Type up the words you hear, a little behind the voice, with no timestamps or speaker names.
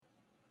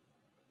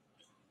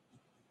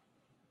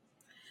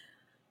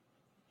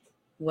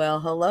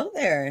Well, hello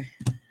there.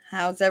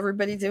 How's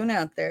everybody doing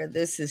out there?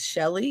 This is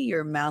Shelly,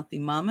 your mouthy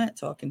mama at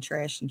Talking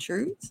Trash and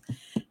Truths.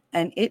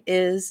 And it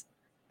is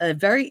a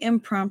very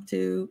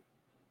impromptu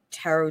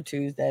Tarot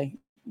Tuesday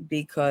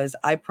because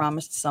I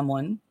promised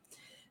someone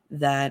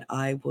that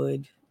I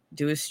would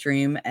do a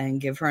stream and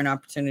give her an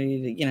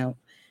opportunity to,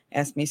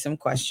 ask me some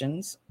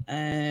questions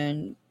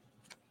and,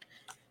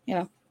 you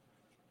know,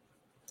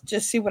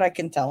 just see what I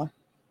can tell her.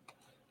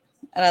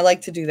 And I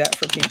like to do that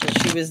for people.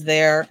 She was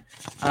there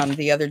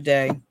the other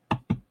day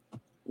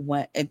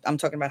when I'm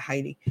talking about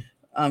Heidi.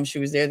 She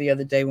was there the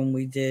other day when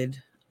we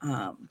did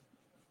um,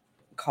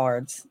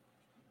 cards,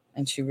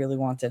 and she really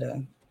wanted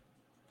a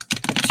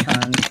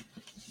turn.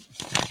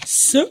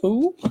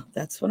 So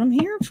that's what I'm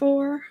here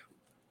for.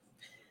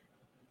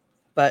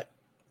 But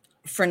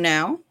for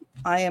now,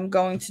 I am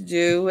going to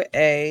do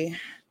a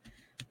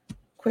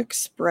quick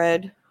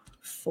spread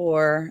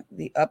for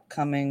the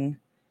upcoming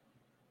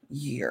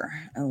year.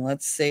 And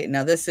let's see.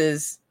 Now, this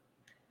is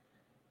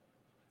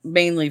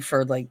mainly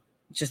for like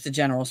just a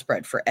general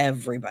spread for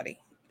everybody.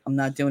 I'm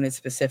not doing it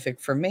specific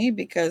for me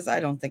because I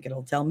don't think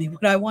it'll tell me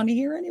what I want to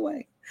hear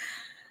anyway.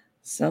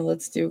 So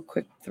let's do a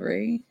quick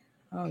three.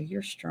 Oh,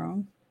 you're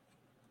strong.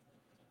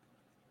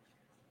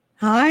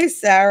 Hi,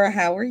 Sarah.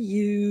 How are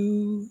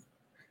you?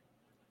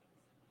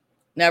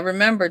 Now,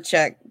 remember,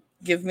 chat,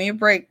 give me a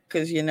break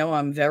because you know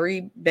I'm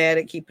very bad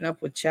at keeping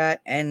up with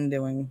chat and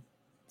doing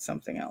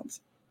something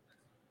else.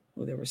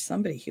 Oh, there was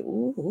somebody here.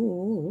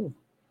 Ooh.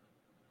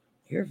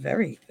 You're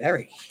very,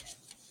 very,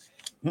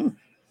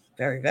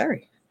 very,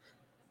 very.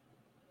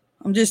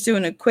 I'm just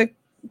doing a quick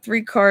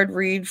 3-card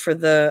read for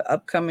the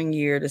upcoming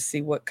year to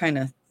see what kind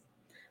of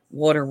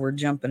water we're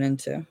jumping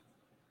into.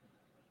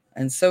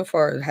 And so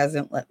far, it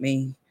hasn't let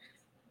me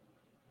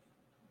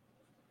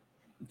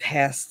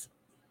past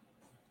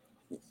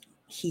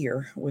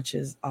here, which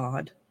is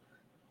odd.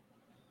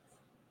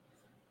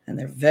 And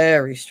they're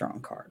very strong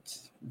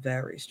cards.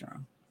 Very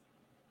strong.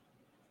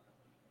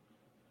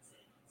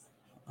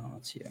 Oh,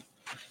 it's you.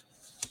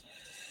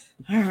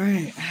 All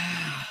right.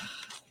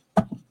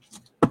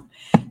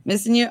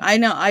 Missing you. I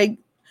know I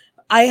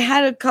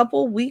had a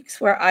couple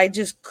weeks where I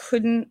just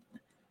couldn't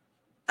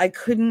like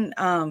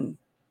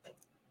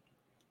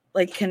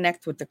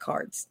connect with the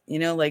cards.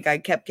 Like I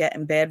kept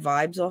getting bad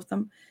vibes off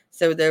them.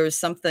 So there was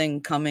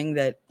something coming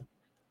that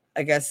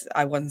I guess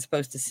I wasn't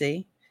supposed to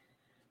see.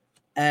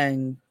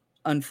 And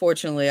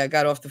unfortunately, I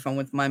got off the phone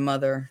with my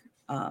mother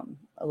a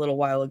little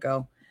while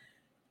ago.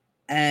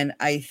 And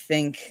I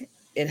think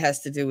it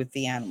has to do with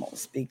the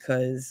animals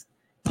because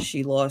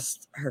she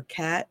lost her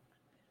cat,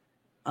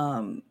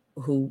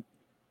 who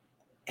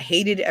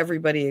hated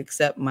everybody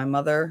except my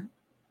mother,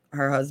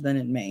 her husband,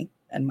 and me,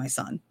 and my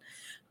son.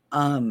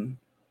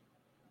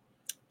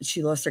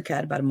 She lost her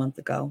cat about a month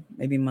ago,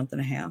 maybe a month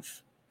and a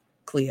half,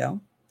 Cleo.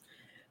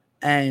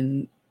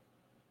 And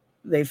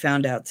they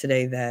found out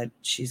today that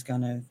she's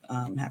going to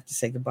have to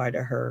say goodbye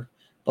to her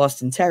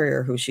Boston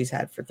Terrier, who she's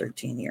had for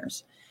 13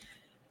 years.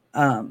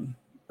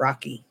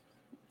 Rocky,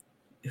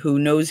 who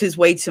knows his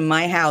way to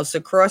my house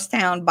across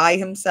town by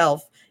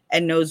himself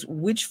and knows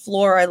which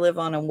floor I live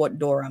on and what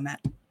door I'm at.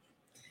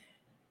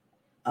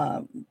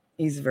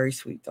 He's a very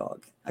sweet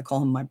dog. I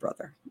call him my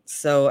brother.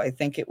 So I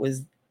think it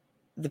was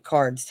the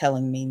cards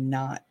telling me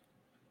not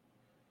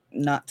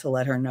to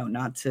let her know,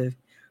 not to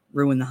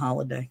ruin the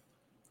holiday.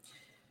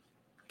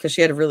 Because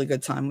she had a really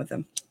good time with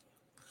him.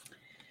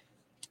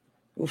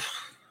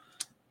 Oof.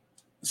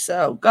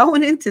 So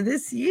going into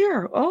this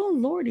year, oh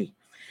Lordy.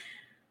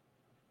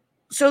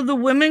 So the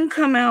women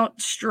come out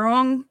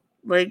strong,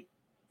 like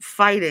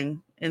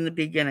fighting in the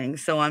beginning.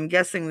 So I'm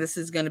guessing this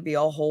is going to be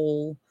a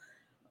whole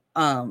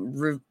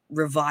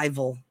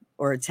revival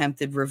or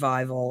attempted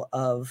revival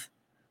of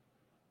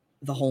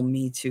the whole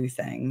Me Too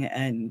thing.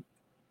 And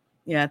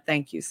yeah,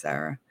 thank you,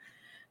 Sarah.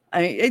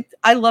 I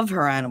love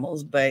her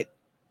animals, but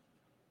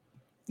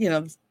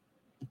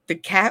the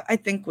cat I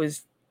think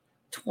was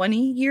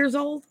 20 years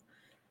old,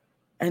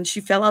 and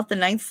she fell out the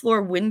 9th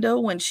floor window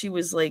when she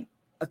was like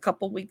a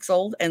couple weeks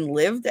old and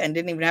lived and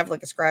didn't even have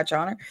like a scratch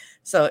on her.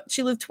 So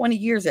she lived 20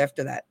 years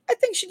after that. I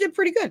think she did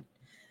pretty good.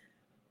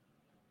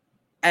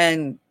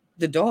 And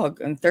the dog,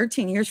 and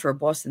 13 years for a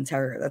Boston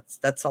Terrier,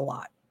 that's a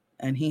lot.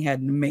 And he had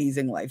an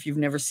amazing life. You've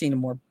never seen a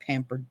more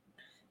pampered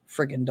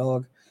friggin'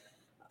 dog.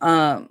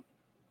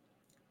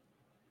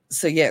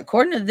 So yeah,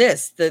 according to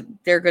this, that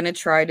they're going to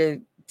try to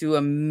do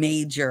a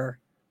major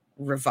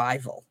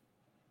revival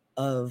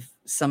of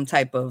some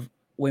type of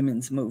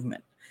women's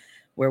movement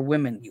where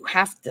women,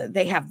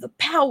 they have the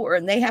power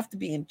and they have to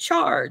be in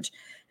charge.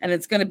 And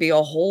it's going to be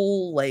a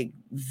whole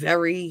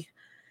the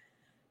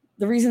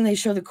reason they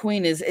show the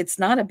queen is it's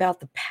not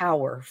about the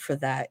power for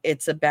that.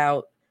 It's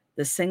about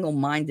the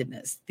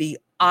single-mindedness, the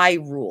I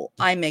rule.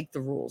 I make the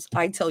rules.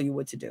 I tell you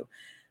what to do.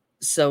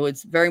 So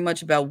it's very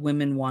much about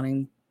women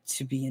wanting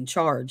to be in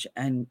charge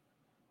and,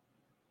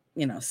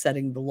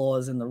 setting the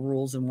laws and the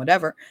rules and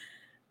whatever.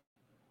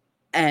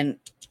 And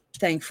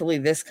thankfully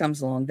this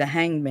comes along, the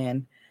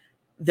hangman.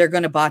 They're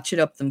going to botch it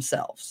up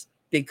themselves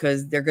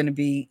because they're going to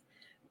be,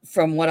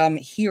 from what I'm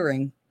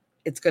hearing,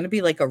 it's going to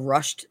be like a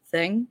rushed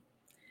thing.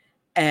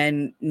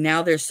 And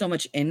now there's so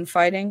much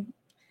infighting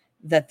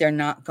that they're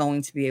not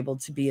going to be able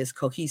to be as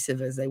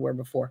cohesive as they were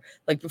before.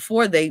 Like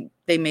before, they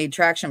made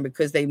traction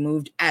because they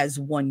moved as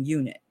one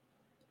unit.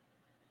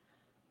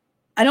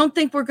 I don't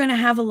think we're going to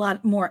have a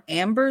lot more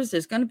Ambers.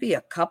 There's going to be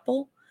a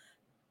couple,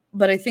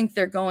 but I think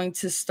they're going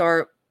to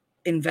start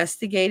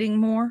investigating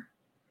more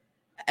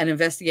and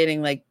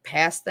investigating like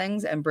past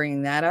things and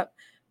bringing that up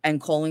and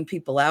calling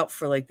people out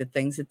for like the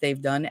things that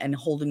they've done and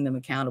holding them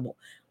accountable.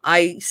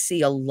 I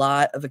see a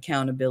lot of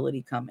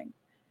accountability coming.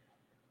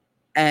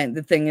 And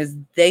the thing is,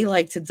 they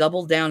like to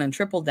double down and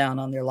triple down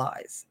on their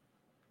lies,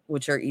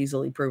 which are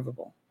easily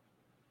provable.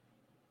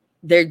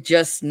 They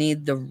just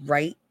need the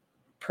right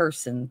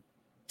person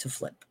to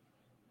flip.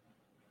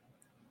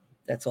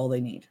 That's all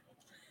they need.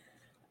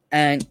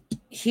 And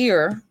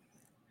here,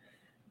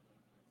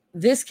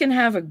 this can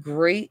have a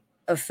great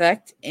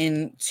effect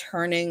in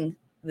turning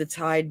the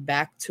tide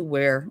back to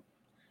where,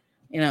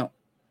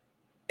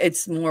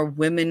 it's more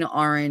women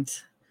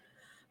aren't,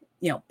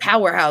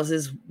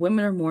 powerhouses.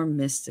 Women are more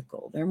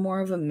mystical. They're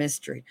more of a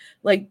mystery.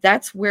 Like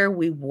that's where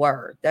we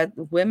were, that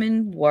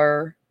women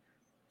were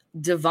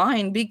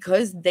divine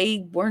because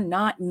they were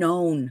not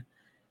known.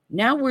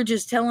 Now we're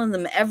just telling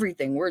them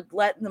everything. We're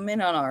letting them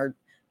in on our,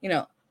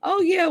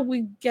 oh yeah,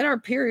 we get our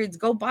periods,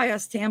 go buy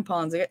us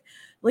tampons.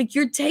 Like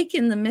you're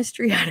taking the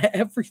mystery out of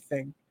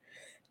everything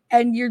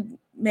and you're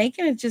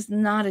making it just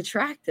not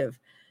attractive.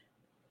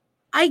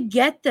 I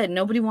get that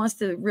nobody wants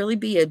to really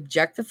be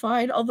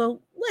objectified, although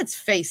let's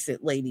face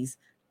it, ladies,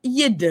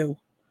 you do.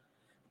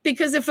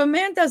 Because if a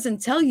man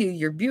doesn't tell you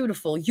you're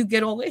beautiful, you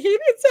get all, he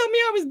didn't tell me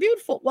I was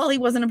beautiful. Well, he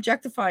wasn't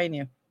objectifying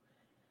you.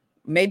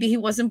 Maybe he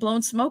wasn't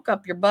blowing smoke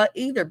up your butt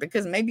either,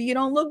 because maybe you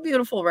don't look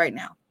beautiful right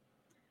now.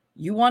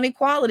 You want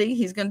equality.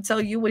 He's going to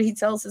tell you what he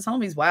tells his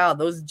homies. Wow,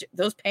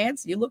 those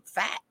pants, you look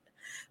fat.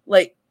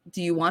 Like,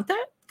 do you want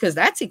that? Because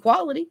that's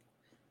equality.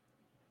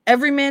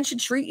 Every man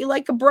should treat you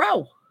like a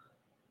bro.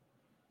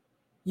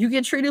 You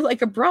get treated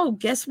like a bro.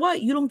 Guess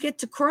what? You don't get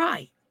to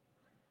cry.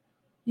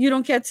 You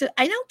don't get to,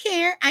 I don't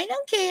care. I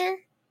don't care.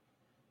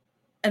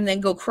 And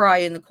then go cry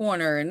in the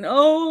corner and,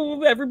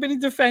 oh, everybody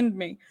defend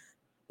me.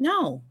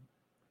 No.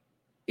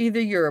 Either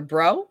you're a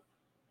bro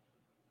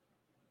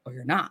or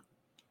you're not.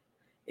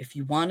 If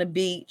you want to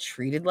be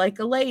treated like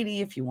a lady,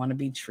 if you want to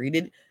be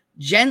treated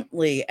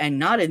gently and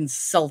not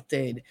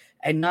insulted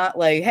and not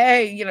like,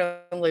 hey,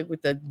 like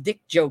with the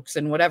dick jokes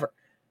and whatever,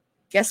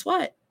 guess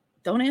what?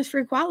 Don't ask for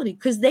equality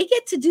because they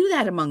get to do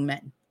that among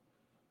men.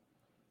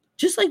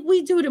 Just like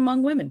we do it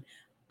among women.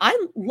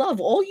 I love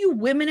all you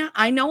women.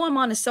 I know I'm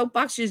on a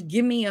soapbox. Just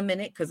give me a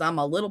minute because I'm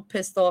a little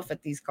pissed off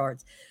at these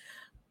cards.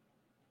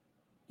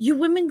 You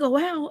women go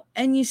out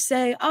and you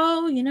say,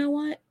 oh, you know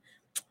what?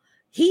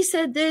 He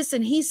said this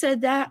and he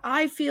said that.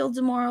 I feel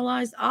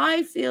demoralized.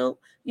 I feel,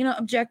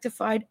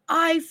 objectified.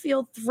 I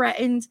feel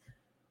threatened.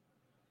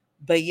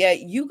 But yet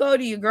you go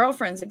to your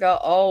girlfriends and go,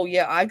 oh,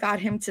 yeah, I got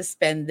him to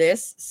spend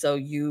this. So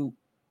you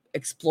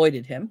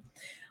exploited him.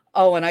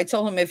 Oh, and I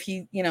told him if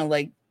he,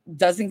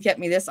 doesn't get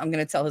me this, I'm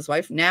going to tell his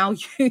wife. Now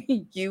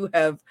you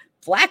have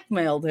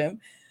blackmailed him.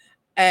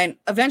 And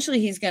eventually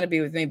he's going to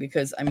be with me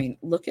because,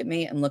 look at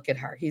me and look at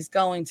her. He's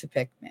going to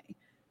pick me.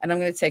 And I'm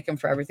going to take him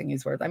for everything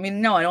he's worth.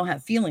 No, I don't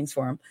have feelings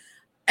for him.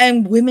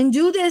 And women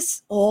do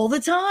this all the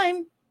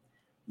time.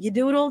 You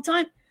do it all the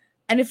time.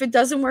 And if it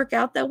doesn't work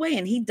out that way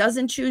and he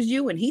doesn't choose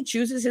you and he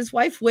chooses his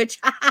wife, which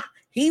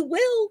he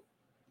will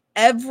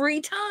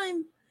every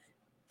time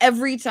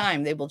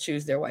they will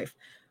choose their wife.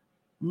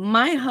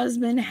 My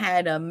husband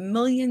had a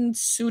million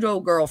pseudo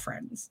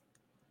girlfriends,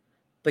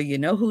 but you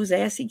know whose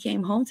ass he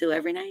came home to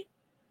every night?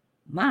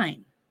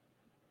 Mine.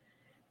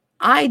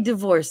 I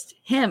divorced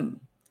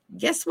him.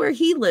 Guess where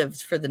he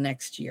lives for the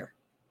next year?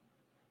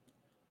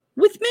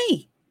 With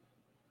me.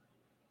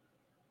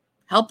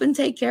 Helping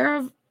take care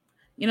of,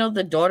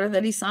 the daughter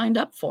that he signed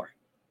up for.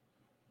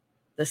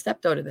 The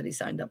stepdaughter that he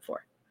signed up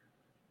for.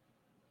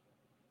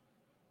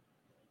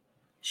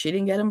 She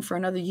didn't get him for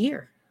another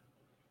year.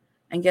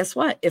 And guess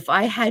what? If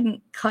I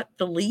hadn't cut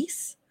the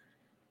lease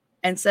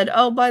and said,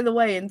 oh, by the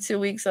way, in 2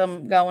 weeks,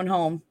 I'm going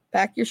home.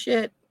 Pack your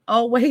shit.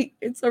 Oh, wait,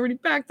 it's already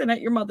packed and at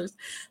your mother's.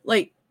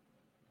 Like,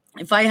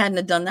 if I hadn't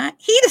have done that,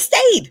 he'd have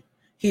stayed.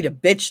 He'd have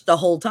bitched the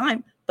whole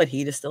time, but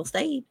he'd have still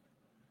stayed.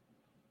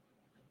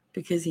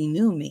 Because he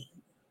knew me.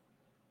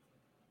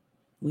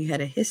 We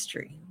had a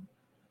history.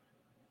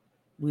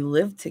 We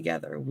lived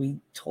together.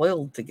 We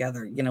toiled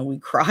together. We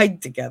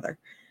cried together.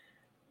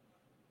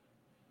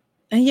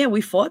 And yeah,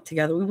 we fought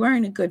together. We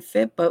weren't a good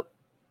fit, but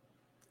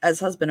as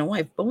husband and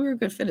wife, but we were a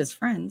good fit as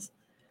friends.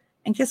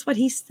 And guess what?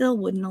 He still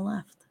wouldn't have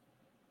left.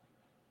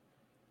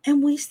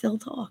 And we still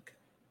talk.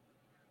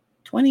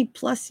 20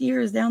 plus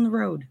years down the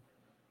road.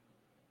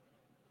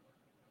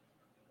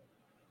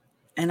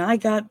 And I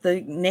got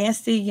the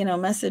nasty,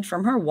 message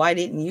from her. Why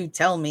didn't you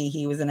tell me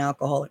he was an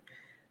alcoholic?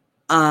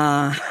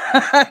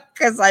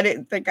 Because I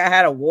didn't think I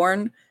had to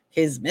warn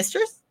his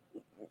mistress.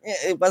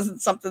 It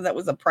wasn't something that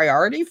was a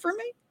priority for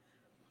me.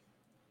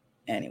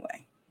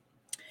 Anyway,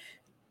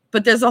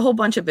 But there's a whole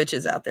bunch of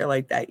bitches out there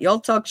like that. Y'all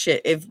talk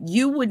shit. If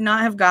you would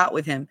not have got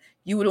with him,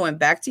 you would have went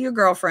back to your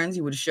girlfriends.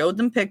 You would have showed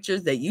them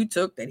pictures that you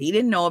took that he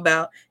didn't know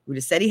about. You would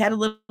have said he had a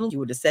little, you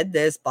would have said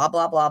this, blah,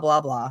 blah, blah,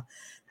 blah, blah.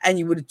 And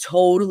you would have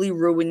totally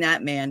ruined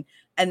that man.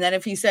 And then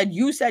if he said,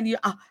 you said,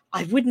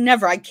 I would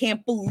never, I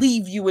can't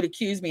believe you would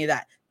accuse me of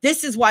that.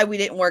 This is why we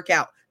didn't work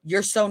out.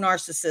 You're so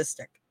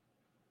narcissistic.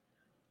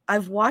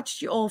 I've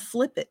watched you all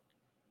flip it.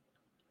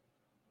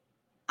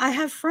 I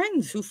have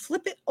friends who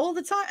flip it all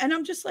the time. And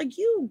I'm just like,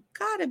 you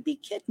gotta be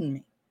kidding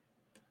me.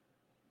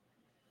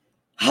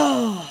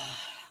 Oh,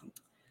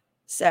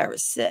 Sarah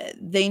said,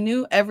 they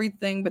knew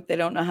everything, but they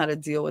don't know how to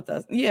deal with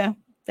us. Yeah,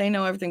 they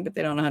know everything, but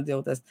they don't know how to deal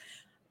with us.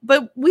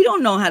 But we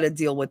don't know how to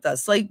deal with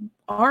us. Like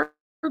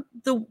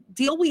the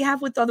deal we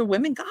have with other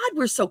women, God,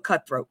 we're so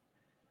cutthroat.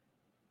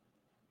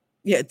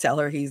 Yeah, tell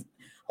her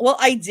well,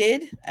 I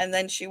did. And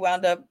then she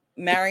wound up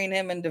marrying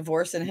him and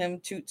divorcing him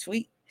too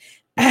sweet.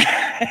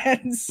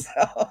 And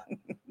so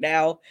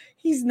now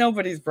he's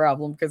nobody's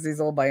problem because he's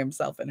all by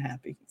himself and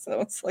happy.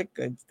 So it's like,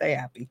 good, stay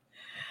happy.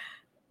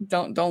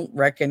 Don't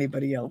wreck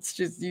anybody else.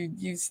 Just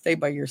you stay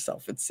by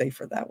yourself. It's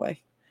safer that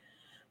way.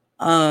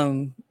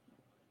 And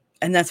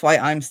that's why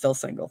I'm still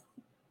single,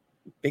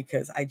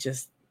 because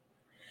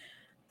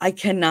I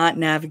cannot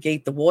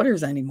navigate the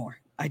waters anymore.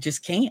 I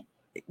just can't.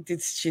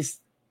 It's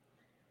just,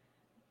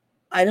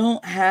 I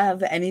don't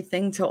have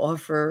anything to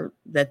offer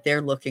that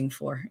they're looking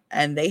for,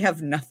 and they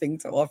have nothing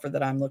to offer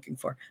that I'm looking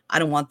for. I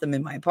don't want them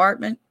in my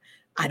apartment.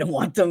 I don't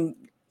want them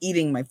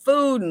eating my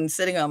food and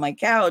sitting on my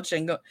couch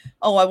and go,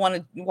 oh, I want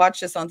to watch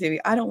this on TV.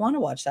 I don't want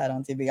to watch that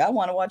on TV. I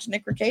want to watch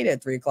Nick Rekieta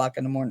at 3:00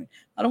 in the morning.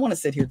 I don't want to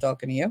sit here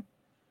talking to you.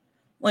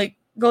 Like,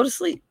 go to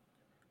sleep.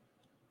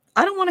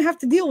 I don't want to have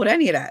to deal with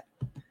any of that.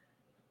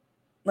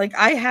 Like,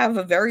 I have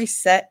a very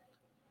set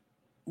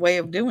way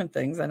of doing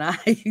things, and I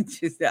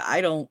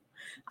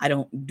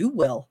don't do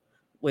well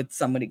with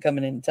somebody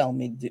coming in and telling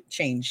me to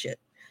change shit.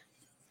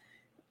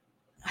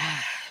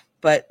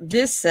 But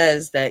this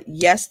says that,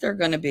 yes, they're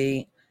going to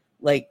be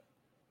like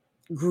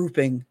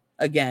grouping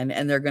again,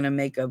 and they're going to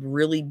make a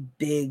really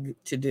big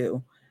to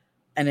do,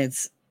 and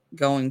it's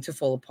going to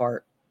fall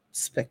apart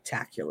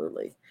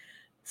spectacularly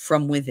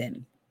from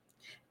within.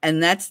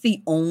 And that's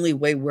the only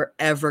way we're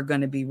ever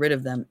going to be rid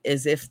of them,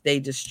 is if they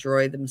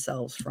destroy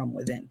themselves from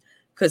within.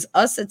 Because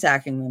us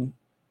attacking them,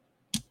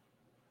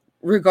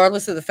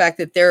 regardless of the fact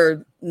that there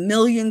are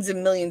millions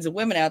and millions of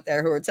women out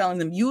there who are telling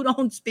them, you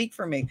don't speak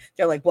for me.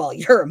 They're like, well,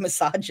 you're a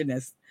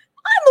misogynist.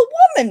 I'm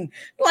a woman.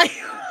 Like,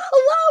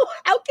 hello,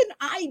 how can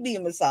I be a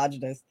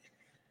misogynist?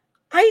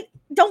 I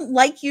don't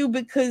like you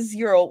because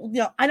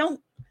I don't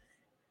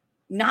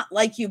not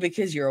like you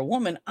because you're a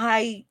woman.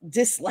 I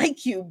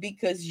dislike you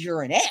because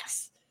you're an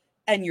ass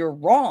and you're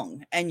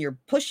wrong and you're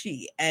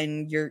pushy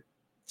and you're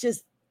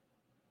just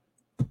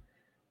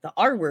the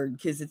R word,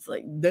 because it's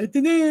like,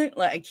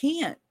 like I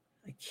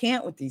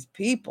can't with these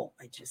people.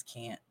 I just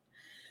can't.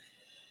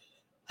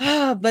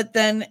 But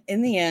then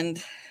in the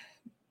end,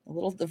 a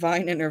little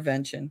divine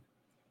intervention,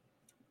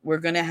 we're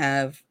going to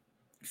have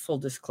full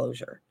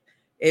disclosure.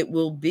 It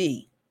will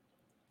be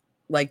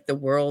like the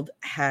world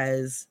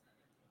has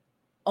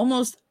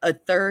almost a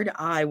third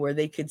eye where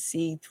they could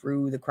see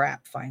through the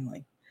crap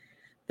finally.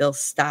 They'll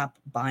stop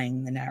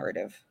buying the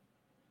narrative.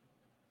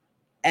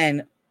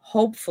 And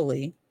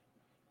hopefully,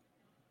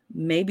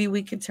 maybe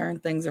we could turn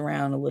things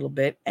around a little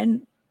bit,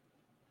 and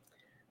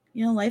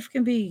life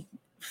can be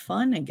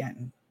fun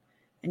again,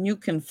 and you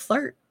can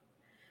flirt.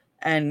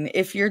 And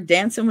if you're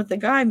dancing with the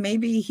guy,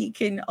 maybe he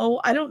can,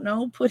 I don't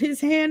know, put his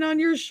hand on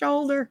your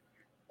shoulder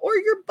or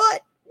your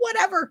butt,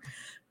 whatever.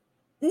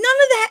 None of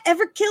that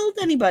ever killed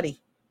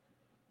anybody.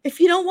 If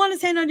you don't want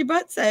his hand on your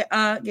butt, say,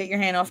 get your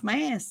hand off my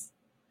ass.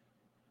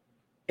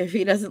 If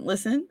he doesn't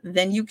listen,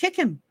 then you kick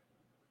him.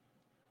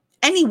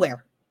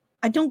 Anywhere.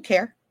 I don't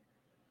care.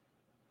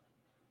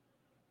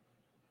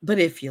 But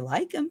if you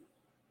like him,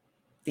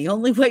 the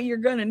only way you're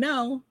going to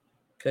know,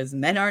 because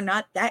men are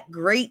not that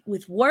great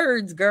with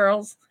words,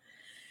 girls.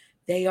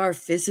 They are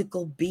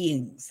physical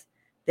beings.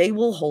 They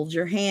will hold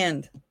your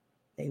hand.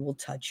 They will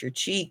touch your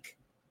cheek.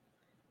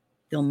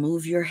 They'll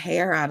move your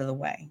hair out of the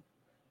way.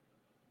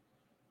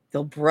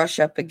 They'll brush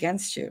up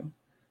against you.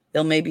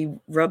 They'll maybe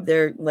rub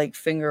their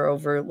finger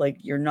over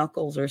your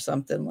knuckles or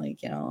something,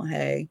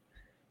 hey,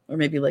 or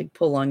maybe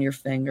pull on your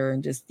finger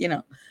and just,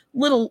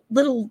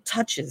 little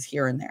touches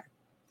here and there.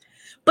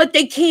 But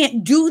they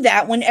can't do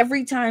that when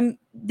every time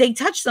they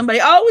touch somebody,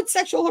 it's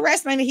sexual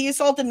harassment. He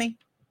assaulted me.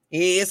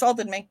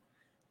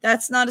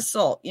 That's not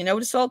assault. You know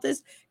what assault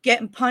is?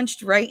 Getting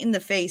punched right in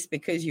the face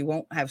because you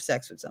won't have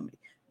sex with somebody.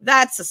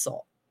 That's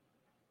assault.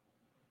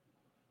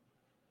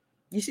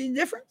 You see the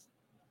difference?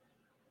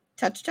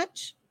 Touch,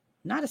 touch,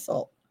 not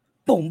assault.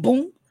 Boom,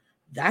 boom.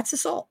 That's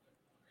assault.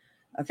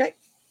 Okay?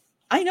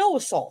 I know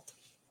assault.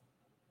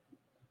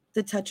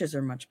 The touches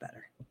are much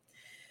better.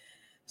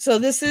 So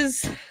this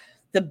is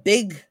the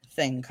big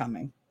thing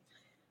coming.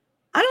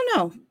 I don't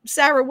know.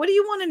 Sarah, what do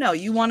you want to know?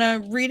 You want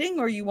a reading,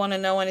 or you want to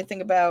know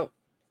anything about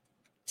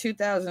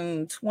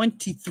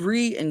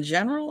 2023 in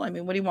general? I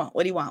mean, what do you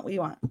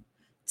want?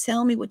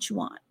 Tell me what you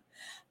want.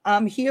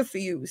 I'm here for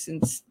you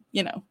since,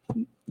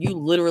 you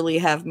literally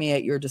have me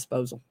at your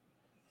disposal.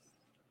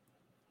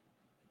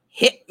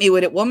 Hit me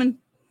with it, woman.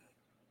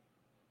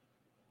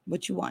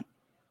 What you want?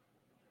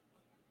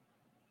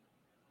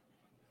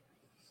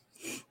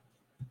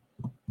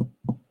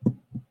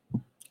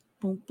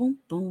 Boom, boom,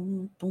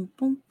 boom, boom,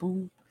 boom,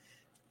 boom.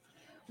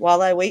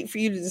 While I wait for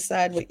you to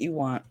decide what you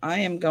want, I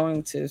am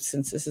going to,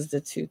 since this is the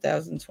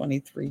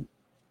 2023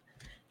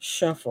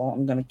 shuffle,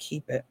 I'm going to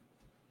keep it.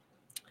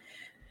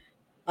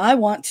 I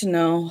want to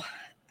know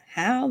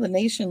how the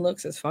nation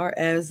looks as far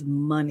as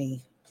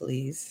money,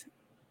 please.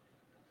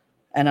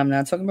 And I'm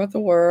not talking about the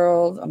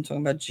world. I'm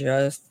talking about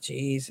just,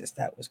 Jesus,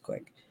 that was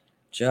quick.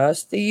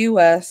 Just the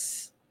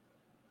US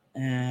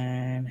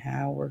and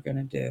how we're going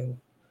to do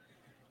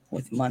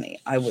with money.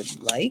 I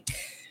would like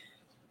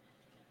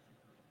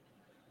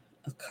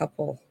a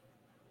couple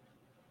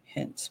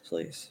hints,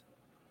 please.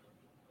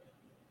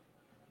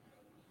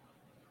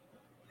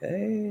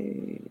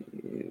 Okay.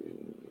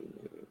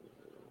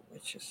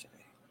 What you say?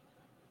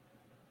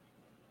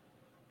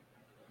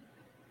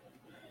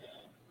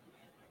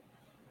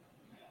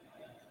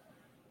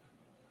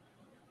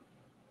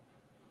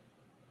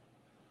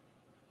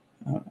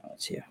 Oh, no,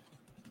 it's here.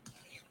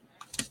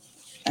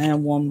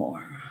 And one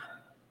more.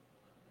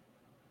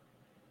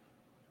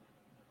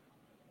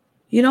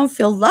 You don't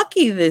feel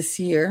lucky this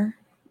year.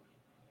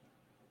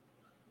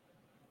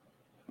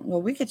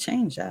 Well, we could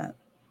change that.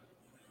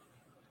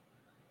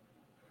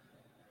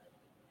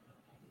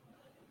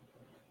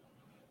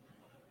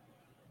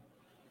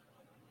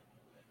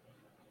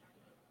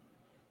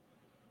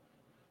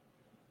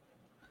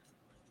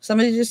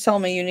 Somebody just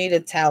told me you need a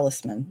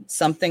talisman,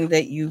 something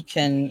that you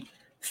can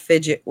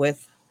fidget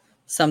with,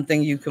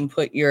 something you can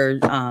put your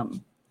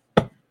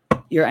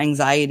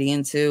anxiety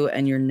into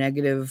and your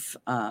negative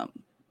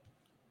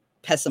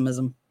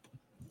pessimism,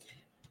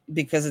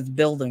 because it's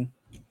building.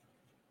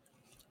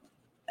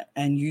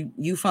 And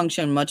you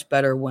function much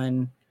better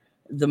when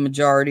the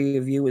majority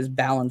of you is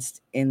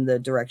balanced in the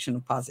direction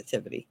of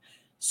positivity.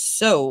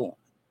 So,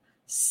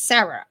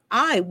 Sarah,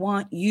 I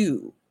want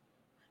you.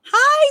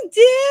 Hi,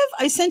 Div.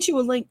 I sent you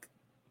a link.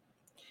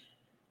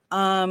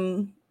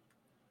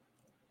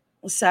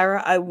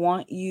 Sarah, I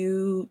want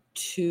you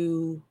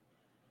to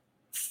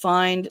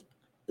find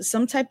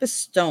some type of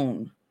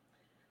stone,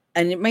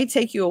 and it may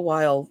take you a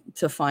while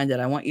to find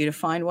it. I want you to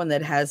find one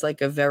that has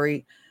like a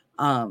very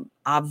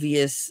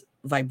obvious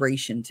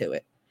vibration to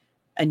it,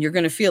 and you're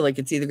going to feel like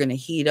it's either going to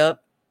heat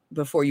up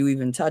before you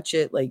even touch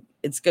it, like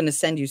it's going to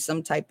send you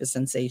some type of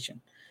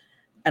sensation.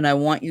 And I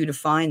want you to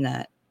find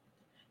that,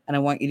 and I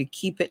want you to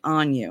keep it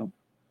on you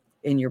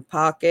in your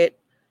pocket,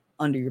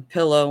 under your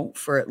pillow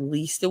for at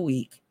least a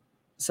week,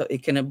 so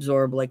it can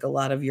absorb like a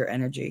lot of your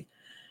energy.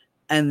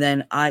 And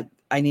then I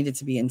need it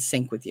to be in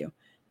sync with you.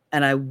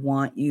 And I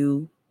want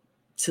you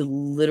to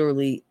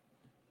literally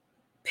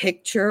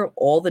picture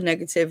all the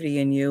negativity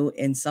in you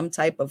in some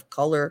type of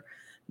color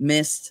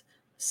mist,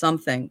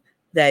 something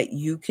that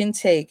you can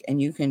take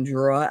and you can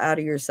draw out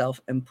of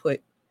yourself and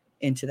put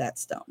into that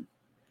stone.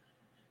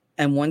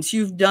 And once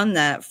you've done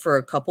that for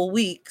a couple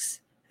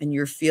weeks and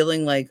you're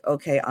feeling like,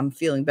 okay, I'm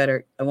feeling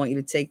better, I want you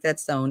to take that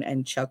stone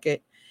and chuck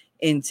it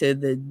into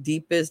the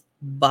deepest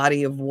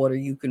body of water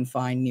you can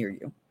find near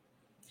you.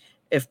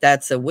 If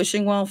that's a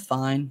wishing well,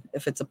 fine.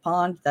 If it's a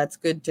pond, that's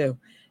good too.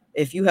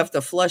 If you have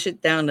to flush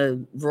it down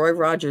to Roy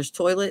Rogers'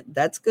 toilet,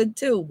 that's good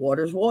too.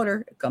 Water's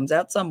water. It comes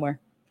out somewhere.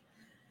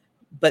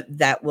 But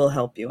that will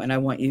help you. And I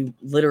want you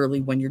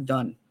literally, when you're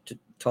done, to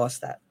toss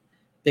that,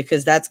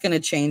 because that's going to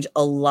change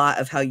a lot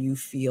of how you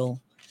feel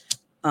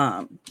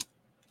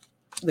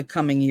the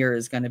coming year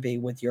is going to be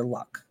with your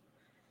luck.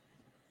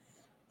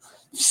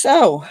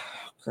 So,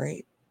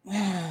 great.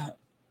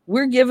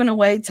 We're giving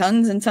away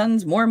tons and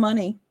tons more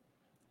money.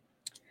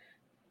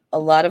 A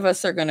lot of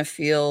us are going to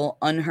feel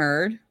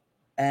unheard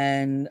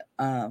and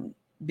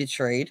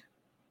betrayed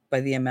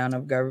by the amount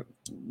of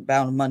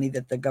money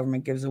that the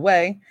government gives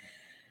away.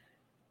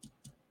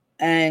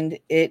 And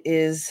it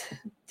is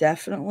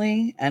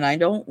definitely, and I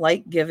don't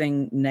like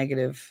giving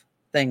negative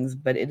things,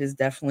 but it is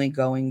definitely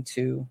going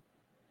to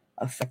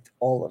affect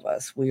all of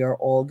us. We are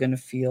all going to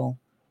feel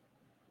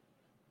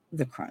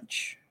the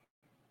crunch.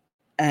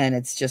 And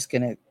it's just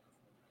going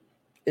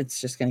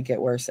to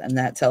get worse. And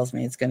that tells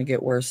me it's going to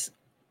get worse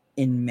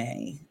in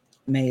May.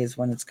 May is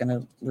when it's going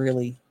to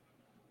really,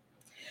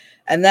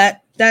 and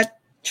that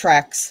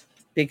tracks,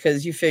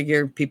 because you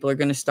figure people are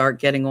going to start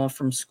getting off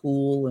from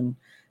school and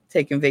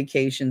taking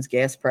vacations.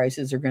 Gas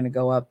prices are going to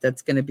go up.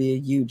 That's going to be a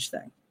huge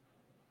thing.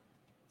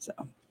 So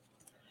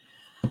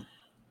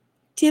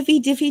divvy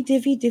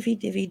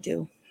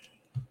do.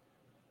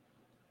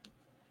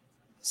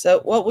 So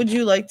what would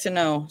you like to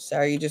know,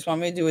 Sarah? You just want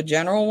me to do a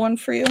general one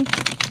for you?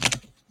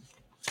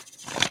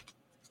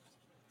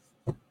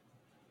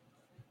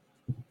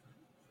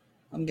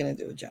 I'm going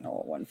to do a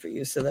general one for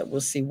you so that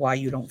we'll see why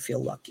you don't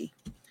feel lucky.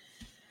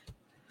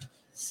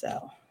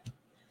 So,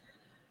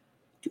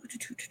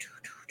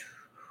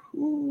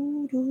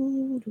 why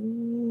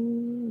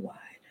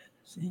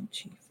doesn't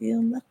she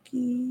feel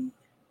lucky?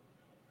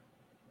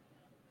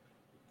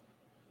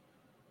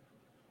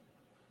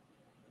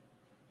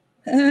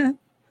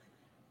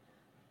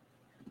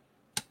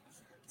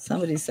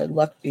 Somebody said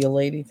luck be a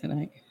lady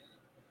tonight.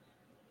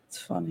 It's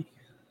funny.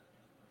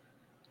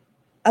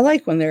 I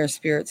like when there are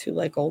spirits who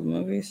like old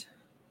movies.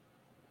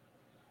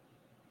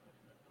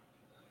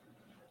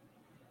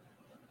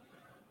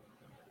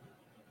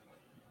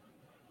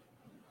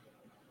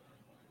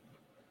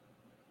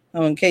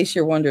 Oh, in case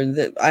you're wondering,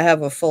 that I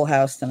have a full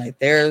house tonight.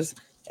 There's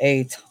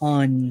a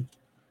ton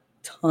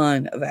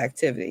of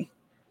activity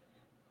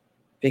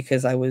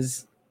because I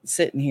was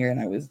sitting here and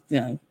I was,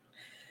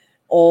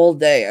 all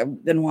day.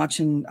 I've been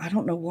watching, I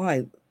don't know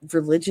why,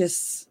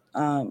 religious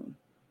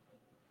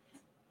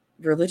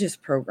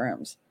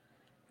programs.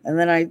 And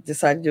then I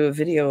decided to do a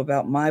video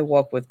about my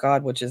walk with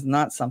God, which is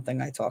not something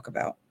I talk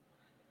about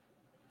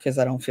because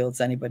I don't feel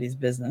it's anybody's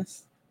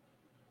business.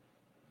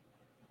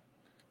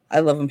 I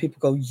love when people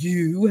go,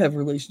 "You have a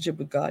relationship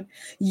with God?"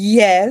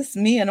 Yes,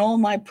 me and all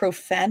my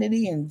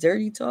profanity and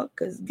dirty talk,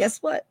 because guess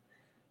what?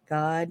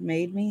 God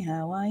made me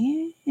how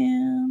I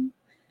am.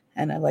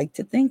 And I like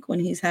to think when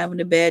he's having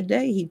a bad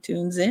day, he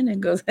tunes in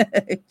and goes,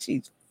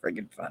 "She's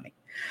friggin' funny."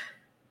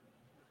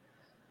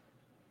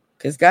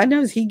 Because God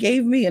knows he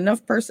gave me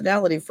enough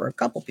personality for a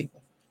couple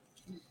people.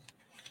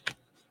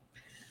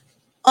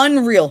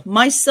 Unreal.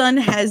 My son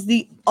has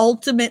the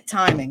ultimate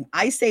timing.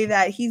 I say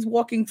that he's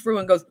walking through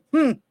and goes,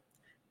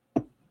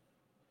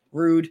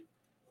 rude.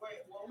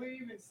 Wait, what were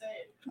you even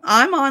saying?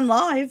 I'm on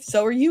live.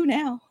 So are you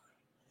now.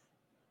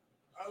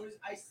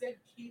 I said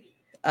kitty.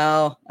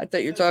 Oh, I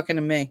thought you were talking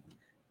to me.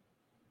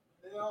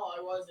 No,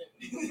 I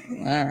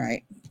wasn't. All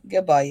right.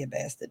 Goodbye, you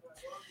bastard.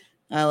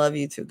 I love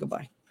you too.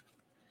 Goodbye.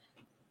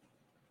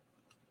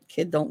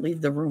 Kid, don't leave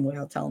the room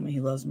without telling me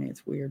he loves me.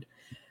 It's weird.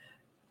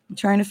 I'm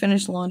trying to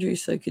finish laundry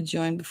so I could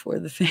join before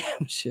the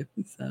fam shows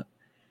up.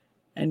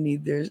 I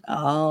need theirs.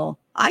 Oh,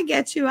 I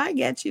get you. I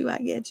get you. I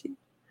get you.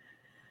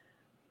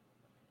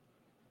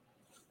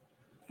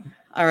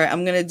 All right.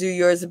 I'm going to do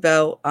yours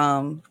about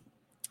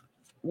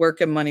work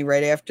and money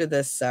right after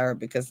this, Sarah,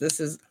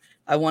 because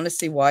I want to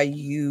see why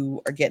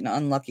you are getting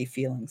unlucky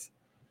feelings.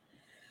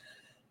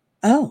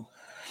 Oh,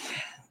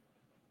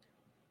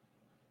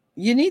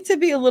 you need to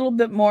be a little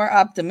bit more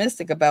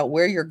optimistic about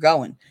where you're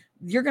going.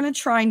 You're going to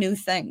try new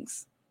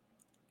things.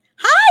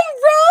 Hi,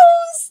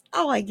 Rose.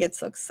 Oh, I get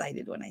so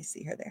excited when I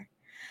see her there.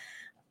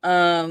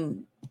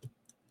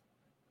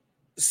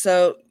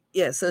 So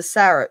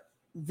Sarah,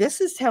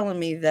 this is telling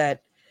me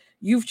that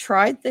you've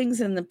tried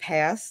things in the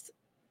past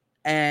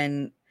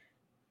and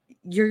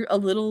you're a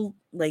little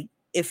like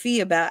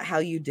iffy about how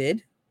you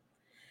did.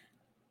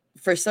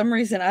 For some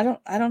reason,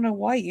 I don't know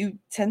why you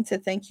tend to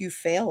think you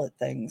fail at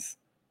things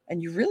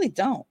and you really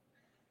don't.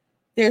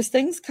 There's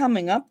things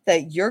coming up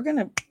that you're going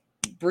to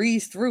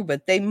breeze through,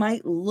 but they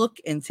might look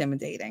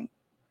intimidating,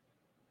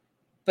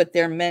 but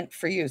they're meant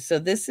for you. So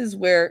this is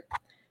where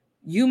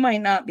you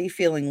might not be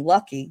feeling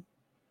lucky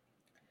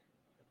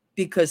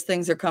because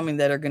things are coming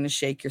that are going to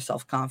shake your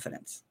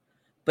self-confidence.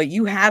 But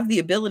you have the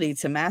ability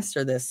to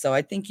master this, so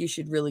I think you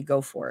should really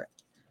go for it.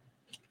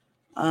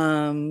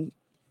 Now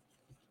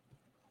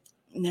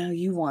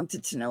you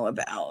wanted to know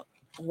about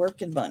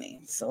work and money.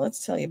 So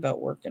let's tell you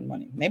about work and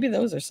money. Maybe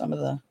those are some of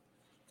the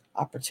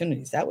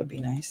opportunities. That would be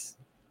nice.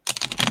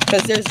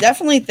 Because there's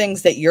definitely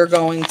things that you're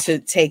going to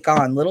take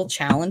on, little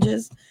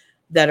challenges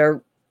that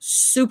are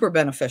super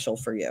beneficial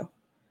for you.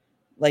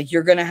 Like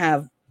you're going to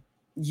have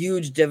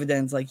huge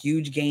dividends, like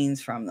huge gains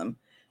from them.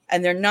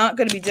 And they're not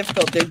going to be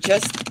difficult. They're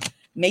just,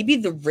 maybe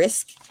the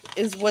risk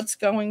is what's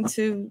going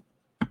to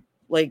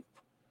like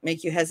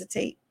make you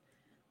hesitate.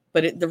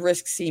 But the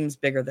risk seems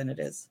bigger than it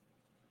is.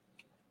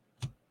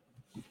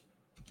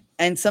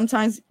 And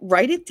sometimes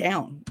write it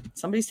down.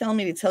 Somebody's telling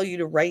me to tell you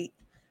to write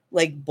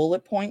like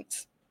bullet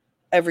points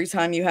every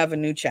time you have a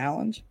new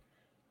challenge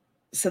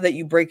so that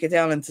you break it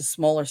down into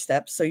smaller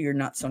steps so you're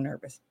not so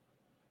nervous.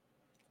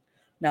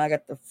 Now I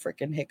got the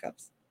freaking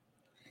hiccups.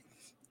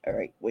 All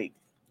right, wait,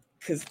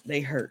 because they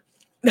hurt.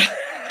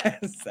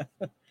 So,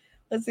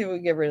 let's see if we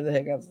can get rid of the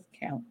hiccups.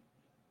 Count.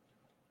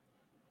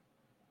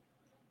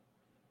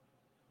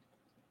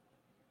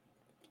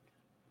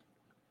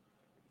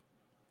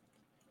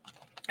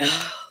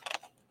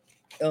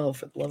 Oh,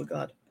 for the love of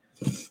God.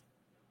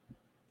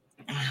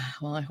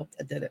 Well, I hope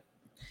that did it.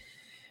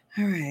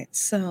 All right,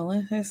 so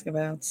let's ask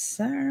about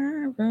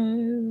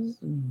Sarah's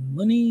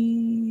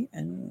money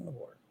and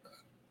work.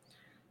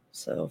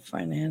 So,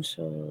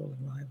 financial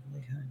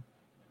livelihood.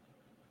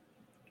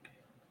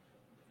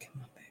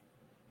 Come on, babe.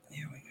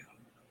 There we go.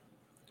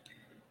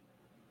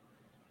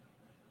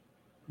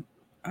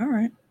 All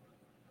right.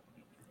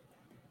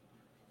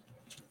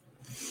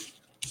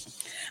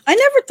 I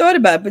never thought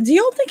about it, but do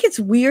y'all think it's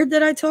weird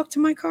that I talk to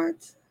my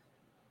cards?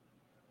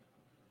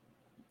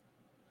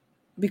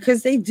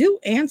 Because they do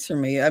answer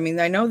me. I mean,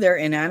 I know they're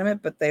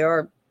inanimate, but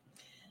they're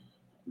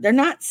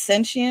not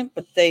sentient,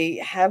 but they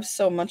have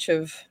so much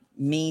of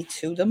me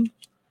to them.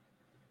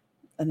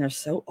 And they're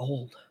so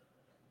old.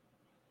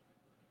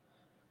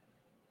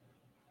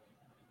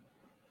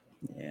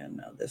 Yeah,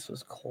 no, this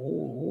was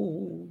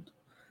cold.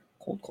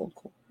 Cold.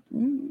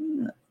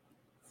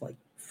 It's like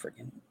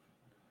freaking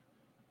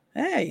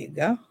There you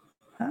go.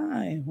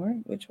 Hi,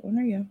 which one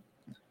are you?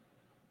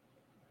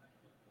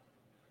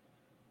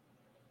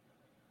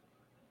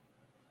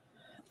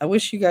 I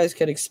wish you guys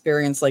could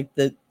experience like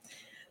the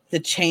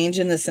change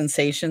in the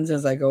sensations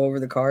as I go over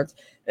the cards.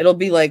 It'll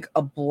be like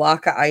a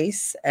block of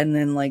ice, and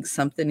then like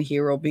something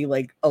here will be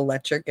like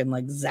electric and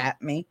like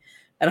zap me,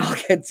 and I'll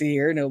get to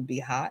here and it'll be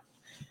hot.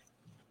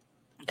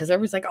 Because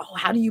everybody's like, "Oh,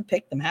 how do you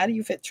pick them? How do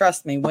you fit?"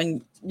 Trust me,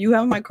 when you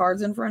have my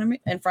cards in front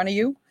of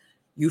you,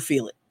 you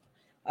feel it.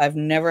 I've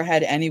never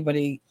had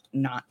anybody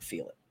not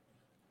feel it,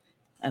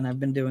 and I've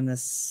been doing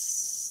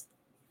this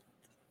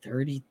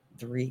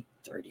 33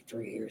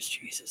 years.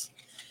 Jesus,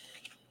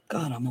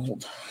 God, I'm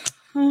old.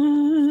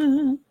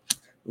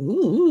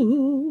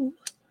 Ooh,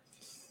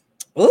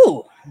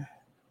 ooh,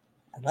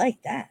 I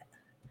like that.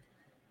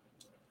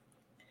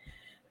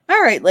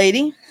 All right,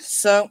 lady.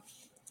 So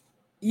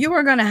you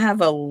are going to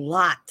have a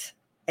lot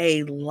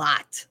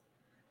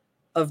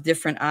of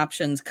different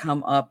options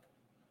come up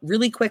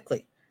really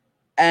quickly.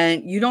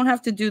 And you don't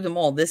have to do them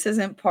all. This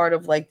isn't part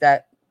of like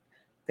that,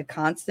 the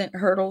constant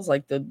hurdles,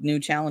 like the new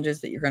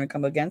challenges that you're going to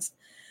come against.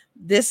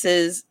 This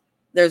is,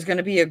 there's going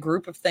to be a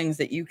group of things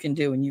that you can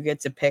do, and you get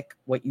to pick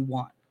what you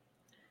want.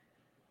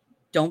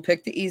 Don't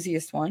pick the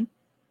easiest one.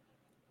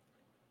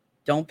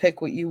 Don't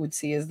pick what you would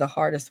see as the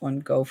hardest one.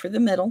 Go for the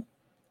middle.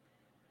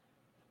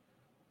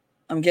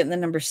 I'm getting the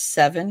number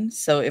 7.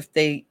 So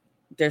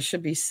there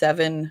should be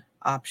 7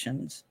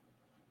 options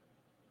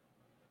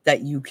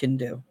that you can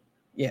do.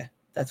 Yeah,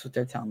 that's what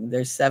they're telling me.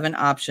 There's 7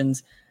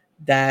 options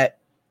that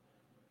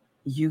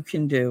you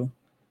can do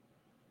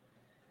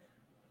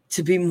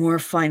to be more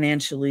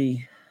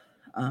financially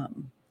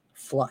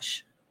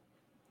flush.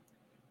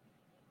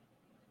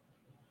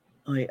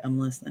 Oh, wait, I'm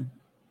listening.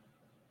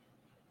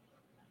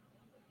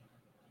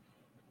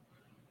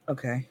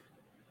 Okay.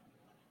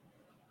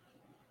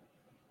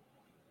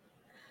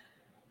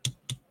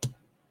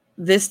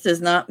 This does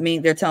not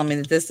mean, they're telling me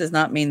that this does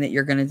not mean that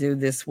you're going to do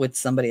this with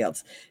somebody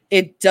else.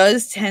 It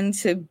does tend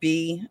to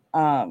be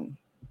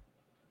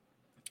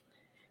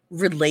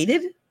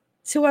related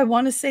to, I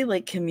want to say,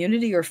 like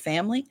community or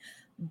family,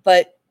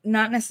 but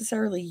not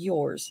necessarily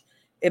yours.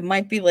 It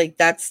might be like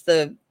that's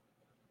the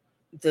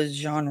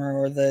genre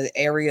or the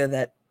area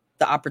that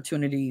the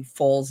opportunity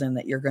falls in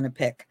that you're going to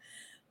pick.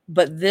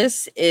 But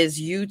this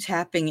is you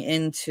tapping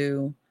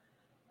into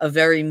a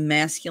very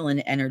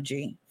masculine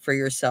energy for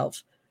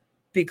yourself,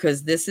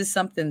 because this is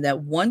something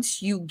that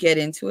once you get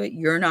into it,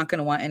 you're not going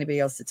to want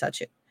anybody else to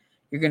touch it.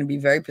 You're going to be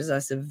very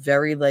possessive,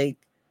 very like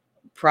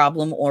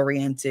problem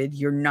oriented.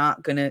 You're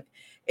not going to,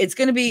 it's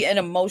going to be an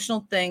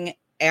emotional thing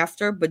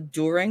after, but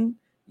during,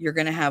 you're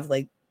going to have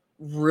like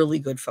really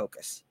good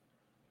focus.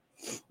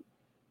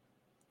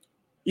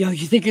 Yo,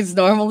 you think it's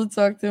normal to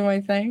talk to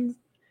my things?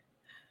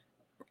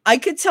 I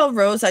could tell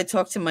Rose I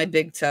talk to my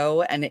big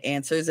toe and it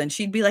answers, and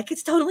she'd be like,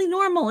 "It's totally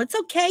normal. It's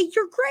okay.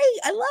 You're great.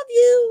 I love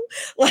you."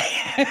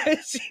 Like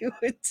she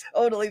would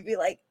totally be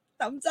like,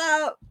 "Thumbs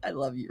up. I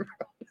love you,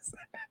 Rose.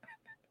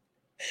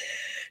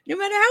 No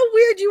matter how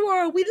weird you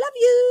are, we love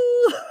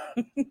you."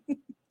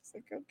 It's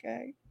like,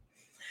 okay.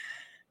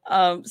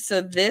 So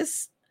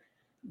this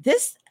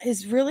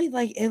is really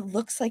like, it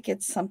looks like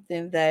it's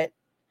something that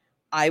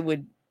I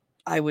would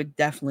I would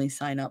definitely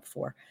sign up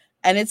for.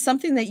 And it's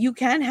something that you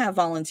can have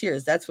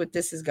volunteers. That's what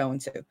this is going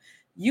to.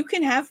 You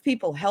can have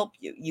people help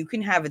you. You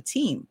can have a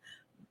team,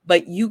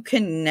 but you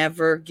can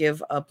never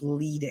give up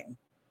leading.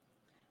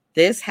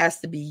 This has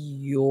to be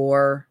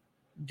your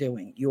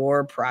doing,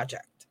 your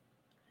project.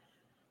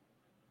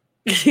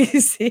 You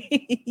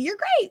see, you're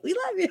great. We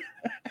love you.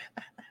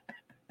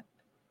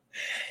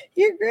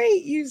 You're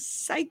great. You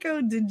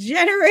psycho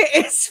degenerate.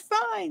 It's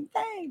fine.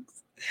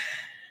 Thanks.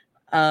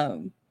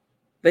 Um,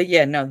 but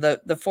yeah, no,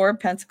 the 4 of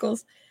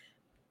Pentacles,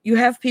 you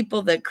have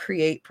people that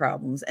create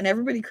problems, and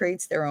everybody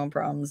creates their own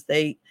problems.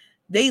 They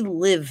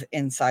live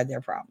inside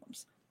their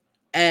problems.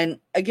 And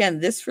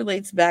again, this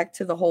relates back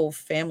to the whole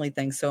family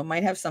thing. So it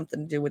might have something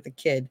to do with the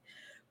kid,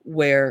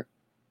 where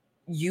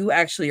you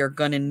actually are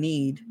going to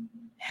need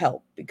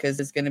help, because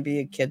there's going to be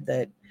a kid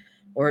that,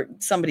 or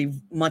somebody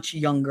much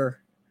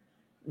younger,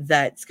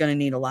 that's going to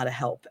need a lot of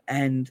help,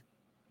 and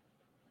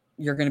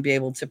you're going to be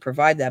able to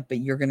provide that, but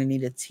you're going to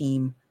need a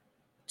team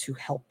to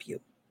help you.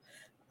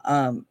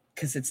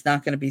 Because it's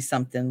not going to be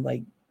something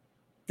like,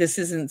 this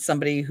isn't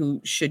somebody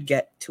who should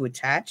get too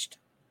attached.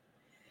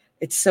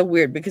 It's so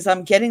weird because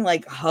I'm getting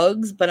like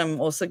hugs, but I'm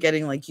also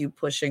getting like you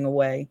pushing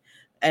away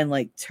and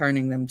like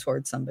turning them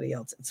towards somebody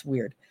else. It's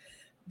weird,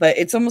 but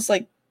it's almost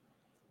like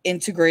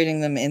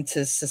integrating them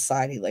into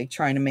society, like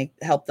trying to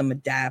help them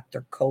adapt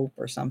or cope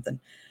or something.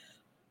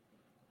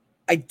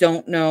 I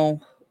don't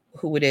know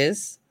who it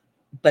is,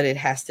 but it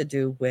has to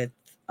do with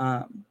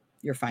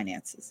your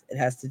finances. It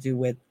has to do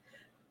with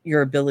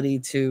your ability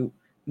to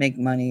make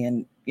money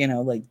and,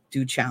 like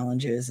do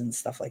challenges and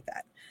stuff like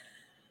that.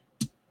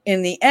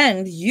 In the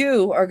end,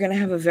 you are going to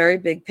have a very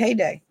big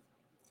payday.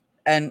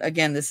 And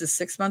again, this is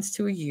 6 months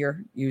to a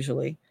year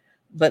usually,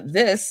 but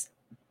this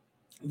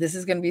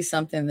is going to be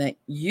something that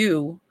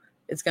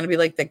it's going to be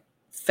like the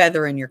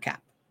feather in your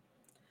cap.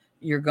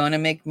 You're going to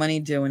make money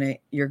doing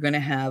it. You're going to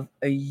have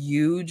a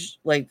huge,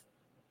 like,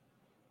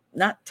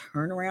 not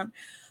turnaround,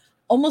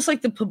 almost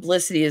like the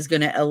publicity is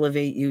going to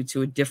elevate you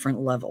to a different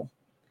level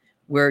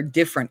where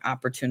different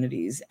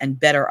opportunities and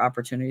better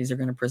opportunities are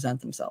going to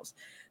present themselves.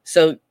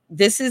 So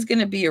this is going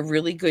to be a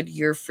really good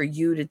year for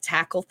you to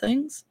tackle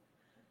things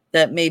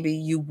that maybe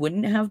you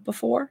wouldn't have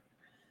before,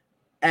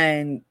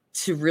 and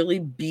to really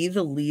be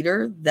the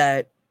leader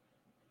that,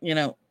 you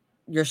know,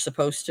 you're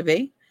supposed to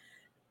be,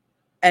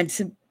 and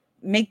to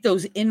make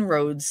those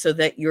inroads so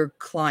that you're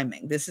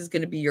climbing. This is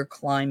going to be your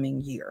climbing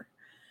year,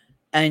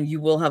 and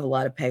you will have a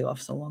lot of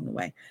payoffs along the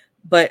way.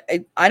 But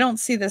I don't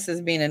see this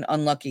as being an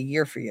unlucky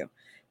year for you.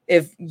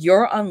 If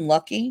you're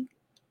unlucky,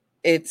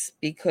 it's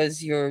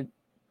because you're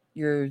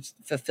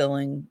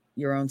fulfilling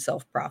your own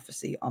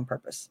self-prophecy on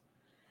purpose.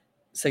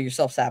 So you're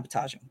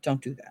self-sabotaging.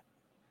 Don't do that.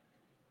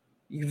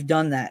 You've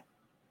done that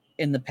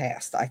in the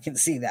past. I can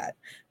see that.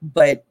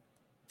 But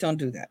don't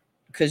do that,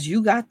 because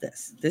you got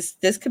this.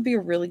 This could be a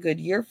really good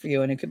year for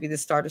you, and it could be the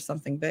start of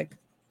something big.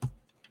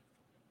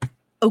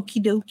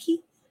 Okie dokie.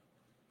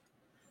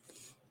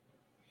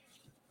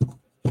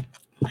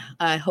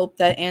 I hope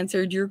that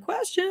answered your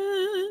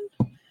question.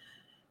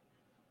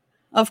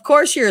 Of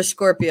course you're a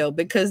Scorpio,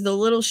 because the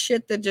little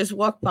shit that just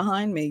walked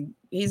behind me,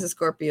 he's a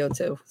Scorpio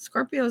too.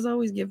 Scorpios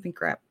always give me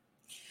crap.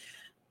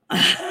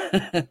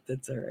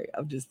 That's all right.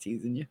 I'm just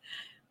teasing you.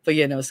 But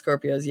you know,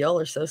 Scorpios, y'all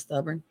are so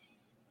stubborn.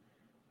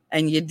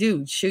 And you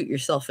do shoot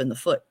yourself in the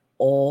foot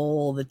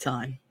all the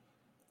time.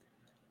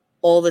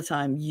 All the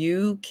time.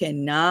 You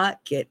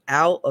cannot get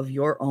out of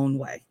your own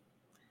way.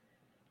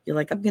 You're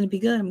like, I'm going to be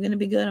good. I'm going to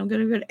be good. I'm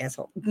going to be good.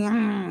 Asshole.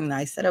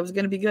 I said I was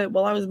going to be good.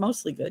 Well, I was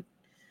mostly good.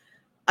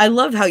 I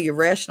love how you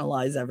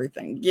rationalize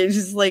everything. You're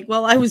just like,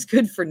 well, I was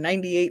good for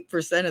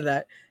 98% of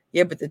that.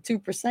 Yeah, but the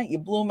 2%, you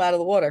blew them out of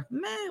the water.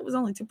 Man, it was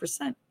only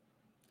 2%.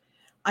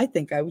 I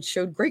think I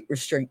showed great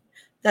restraint.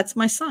 That's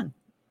my son.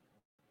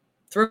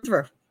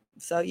 Through.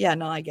 So, yeah,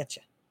 no, I get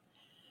you.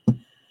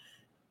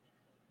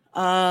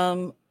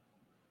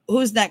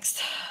 Who's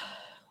next?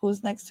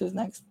 Who's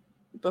next?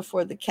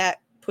 Before the cat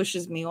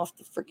pushes me off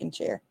the freaking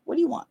chair. What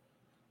do you want?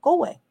 Go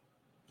away.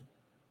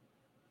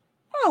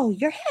 Oh,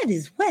 your head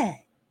is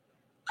wet.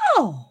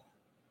 Oh,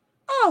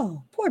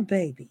 poor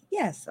baby.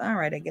 Yes. All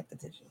right. I get the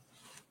tissue.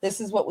 This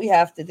is what we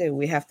have to do.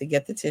 We have to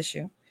get the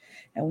tissue,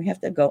 and we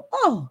have to go,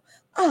 oh,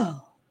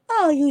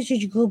 you're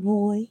such a good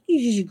boy.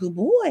 You're such a good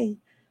boy.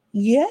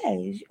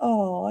 Yes.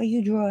 Oh, are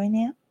you drawing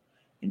now?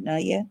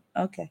 Not yet?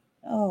 Okay.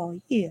 Oh,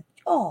 yeah.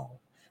 Oh,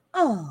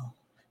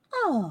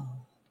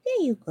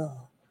 there you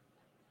go.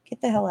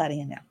 Get the hell out of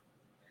here now.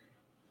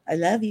 I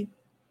love you.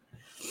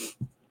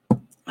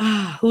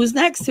 Who's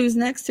next?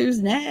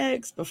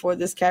 Before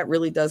this cat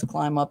really does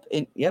climb up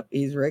in. Yep,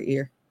 he's right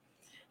here.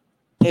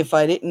 If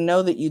I didn't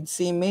know that you'd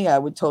see me, I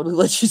would totally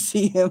let you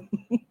see him.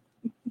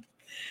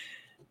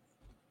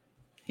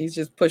 He's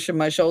just pushing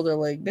my shoulder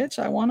like, bitch,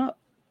 I want up.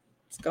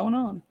 What's going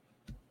on?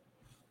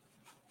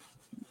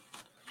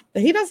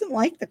 But he doesn't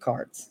like the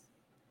cards.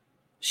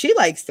 She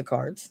likes the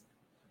cards.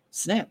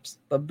 Snips.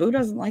 But Boo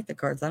doesn't like the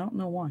cards. I don't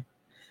know why.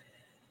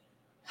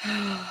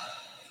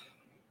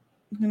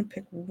 I'm going to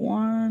pick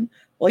one.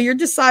 Well, you're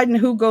deciding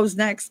who goes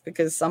next,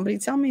 because somebody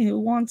tell me who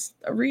wants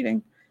a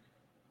reading.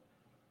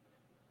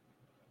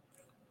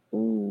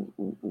 Ooh.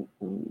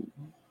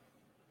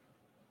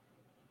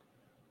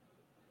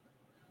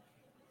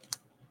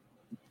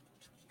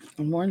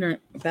 I'm wondering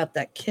about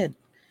that kid.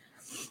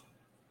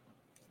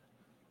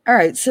 All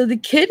right, so the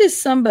kid is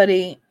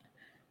somebody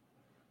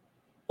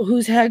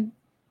who's had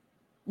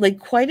like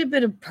quite a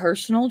bit of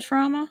personal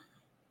trauma.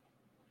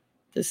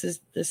 This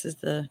is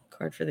the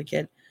card for the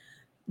kid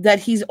that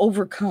he's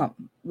overcome.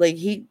 Like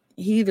he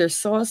either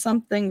saw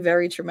something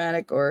very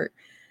traumatic, or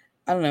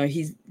I don't know,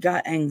 he's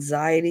got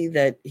anxiety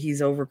that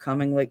he's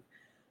overcoming. Like,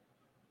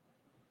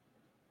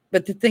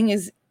 but the thing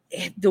is,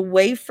 the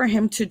way for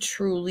him to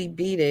truly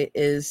beat it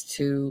is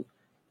to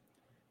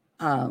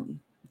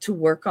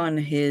work on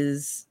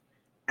his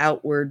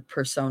outward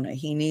persona.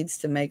 He needs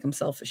to make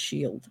himself a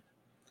shield.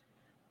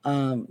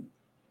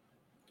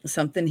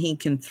 Something he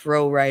can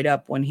throw right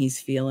up when he's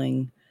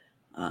feeling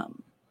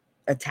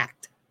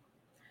attacked,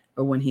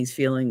 or when he's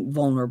feeling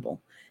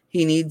vulnerable.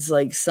 He needs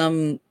like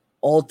some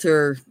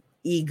alter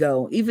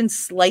ego, even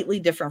slightly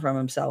different from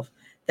himself,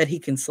 that he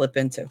can slip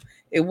into.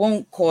 It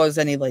won't cause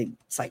any like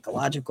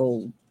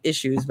psychological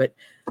issues, but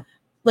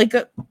like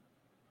a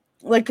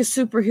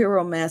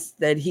superhero mask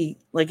that he,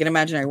 like an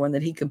imaginary one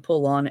that he can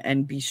pull on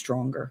and be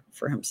stronger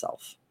for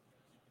himself.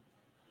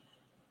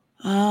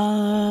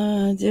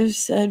 Div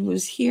said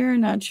was here.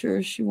 Not sure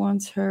if she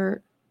wants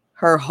her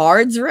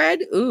hards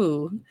read.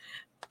 Ooh,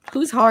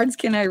 whose hards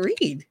can I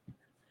read?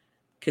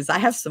 Because I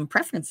have some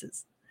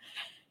preferences.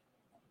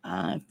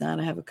 If not,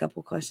 I have a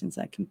couple questions.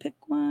 I can pick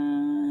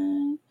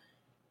one.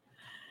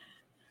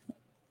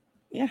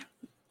 Yeah.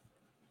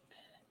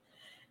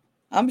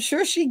 I'm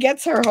sure she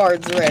gets her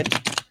hards read.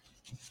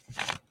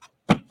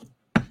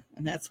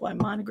 And that's why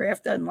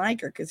Monograph doesn't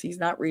like her, because he's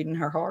not reading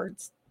her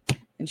hards.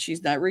 And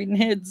she's not reading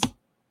his.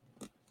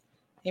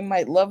 He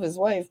might love his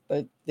wife,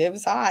 but it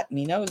was hot and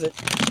he knows it.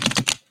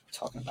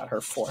 Talking about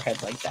her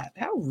forehead like that.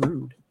 How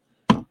rude.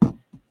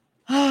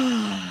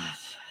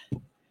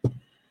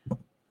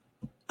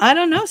 I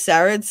don't know,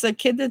 Sarah. It's a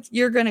kid that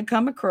you're going to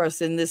come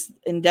across in this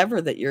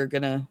endeavor that you're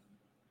going to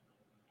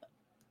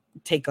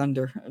take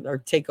under or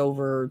take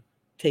over or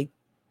take.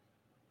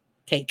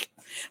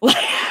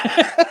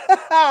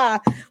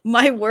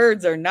 My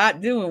words are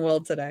not doing well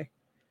today.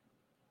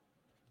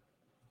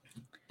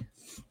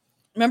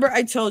 Remember,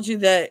 I told you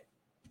that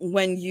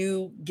when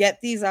you get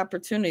these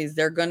opportunities,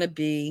 there's going to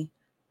be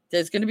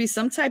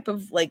some type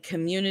of like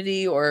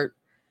community or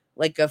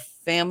like a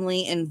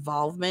family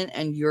involvement,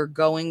 and you're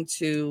going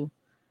to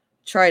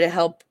try to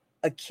help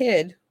a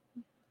kid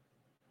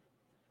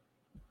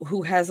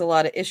who has a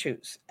lot of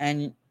issues,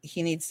 and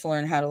he needs to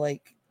learn how to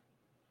like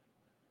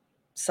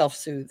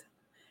self-soothe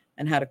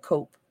and how to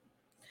cope.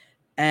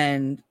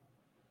 And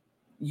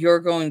you're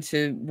going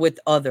to, with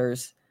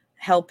others,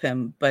 help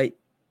him, but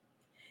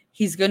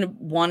he's going to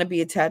want to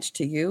be attached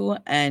to you,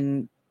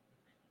 and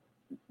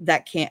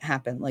that can't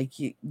happen. Like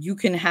you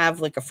can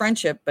have like a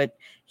friendship, but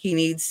he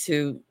needs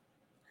to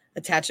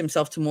attach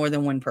himself to more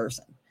than one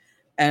person.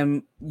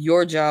 And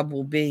your job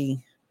will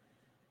be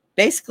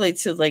basically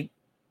to like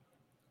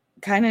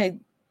kind of,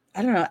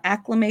 I don't know,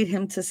 acclimate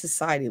him to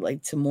society,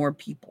 like to more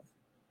people.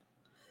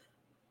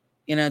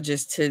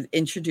 Just to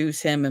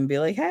introduce him and be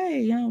like,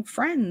 hey,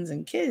 friends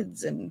and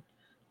kids and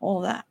all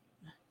that.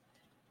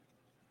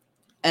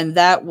 And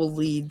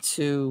that'll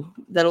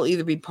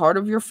either be part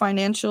of your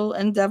financial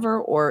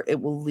endeavor or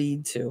it will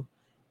lead to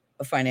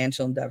a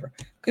financial endeavor.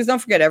 Because don't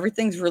forget,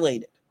 everything's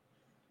related.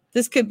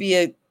 This could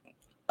be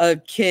a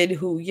kid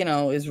who,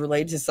 is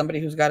related to somebody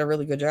who's got a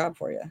really good job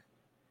for you.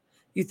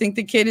 You think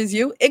the kid is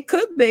you? It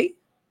could be.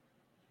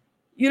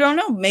 You don't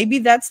know. Maybe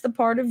that's the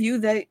part of you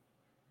that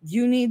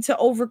you need to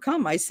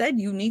overcome. I said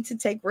you need to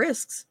take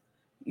risks.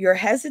 You're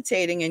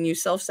hesitating and you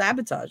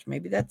self-sabotage.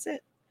 Maybe that's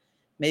it.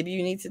 Maybe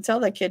you need to tell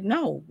that kid,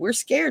 no, we're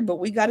scared, but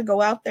we got to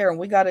go out there and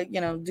we got to,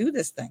 do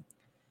this thing.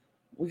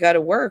 We got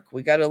to work.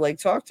 We got to like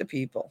talk to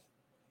people.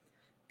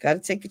 Got to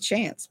take a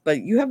chance.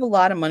 But you have a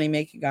lot of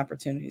money-making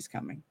opportunities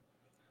coming.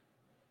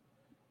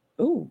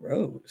 Ooh,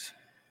 Rose.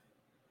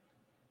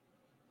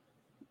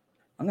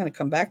 I'm going to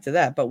come back to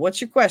that. But what's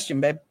your question,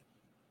 babe?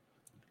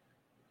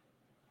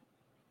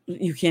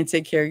 You can't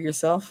take care of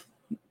yourself?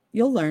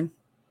 You'll learn.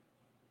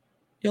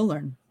 You'll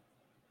learn.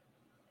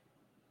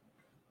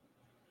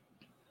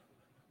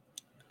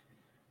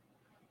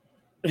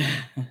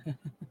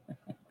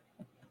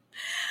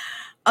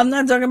 I'm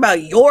not talking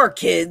about your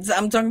kids.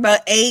 I'm talking about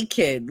a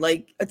kid,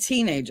 like a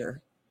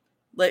teenager.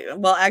 Like,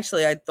 well,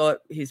 actually, I thought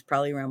he's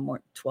probably around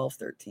more 12,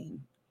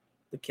 13,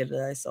 the kid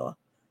that I saw.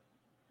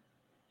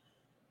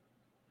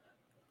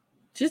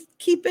 Just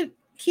keep it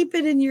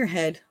in your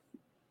head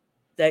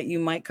that you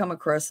might come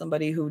across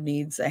somebody who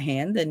needs a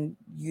hand and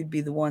you'd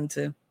be the one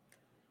to,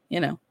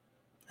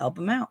 help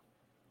them out.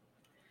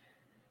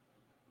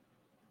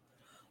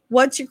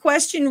 What's your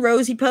question,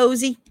 Rosie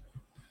Posey?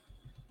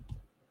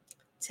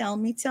 Tell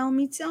me.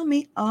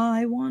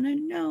 I want to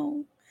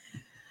know.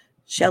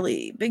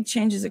 Shelly, big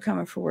changes are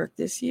coming for work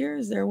this year.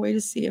 Is there a way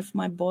to see if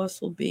my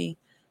boss will be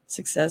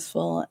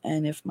successful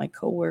and if my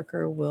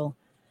coworker will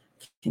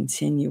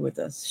continue with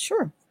us?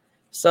 Sure.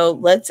 So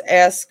let's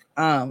ask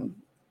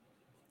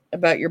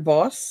about your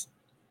boss.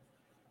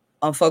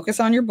 I'll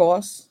focus on your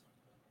boss.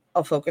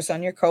 I'll focus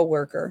on your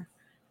coworker.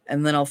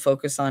 And then I'll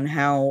focus on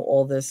how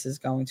all this is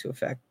going to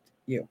affect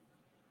you.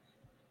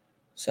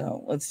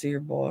 So let's see your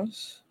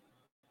boss.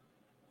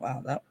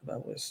 Wow, that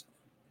was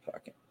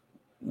fucking.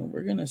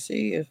 We're going to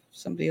see if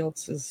somebody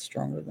else is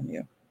stronger than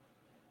you.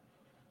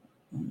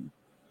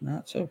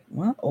 Not so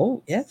well.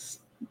 Oh, yes.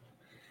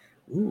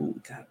 Ooh,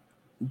 got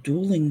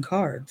dueling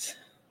cards.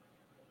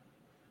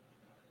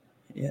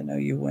 Yeah, no,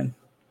 you win.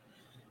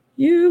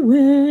 You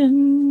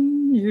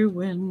win.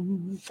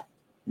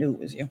 Knew it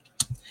was you.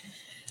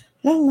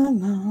 La la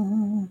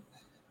la.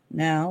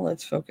 Now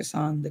let's focus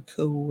on the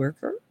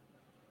coworker.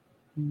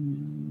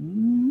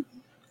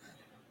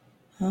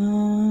 I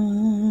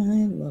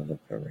love a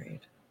parade.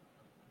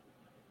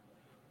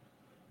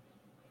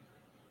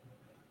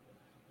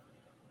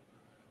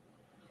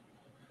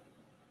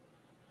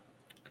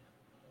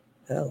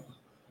 Hell.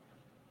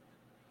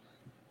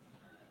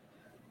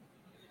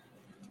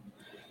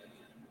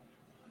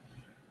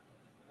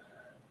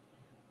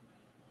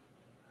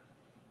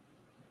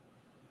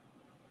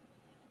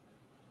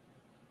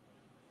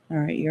 All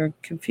right, you're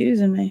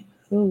confusing me.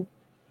 Who?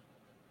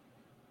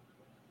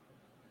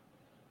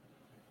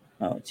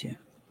 Oh, it's you.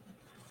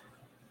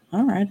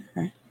 All right.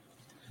 And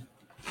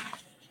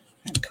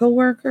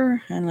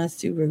coworker, and let's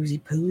do Rosie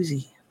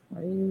Posey.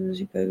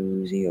 Rosie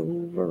Posey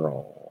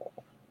overall.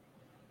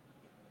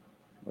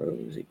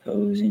 Rosie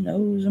Posey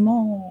knows them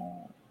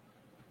all.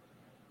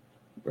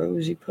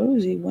 Rosie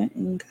Posey went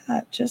and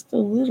got just a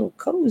little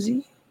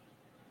cozy.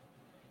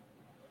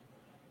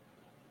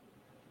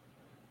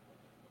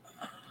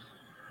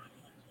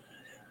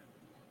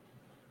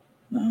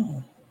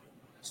 No,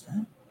 what's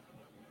that?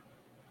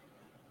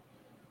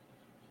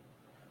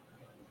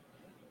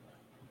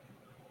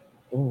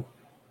 Oh.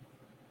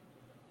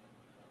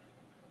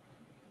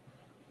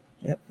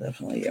 Yep,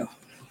 definitely you.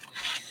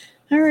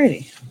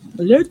 Alrighty.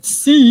 Let's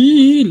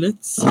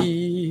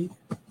see.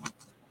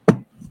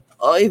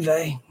 Oy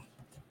vey.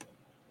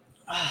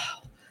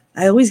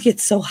 I always get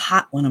so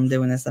hot when I'm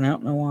doing this, and I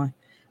don't know why.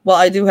 Well,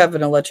 I do have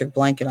an electric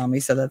blanket on me,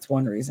 so that's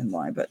one reason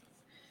why, but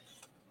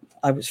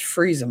I was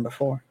freezing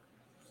before.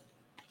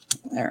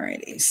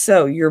 Alrighty.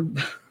 So your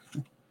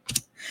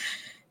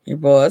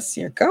boss,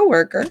 your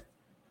coworker,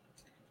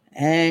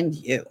 and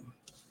you.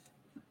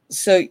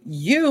 So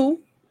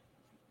you,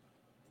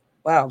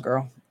 wow,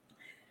 girl,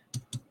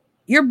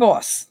 your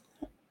boss.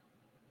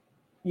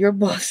 Your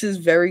boss is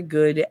very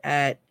good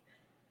at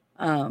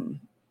um,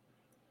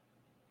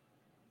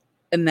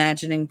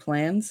 imagining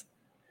plans,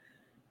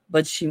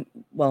 but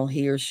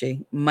he or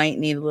she might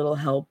need a little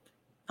help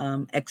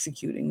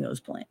executing those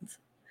plans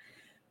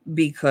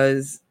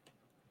because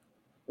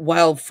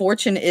while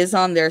fortune is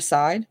on their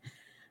side,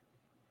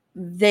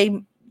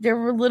 they're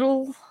a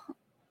little,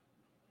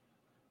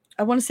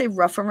 I want to say,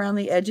 rough around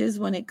the edges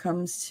when it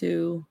comes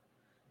to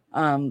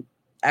um,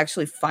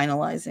 actually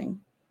finalizing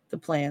the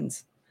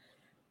plans.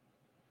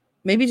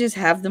 Maybe just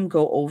have them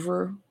go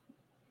over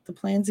the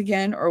plans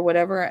again or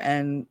whatever.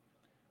 And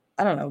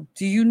I don't know.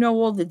 Do you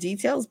know all the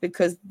details?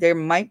 Because there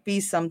might be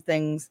some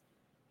things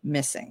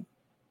missing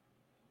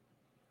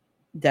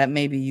that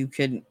maybe you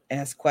could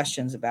ask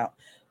questions about.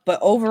 But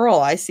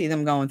overall, I see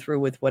them going through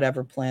with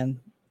whatever plan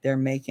they're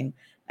making,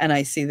 and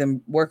I see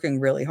them working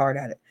really hard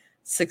at it.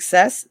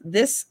 Success,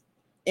 this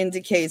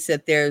indicates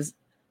that there's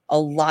a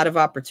lot of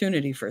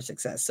opportunity for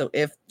success. So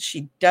if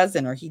she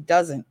doesn't or he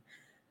doesn't,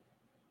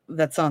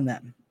 that's on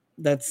them.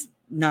 That's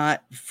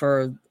not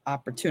for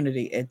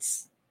opportunity.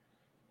 It's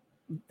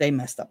they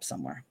messed up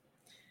somewhere.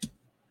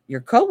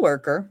 Your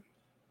coworker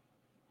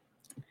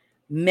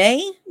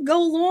may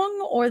go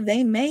long or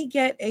they may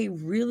get a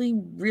really,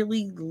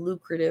 really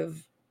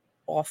lucrative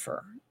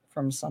offer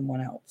from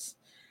someone else.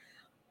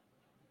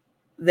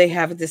 They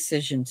have a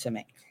decision to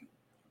make.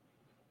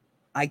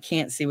 I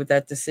can't see what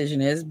that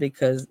decision is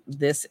because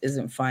this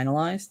isn't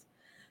finalized,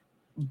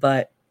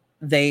 but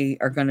they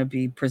are going to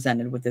be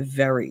presented with a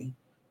very,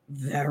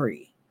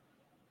 very,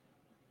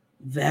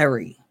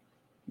 very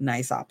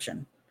nice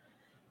option.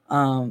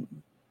 Um,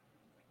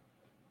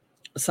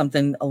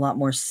 Something a lot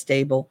more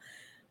stable.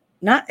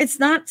 It's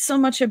not so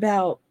much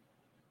about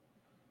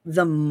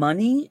the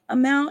money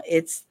amount,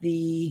 it's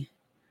the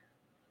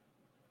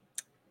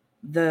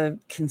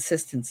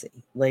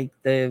consistency, like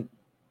the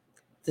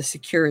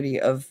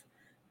security of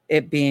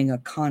it being a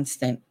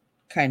constant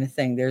kind of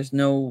thing. There's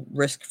no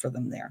risk for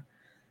them there.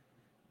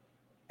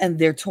 And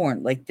they're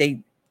torn, like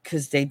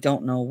because they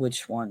don't know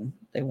which one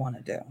they want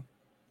to do.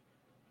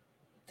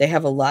 They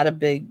have a lot of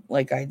big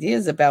like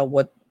ideas about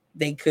what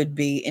they could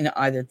be in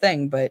either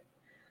thing, but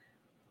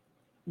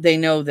they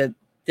know that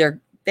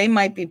they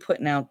might be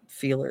putting out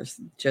feelers,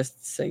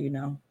 just so you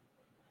know.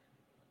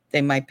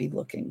 They might be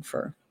looking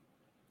for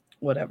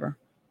whatever.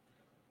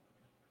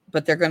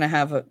 But they're going to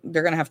have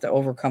to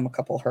overcome a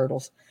couple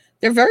hurdles.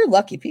 They're very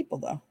lucky people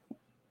though.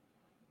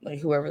 Like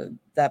whoever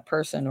that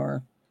person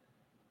or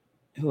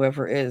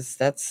whoever is,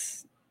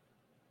 that's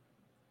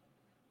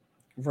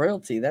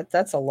royalty.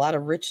 That's a lot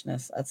of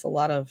richness. That's a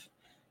lot of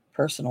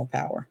personal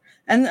power.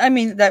 And I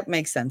mean that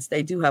makes sense.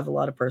 They do have a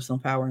lot of personal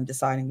power in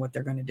deciding what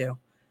they're going to do.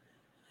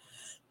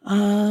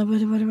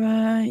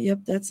 Yep,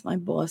 that's my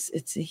boss.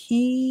 It's a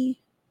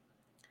he.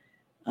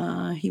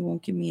 He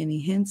won't give me any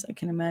hints. I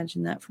can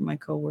imagine that from my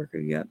coworker.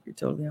 Yep, you're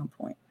totally on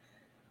point.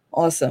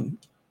 Awesome.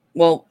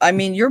 Well, I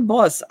mean, your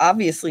boss,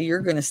 obviously,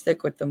 you're going to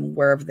stick with them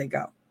wherever they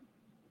go.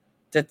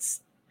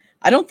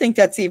 I don't think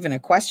that's even a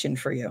question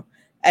for you.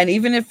 And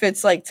even if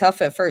it's like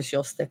tough at first,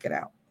 you'll stick it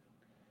out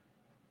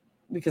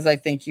because I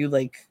think you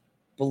like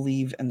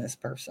believe in this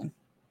person.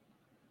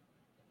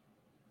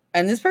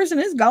 And this person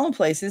is going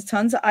places,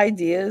 tons of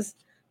ideas.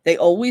 They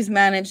always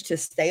manage to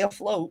stay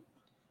afloat.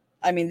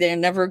 I mean, they're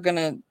never going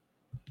to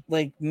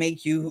like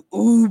make you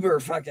uber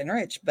fucking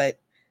rich, but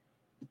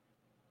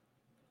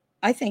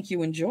I think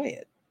you enjoy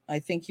it. I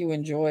think you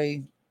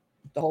enjoy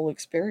the whole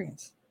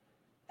experience.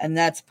 And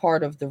that's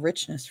part of the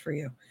richness for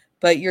you.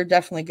 But you're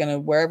definitely going to,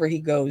 wherever he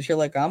goes, you're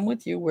like, I'm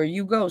with you. Where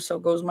you go, so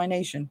goes my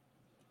nation.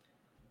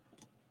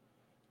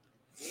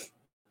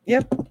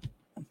 Yep.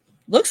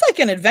 Looks like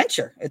an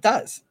adventure. It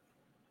does.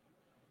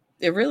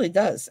 It really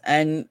does.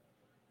 And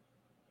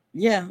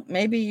yeah,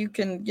 maybe you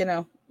can,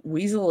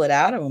 weasel it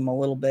out of him a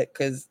little bit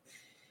because,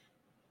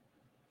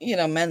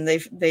 men,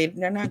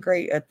 they're not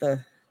great at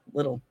the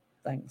little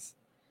things.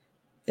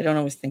 They don't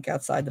always think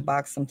outside the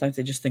box. Sometimes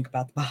they just think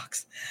about the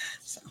box.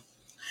 So,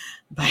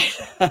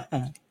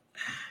 but,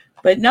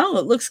 but no,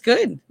 it looks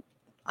good.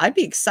 I'd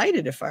be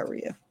excited if I were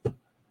you.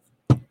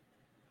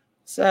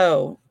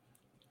 So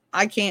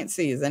I can't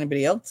see. Is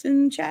anybody else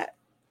in chat?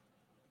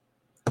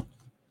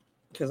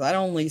 Because I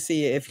only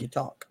see it if you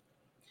talk.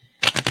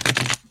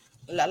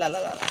 La la la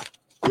la la.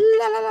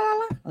 La la la la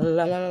la la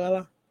la la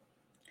la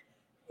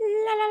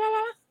la la la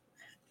la.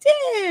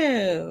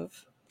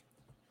 Div.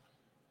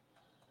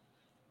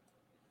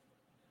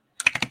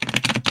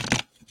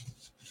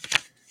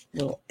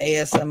 Little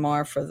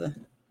ASMR for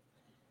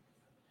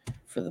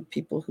the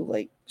people who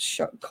like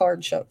shard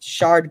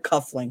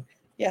cuffling.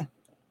 Yeah,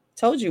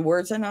 told you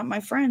words are not my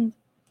friend.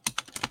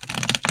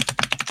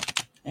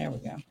 There we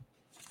go.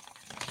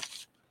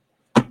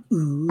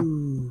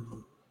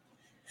 Ooh.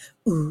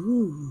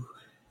 Ooh.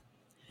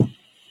 All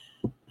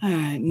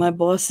right. My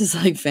boss is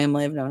like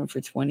family. I've known him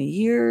for 20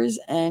 years,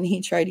 and he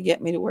tried to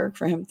get me to work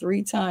for him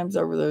 3 times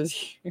over those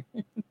years.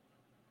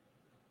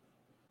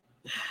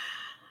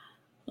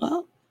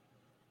 Well,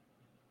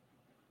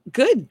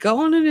 good. Go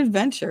on an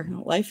adventure.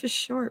 Life is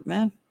short,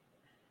 man.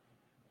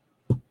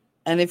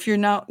 And if you're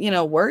not,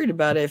 worried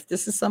about it, if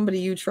this is somebody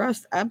you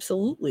trust,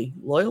 absolutely.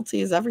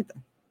 Loyalty is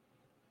everything.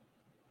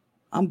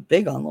 I'm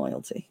big on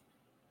loyalty.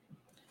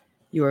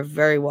 You are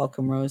very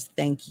welcome, Rose.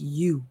 Thank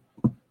you.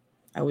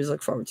 I always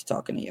look forward to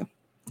talking to you.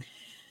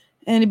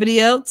 Anybody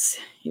else?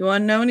 You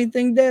want to know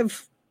anything,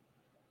 Dev?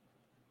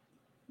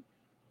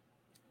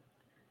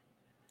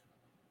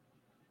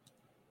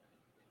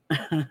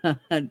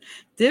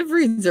 Div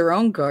reads her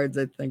own cards,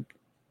 I think.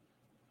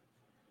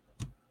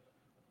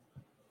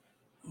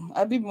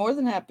 I'd be more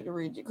than happy to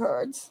read your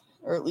cards,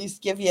 or at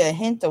least give you a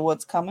hint of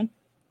what's coming.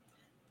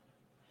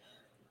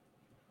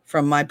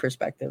 From my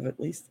perspective, at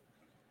least.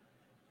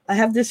 I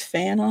have this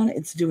fan on.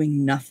 It's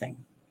doing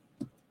nothing.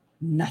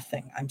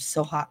 Nothing. I'm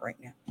so hot right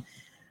now.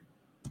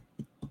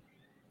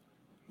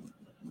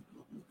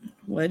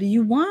 What do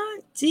you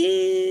want,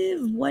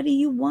 Div? What do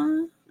you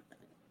want?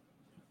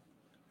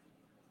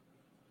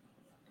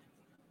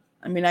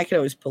 I mean, I could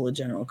always pull a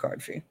general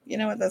card for you. You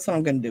know what? That's what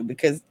I'm going to do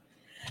because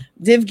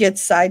Div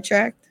gets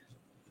sidetracked.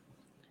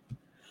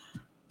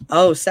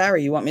 Oh,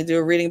 Sarah, you want me to do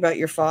a reading about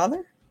your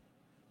father?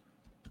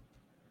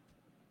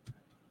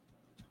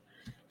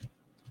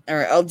 All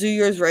right, I'll do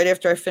yours right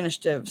after I finish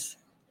Div's.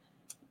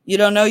 You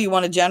don't know? You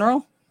want a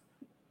general?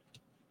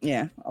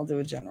 Yeah, I'll do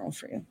a general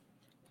for you.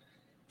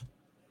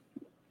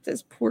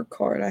 This poor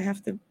card, I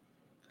have to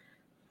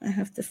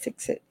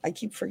fix it. I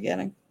keep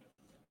forgetting.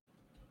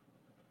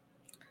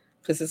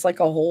 Because it's like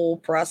a whole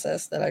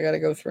process that I got to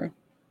go through.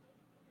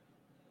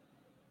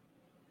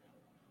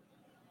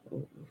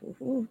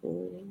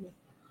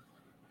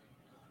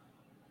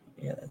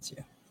 Yeah, that's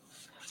you.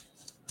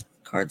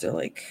 Cards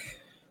are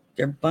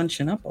they're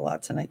bunching up a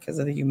lot tonight because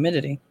of the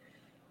humidity.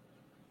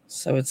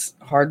 So it's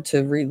hard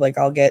to read. Like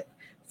I'll get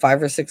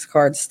 5 or 6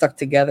 cards stuck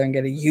together and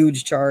get a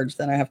huge charge.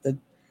 Then I have to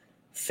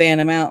fan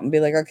them out and be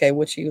like, okay,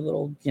 which of you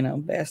little,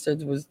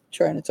 bastards was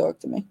trying to talk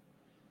to me?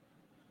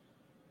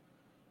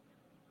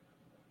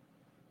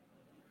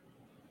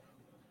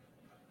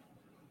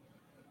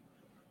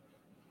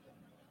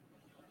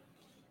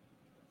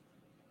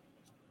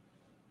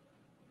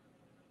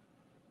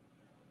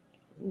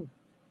 Ooh.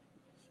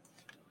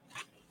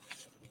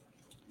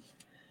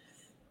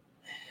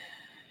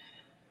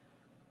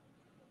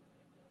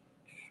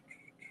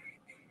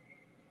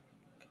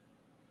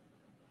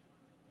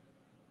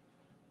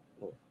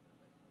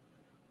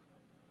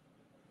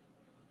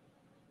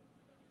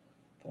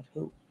 But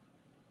who?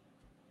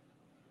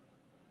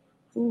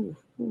 Ooh.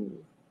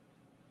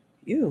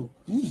 You.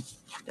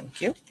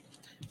 Thank you.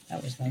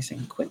 That was nice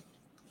and quick.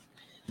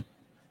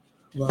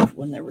 Love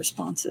when they're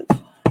responsive.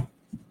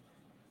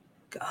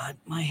 God,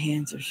 my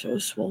hands are so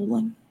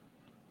swollen.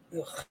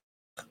 Ugh.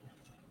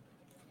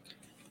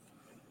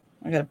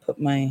 I gotta put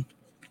my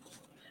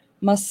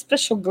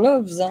special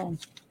gloves on.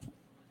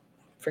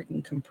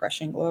 Freaking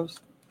compression gloves.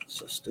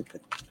 So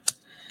stupid.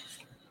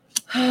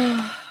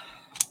 All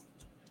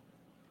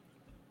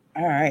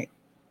right.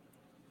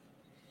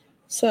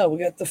 So we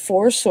got the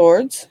 4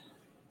 swords.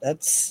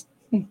 That's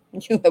you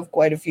have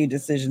quite a few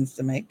decisions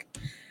to make.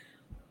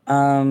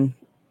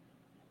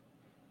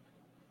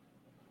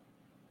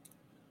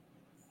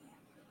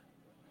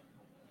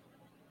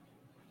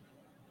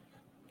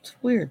 It's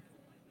weird.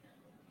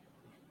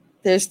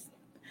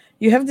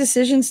 You have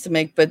decisions to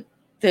make, but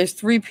there's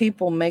 3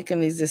 people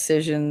making these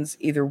decisions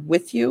either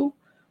with you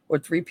or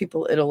 3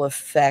 people it'll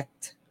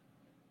affect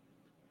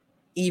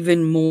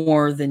even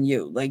more than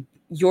you. Like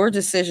your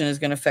decision is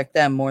going to affect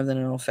them more than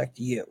it'll affect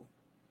you.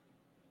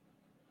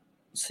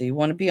 So you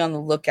want to be on the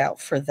lookout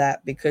for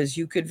that because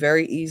you could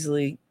very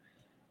easily,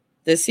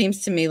 this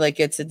seems to me like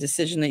it's a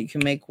decision that you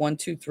can make 1,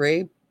 2,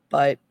 3,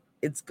 but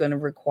it's going to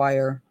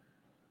require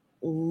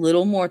a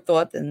little more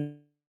thought than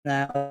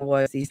that.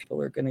 Otherwise, these people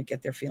are going to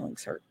get their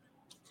feelings hurt.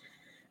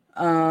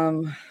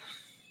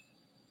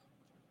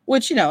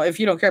 Which, if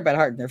you don't care about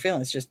hurting their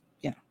feelings, just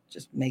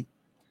make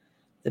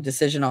the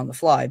decision on the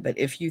fly. But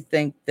if you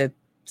think that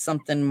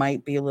something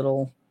might be a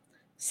little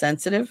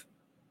sensitive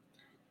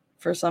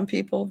for some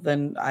people,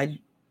 then I'd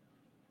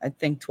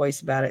think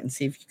twice about it and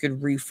see if you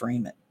could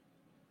reframe it.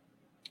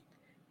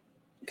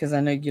 Because I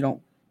know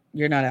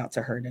you're not out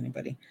to hurt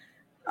anybody.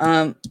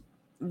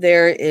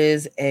 There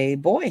is a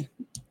boy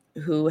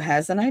who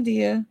has an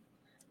idea.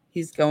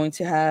 He's going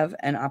to have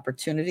an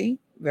opportunity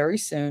very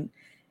soon.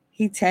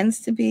 He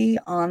tends to be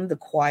on the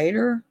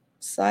quieter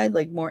side,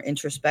 like more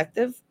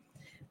introspective.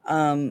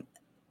 And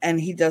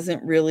he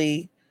doesn't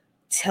really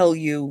tell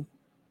you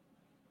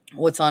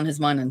what's on his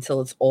mind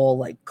until it's all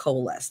like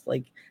coalesced.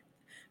 Like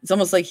It's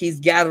almost like he's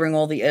gathering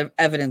all the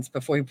evidence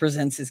before he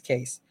presents his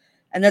case.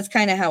 And that's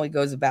kind of how he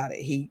goes about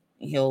it.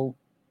 He'll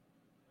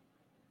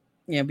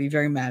be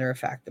very matter of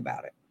fact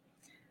about it.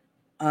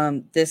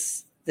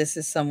 This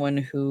is someone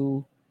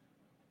who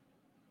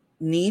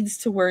needs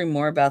to worry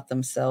more about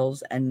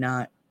themselves and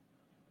not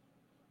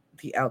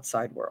the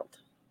outside world.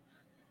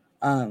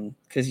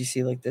 Because you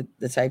see, like,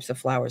 the types of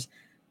flowers.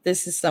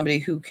 This is somebody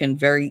who can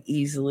very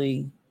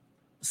easily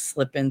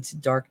slip into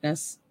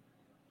darkness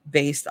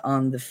based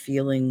on the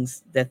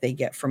feelings that they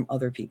get from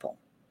other people,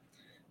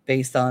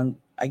 based on,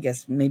 I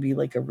guess, maybe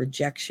like a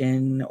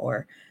rejection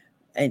or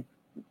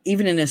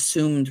even an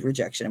assumed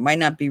rejection. It might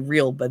not be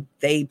real, but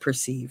they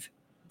perceive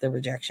the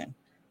rejection.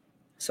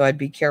 So I'd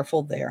be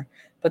careful there.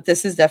 But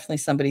this is definitely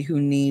somebody who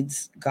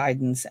needs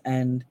guidance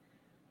and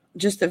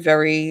just a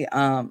very,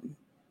 I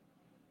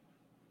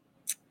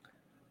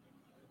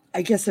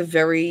guess, a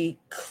very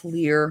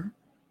clear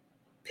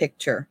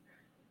picture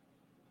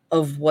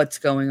of what's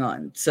going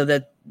on, so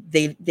that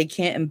they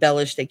can't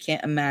embellish, they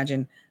can't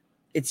imagine.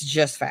 It's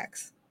just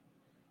facts.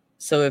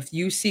 So if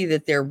you see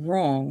that they're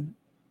wrong,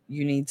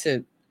 you need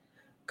to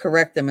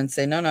correct them and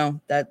say,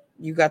 no, that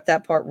you got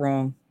that part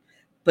wrong.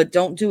 But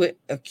don't do it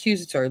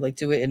accusatory, like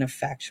do it in a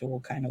factual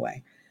kind of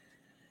way.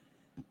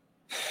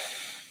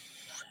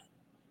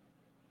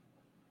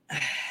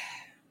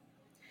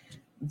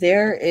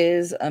 There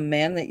is a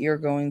man that you're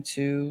going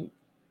to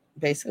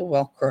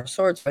basically, cross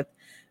swords with,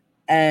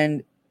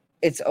 and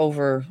it's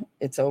over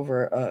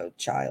a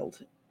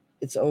child.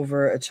 It's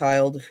over a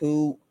child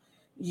who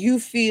you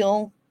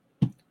feel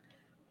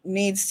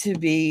needs to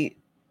be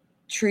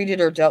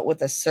treated or dealt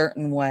with a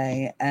certain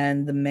way,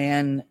 and the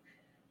man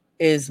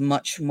is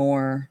much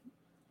more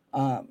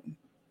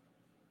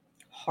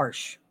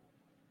harsh.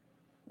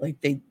 Like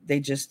they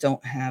just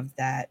don't have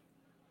that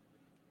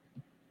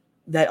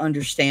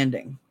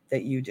understanding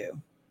that you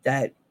do,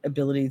 that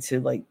ability to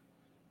like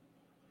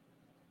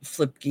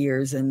flip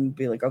gears and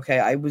be like, okay,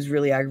 I was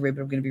really aggravated,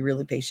 but I'm going to be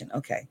really patient.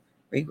 Okay,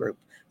 regroup.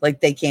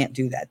 Like they can't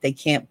do that. They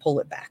can't pull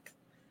it back.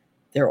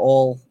 They're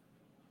all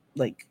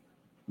like,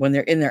 when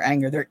they're in their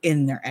anger, they're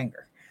in their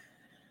anger.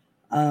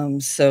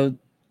 So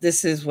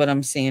this is what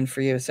I'm seeing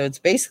for you. So it's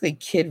basically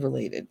kid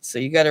related. So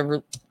you got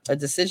a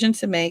decision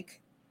to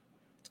make.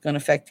 It's going to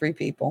affect 3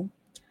 people.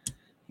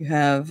 You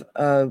have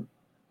a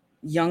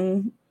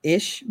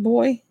young-ish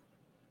boy.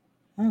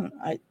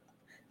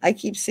 I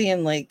keep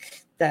seeing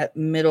like that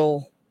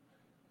middle,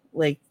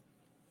 like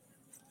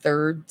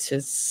 3rd to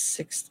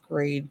 6th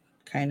grade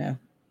kind of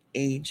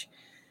age,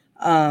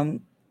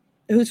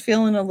 who's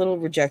feeling a little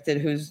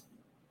rejected, who's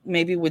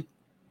maybe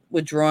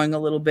withdrawing a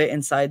little bit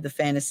inside the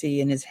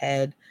fantasy in his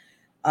head,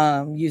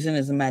 using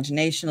his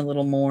imagination a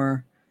little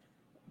more,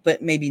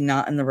 but maybe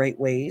not in the right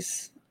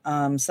ways.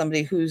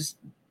 Somebody who's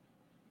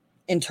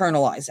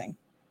internalizing.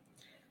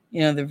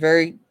 They're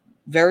very,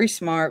 very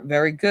smart,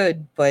 very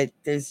good, but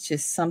there's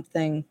just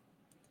something.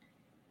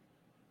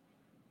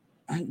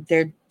 I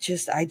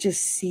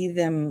just see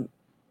them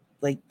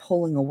like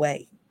pulling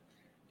away,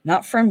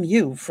 not from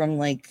you, from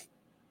like,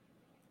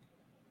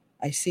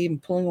 I see them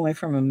pulling away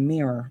from a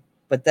mirror,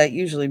 but that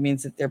usually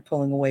means that they're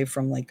pulling away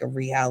from like a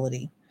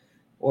reality,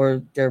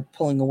 or they're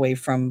pulling away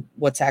from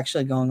what's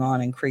actually going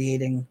on and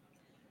creating,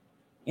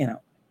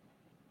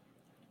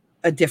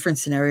 a different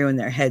scenario in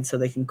their head so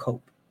they can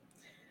cope.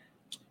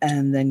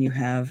 And then you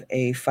have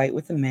a fight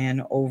with a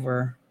man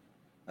over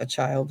a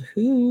child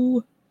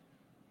who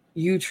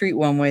you treat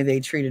one way, they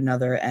treat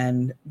another,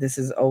 and this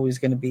is always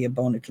going to be a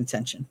bone of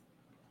contention.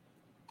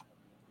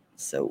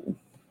 So,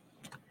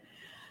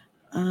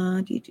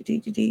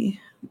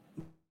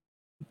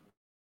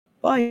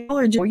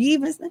 biology,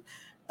 isn't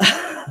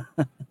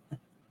it?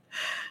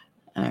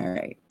 All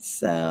right,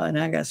 so, and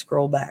I got to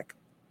scroll back.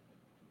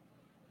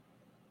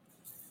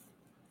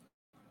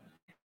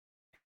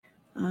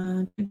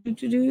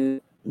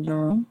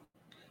 No.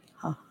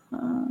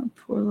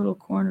 Poor little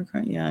corner.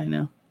 Yeah, I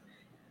know.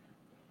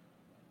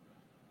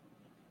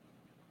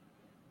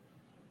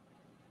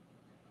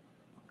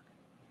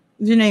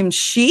 Is your name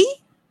She?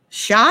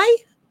 Shy?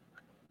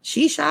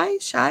 She? Shy?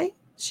 Shy?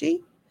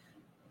 She?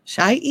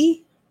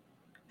 Shy-E?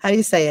 How do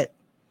you say it?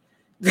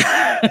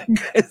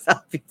 Because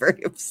I'll be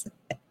very upset.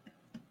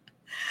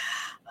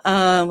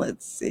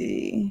 Let's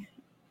see.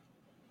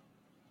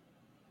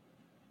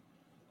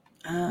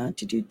 I'm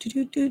glad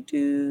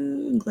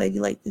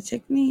you like the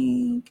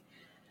technique.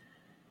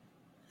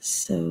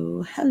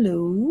 So,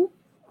 hello.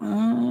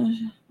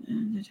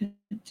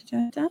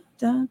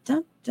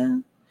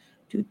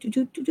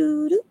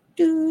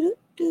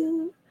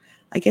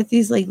 I get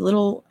these like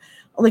little,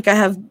 like I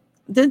have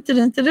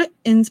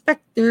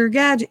Inspector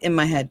Gadget in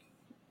my head.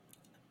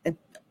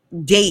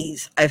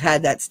 Days I've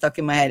had that stuck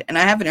in my head, and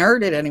I haven't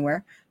heard it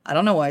anywhere. I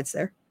don't know why it's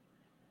there.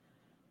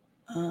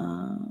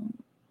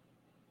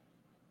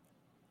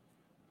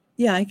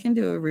 Yeah, I can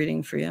do a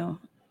reading for you.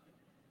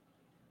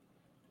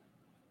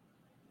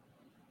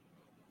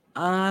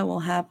 I will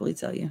happily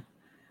tell you.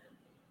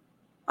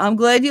 I'm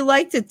glad you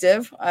liked it,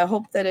 Div. I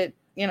hope that it,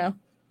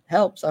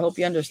 helps. I hope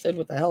you understood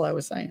what the hell I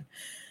was saying.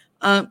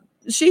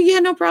 Yeah,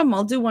 no problem.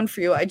 I'll do one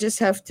for you. I just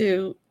have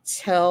to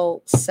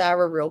tell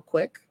Sarah real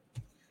quick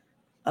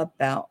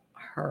about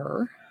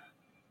her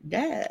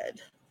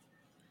dad.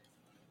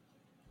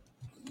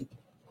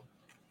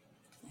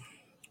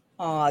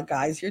 Aw,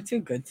 guys, you're too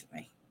good to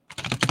me.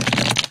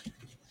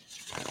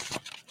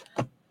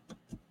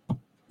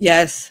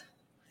 Yes.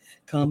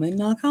 Come and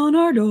knock on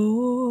our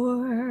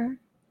door.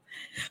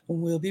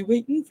 We'll be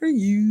waiting for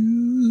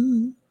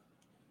you.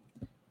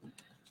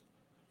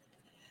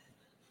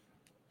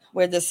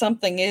 Where the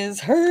something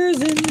is hers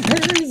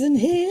and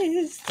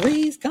his,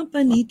 three's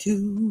company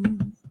too.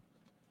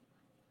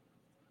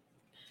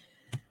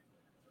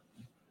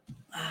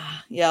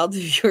 Yeah, I'll do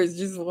yours.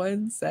 Just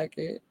 1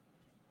 second.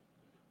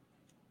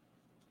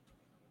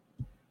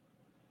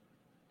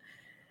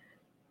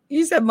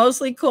 You said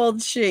mostly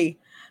called she.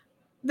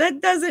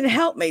 That doesn't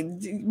help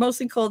me.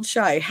 Mostly called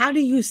shy. How do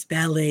you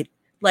spell it?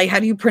 Like, how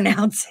do you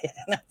pronounce it?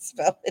 Not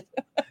spell it.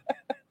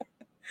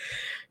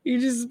 You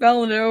just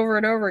spelling it over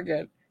and over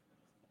again.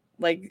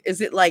 Like, is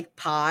it like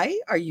pie?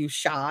 Are you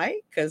shy?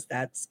 Because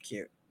that's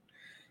cute.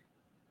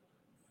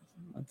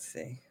 Let's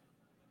see.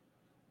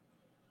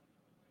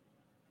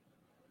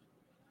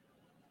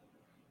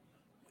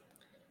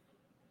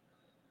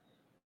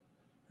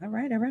 All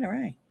right. I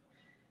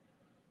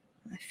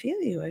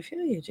feel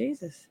you.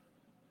 Jesus.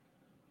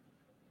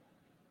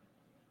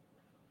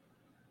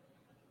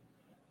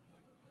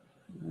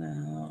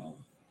 No.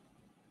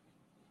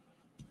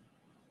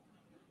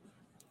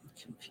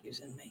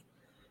 Confusing me.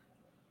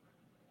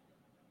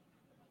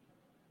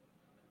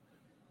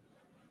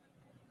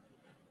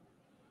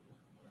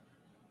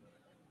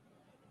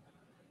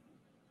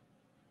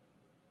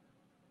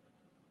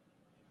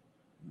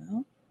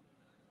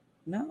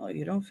 No,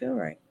 you don't feel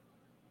right.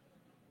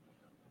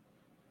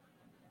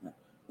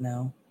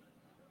 No.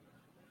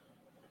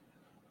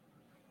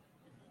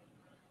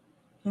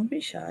 Don't be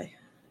shy.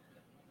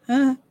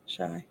 Huh?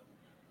 Shy.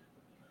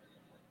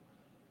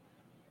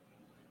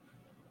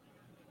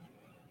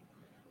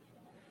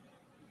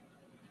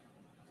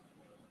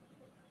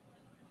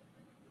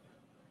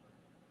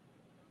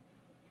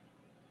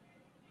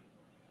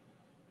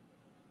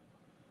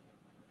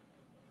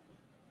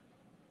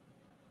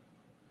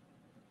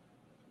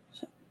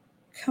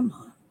 Come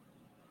on.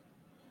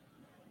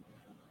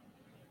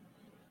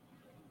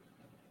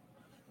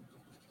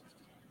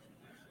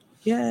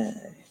 Yay.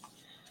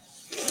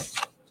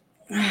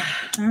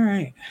 All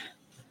right.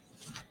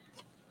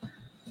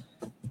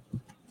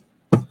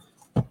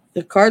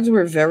 The cards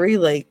were very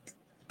like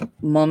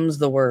mum's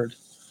the word.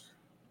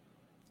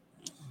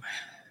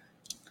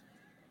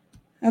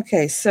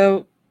 Okay,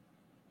 so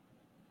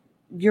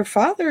your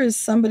father is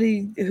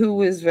somebody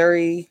who is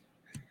very,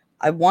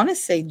 I want to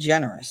say,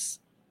 generous,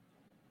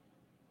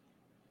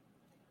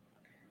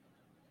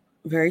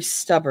 very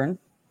stubborn.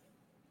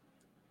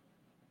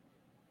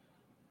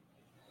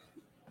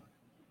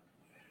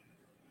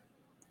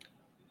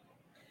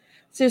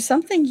 Is there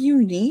something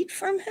you need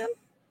from him?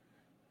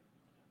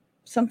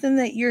 Something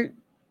that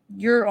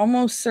you're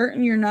almost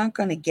certain you're not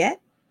going to get?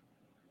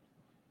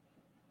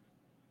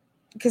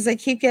 Because I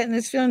keep getting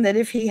this feeling that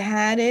if he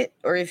had it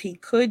or if he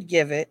could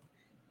give it,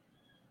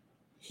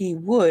 he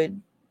would.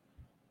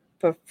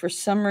 But for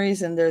some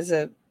reason, there's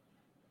a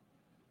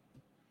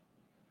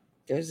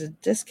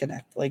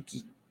disconnect. Like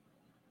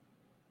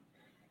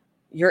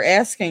you're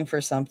asking for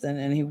something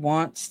and he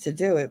wants to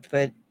do it,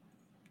 but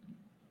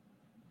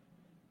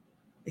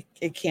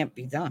it can't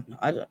be done.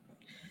 I don't.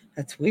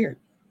 That's weird.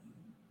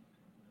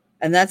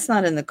 And that's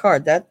not in the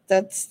card.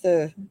 That's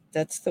the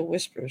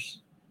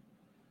whispers.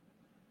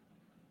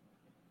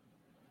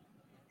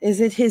 Is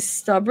it his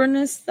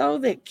stubbornness though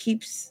that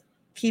keeps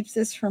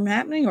this from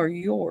happening, or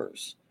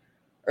yours?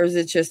 Or is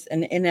it just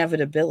an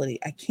inevitability?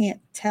 I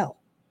can't tell.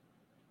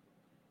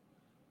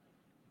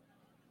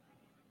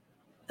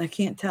 I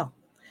can't tell.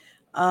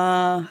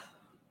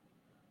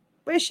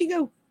 Where'd she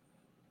go?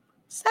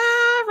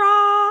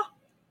 Sarah.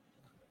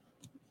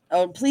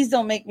 Oh, please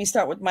don't make me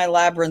start with my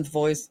labyrinth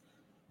voice.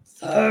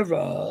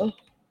 Sarah.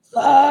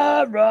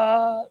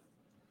 Sarah.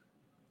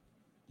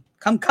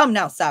 Come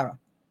now, Sarah.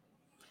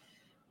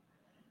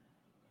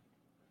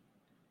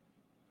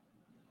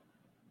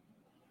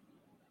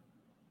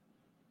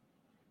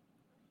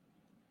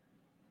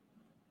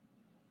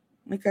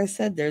 Like I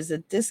said, there's a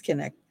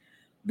disconnect.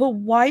 But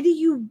why do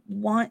you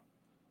want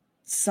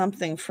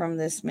something from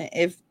this man?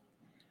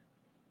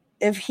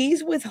 If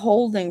he's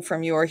withholding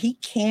from you or he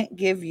can't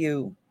give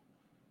you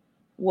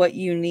what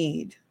you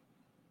need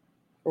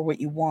or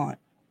what you want,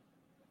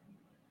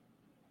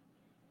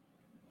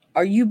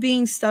 are you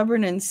being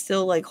stubborn and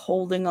still like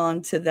holding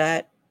on to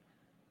that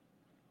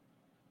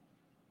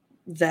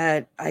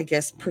I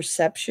guess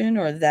perception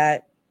or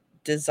that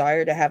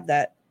desire to have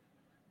that,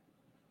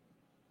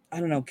 I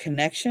don't know,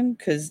 connection?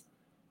 Because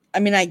I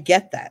mean, I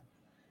get that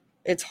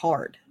it's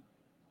hard.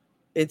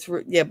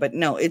 Yeah, but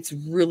no, it's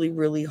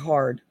really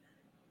hard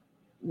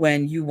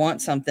when you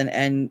want something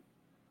and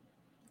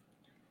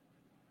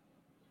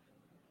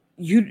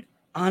you'd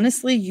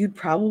honestly, you'd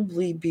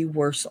probably be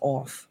worse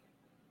off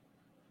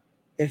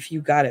if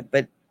you got it.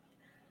 But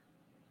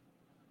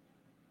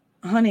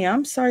honey,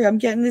 I'm sorry. I'm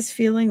getting this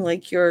feeling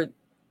like you're,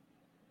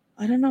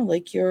 I don't know,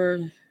 like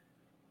you're,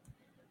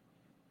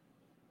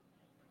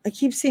 I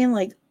keep seeing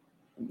like,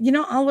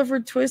 Oliver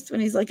Twist when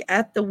he's like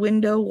at the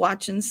window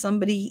watching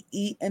somebody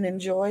eat and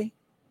enjoy.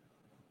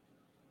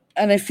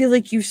 And I feel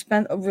like you've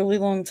spent a really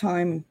long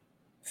time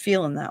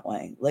feeling that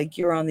way, like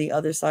you're on the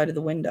other side of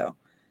the window.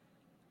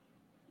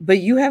 But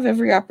you have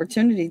every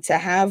opportunity to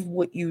have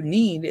what you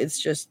need. It's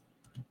just,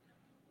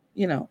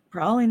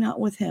 probably not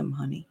with him,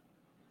 honey.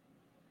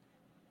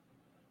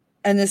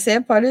 And the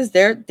sad part is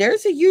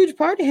there's a huge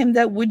part of him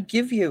that would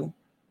give you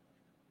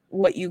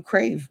what you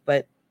crave,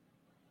 but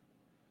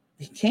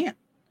he can't.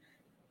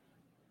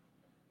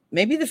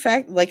 Maybe the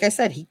fact, like I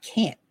said, he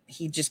can't.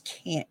 He just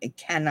can't. It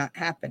cannot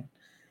happen.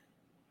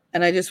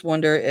 And I just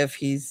wonder if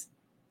he's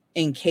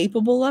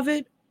incapable of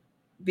it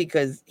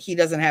because he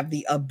doesn't have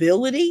the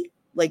ability,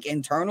 like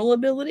internal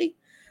ability,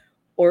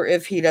 or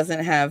if he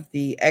doesn't have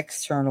the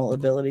external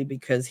ability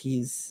because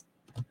he's,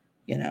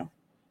 you know,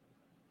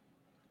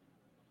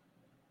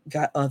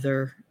 got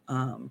other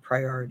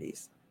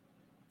priorities.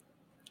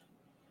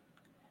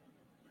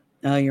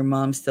 Your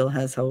mom still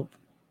has hope.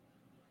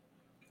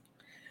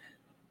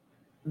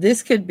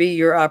 This could be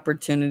your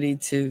opportunity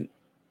to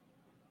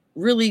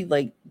really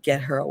like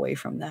get her away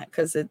from that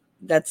because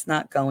that's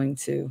not going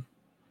to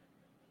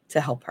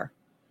help her.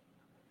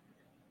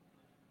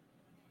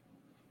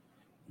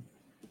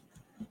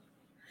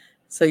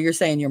 So you're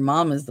saying your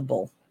mom is the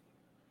bull.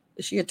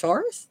 Is she a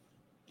Taurus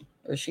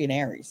or is she an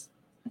Aries?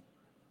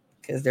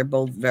 Because they're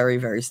both very,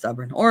 very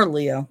stubborn. Or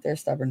Leo, they're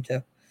stubborn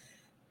too.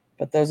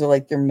 But those are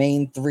like their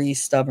main three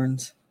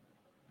stubborns.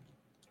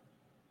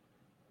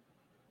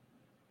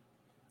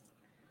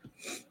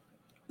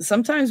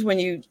 Sometimes when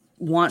you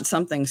want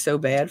something so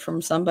bad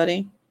from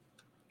somebody,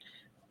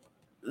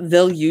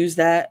 they'll use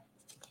that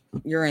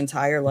your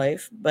entire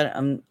life. But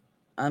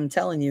I'm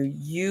telling you,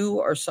 you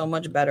are so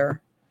much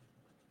better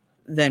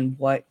than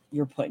what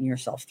you're putting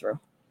yourself through.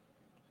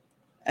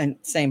 And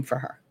same for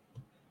her.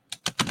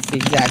 It's the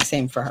exact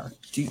same for her.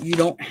 You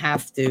don't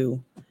have to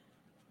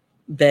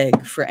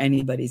beg for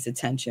anybody's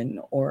attention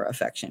or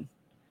affection.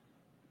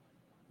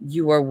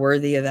 You are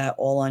worthy of that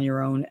all on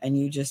your own. And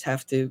you just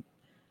have to,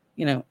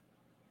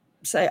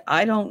 say,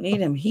 I don't need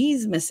him.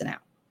 He's missing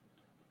out.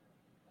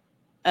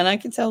 And I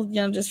can tell,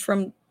 just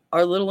from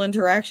our little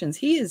interactions,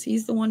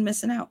 he's the one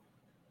missing out.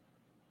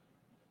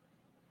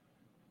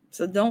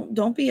 So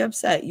don't be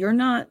upset. You're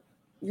not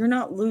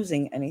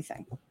losing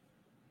anything.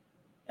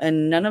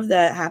 And none of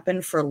that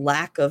happened for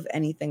lack of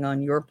anything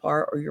on your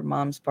part or your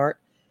mom's part.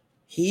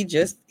 He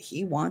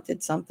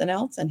wanted something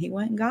else and he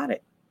went and got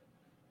it.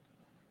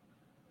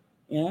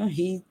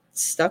 He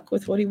stuck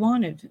with what he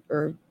wanted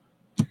or,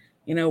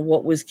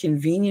 what was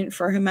convenient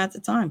for him at the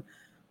time.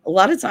 A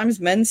lot of times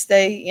men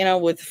stay,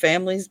 with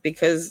families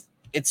because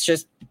it's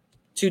just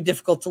too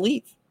difficult to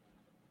leave.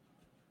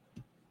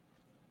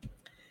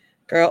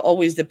 Girl,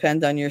 always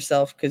depend on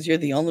yourself because you're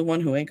the only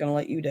one who ain't going to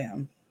let you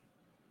down.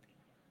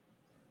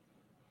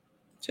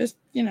 Just,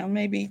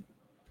 maybe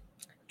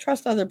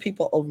trust other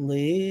people a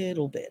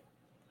little bit.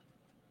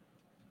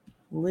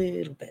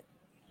 Little bit.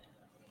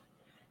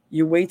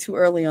 You're way too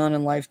early on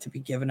in life to be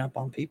giving up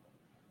on people.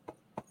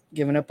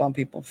 Giving up on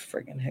people,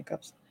 friggin'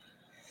 hiccups.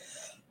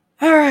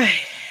 All right.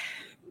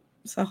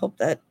 So I hope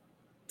that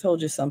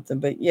told you something.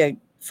 But yeah,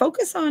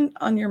 focus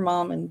on your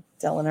mom and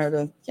telling her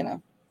to,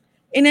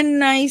 in a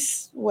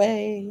nice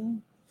way,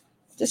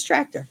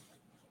 distract her.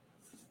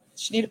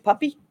 Does she need a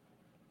puppy?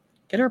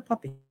 Get her a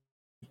puppy.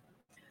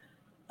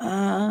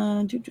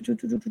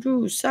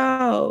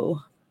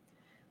 So,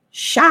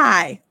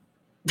 Shy.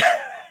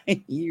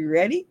 You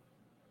ready?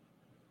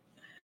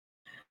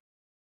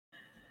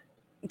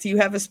 Do you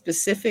have a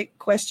specific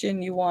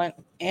question you want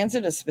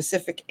answered, a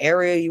specific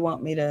area you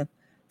want me to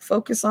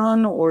focus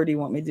on, or do you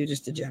want me to do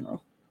just a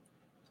general?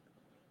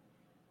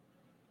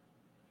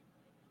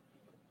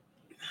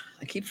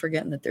 I keep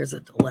forgetting that there's a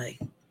delay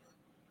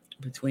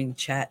between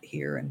chat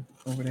here and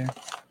over there.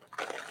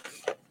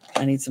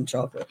 I need some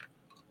chocolate.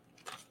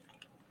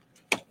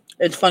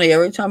 It's funny,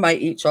 every time I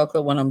eat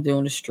chocolate when I'm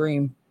doing a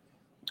stream,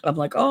 I'm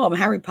like, oh, I'm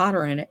Harry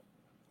Potter in it.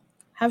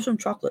 Have some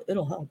chocolate.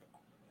 It'll help.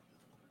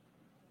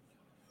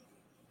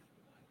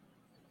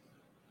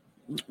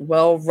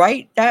 Well,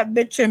 write that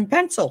bitch in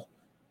pencil.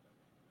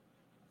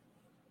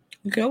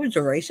 You can always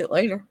erase it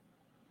later.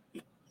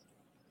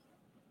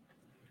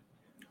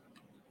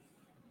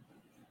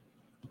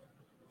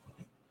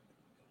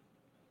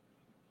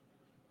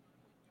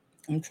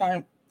 I'm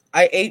trying.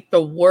 I ate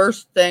the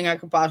worst thing I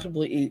could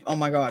possibly eat. Oh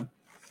my God.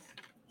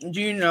 Do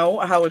you know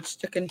how it's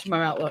sticking to my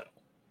mouth? Look.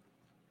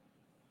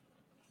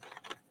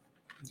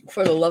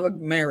 For the love of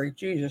Mary,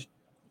 Jesus.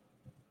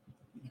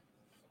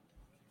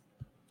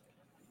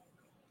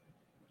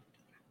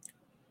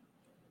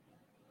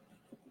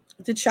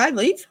 Did Shy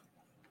leave?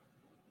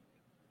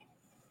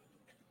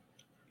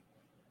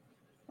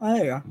 Oh,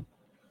 there you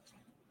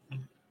go.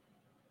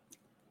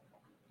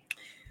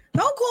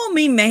 Don't call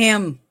me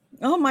ma'am.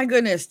 Oh my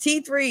goodness.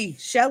 T3,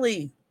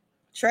 Shelly,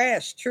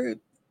 trash, truth,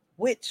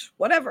 witch,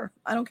 whatever.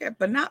 I don't care,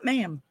 but not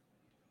ma'am.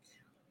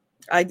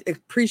 I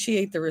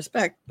appreciate the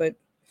respect, but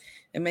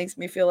it makes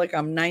me feel like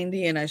I'm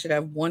 90 and I should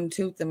have one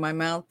tooth in my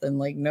mouth and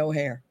like no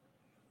hair.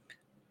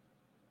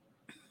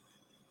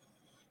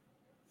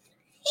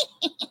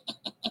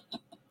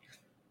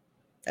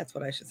 That's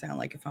what I should sound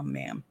like if I'm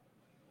ma'am.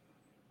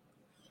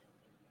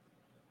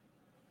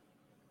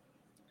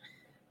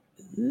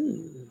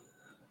 Ooh,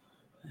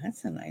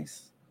 that's a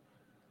nice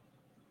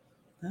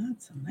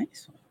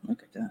one.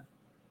 Look at that.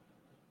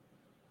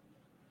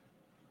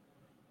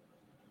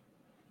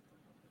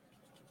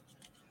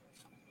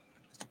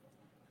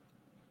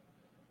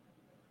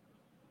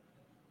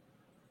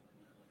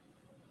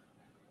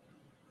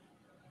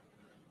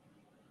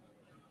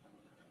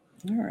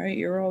 All right,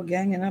 you're all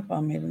ganging up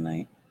on me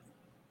tonight.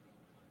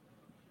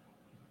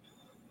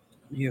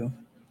 You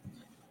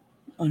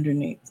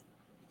underneath,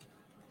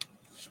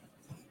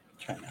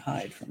 trying to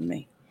hide from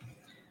me.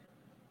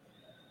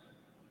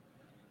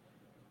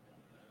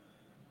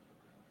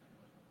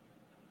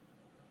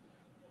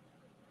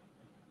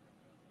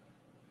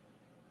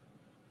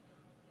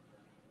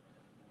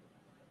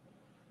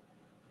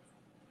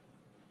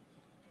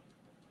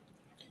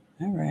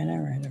 All right, all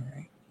right, all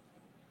right.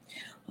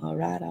 All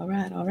right, all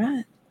right, all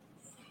right.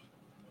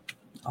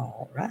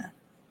 All right.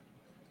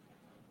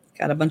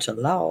 Got a bunch of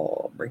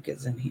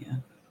lawbreakers in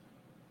here.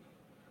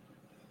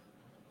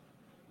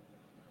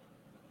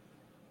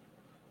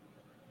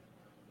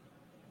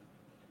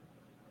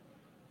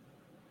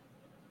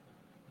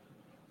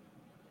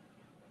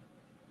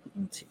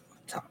 Let's see.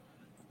 Top.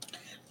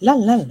 La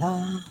la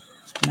la.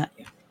 Not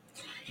you.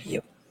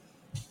 You.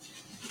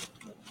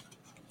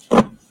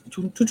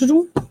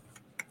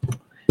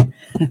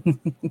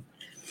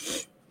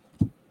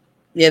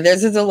 Yeah,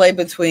 there's a delay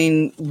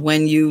between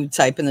when you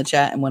type in the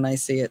chat and when I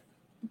see it.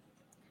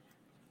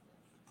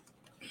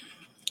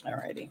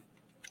 Alrighty.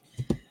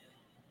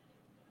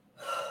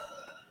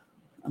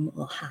 I'm a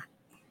little hot.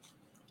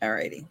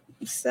 Alrighty.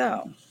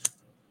 So,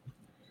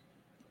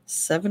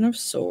 7 of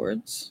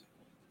Swords.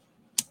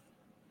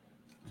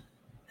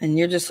 And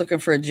you're just looking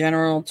for a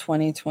general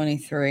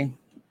 2023.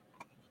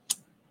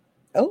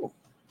 Oh,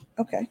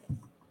 okay.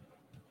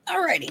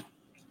 Alrighty.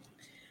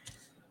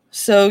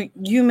 So,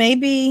 you may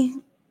be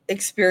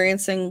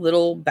experiencing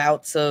little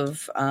bouts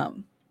of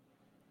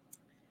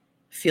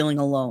feeling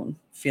alone,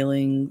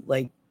 feeling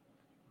like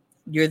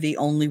you're the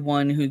only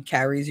one who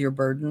carries your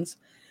burdens.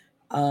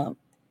 And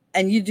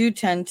you do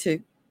tend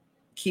to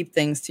keep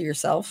things to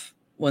yourself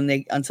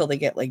until they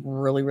get like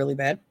really, really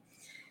bad.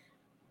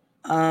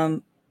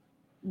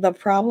 The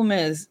problem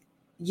is,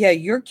 yeah,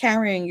 you're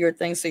carrying your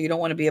things, so you don't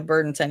want to be a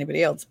burden to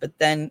anybody else. But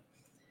then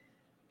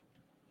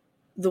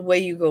the way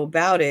you go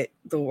about it,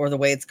 or the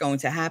way it's going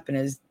to happen,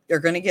 is they're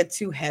going to get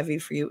too heavy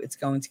for you. It's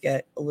going to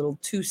get a little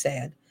too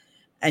sad,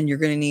 and you're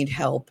going to need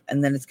help.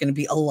 And then it's going to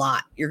be a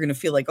lot. You're going to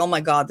feel like, oh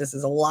my God, this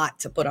is a lot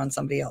to put on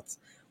somebody else.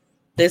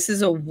 This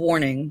is a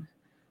warning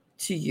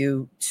to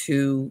you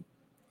to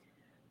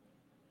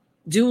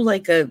do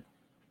like not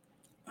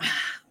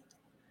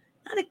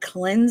a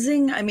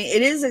cleansing. I mean,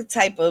 it is a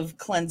type of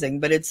cleansing,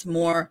 but it's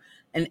more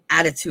an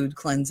attitude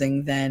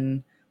cleansing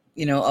than,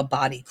 a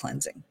body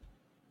cleansing.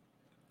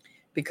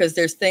 Because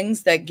there's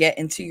things that get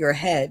into your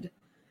head,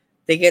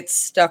 they get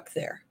stuck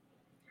there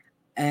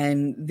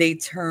and they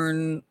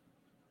turn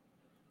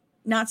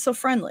not so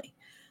friendly.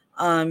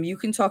 You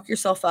can talk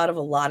yourself out of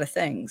a lot of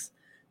things.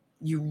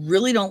 You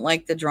really don't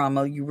like the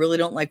drama. You really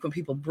don't like when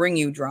people bring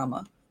you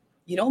drama.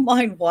 You don't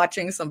mind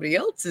watching somebody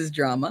else's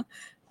drama.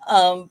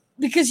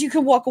 Because you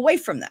can walk away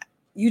from that.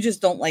 You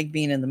just don't like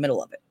being in the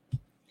middle of it.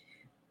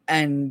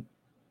 And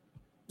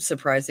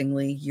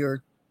surprisingly,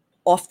 you're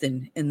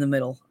often in the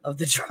middle of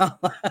the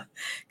drama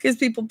because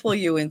people pull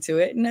you into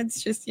it. And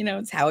it's just,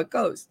 it's how it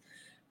goes.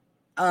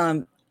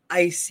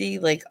 I see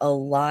like a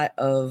lot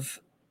of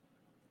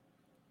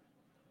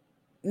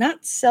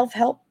not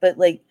self-help, but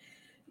like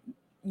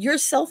your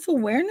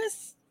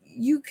self-awareness.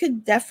 You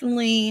could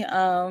definitely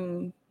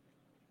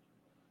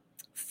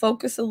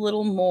focus a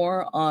little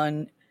more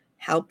on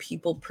how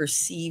people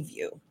perceive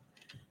you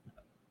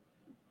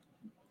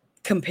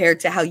compared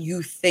to how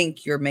you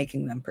think you're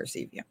making them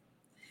perceive you.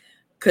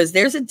 Because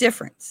there's a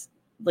difference.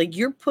 Like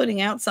you're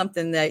putting out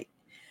something that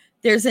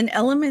there's an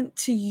element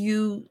to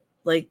you,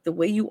 like the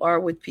way you are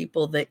with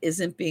people, that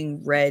isn't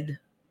being read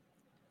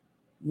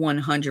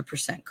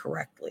 100%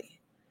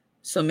 correctly.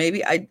 So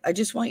maybe I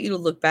just want you to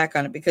look back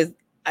on it, because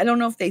I don't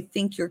know if they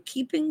think you're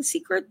keeping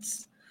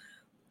secrets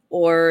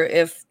or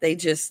if they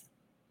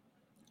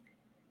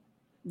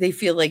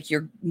feel like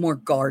you're more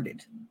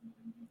guarded.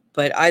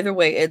 But either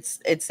way, it's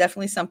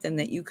definitely something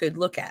that you could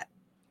look at.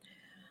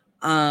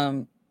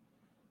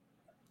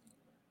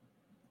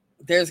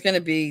 There's going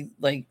to be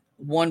like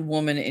one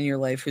woman in your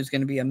life who's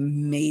going to be a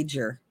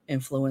major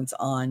influence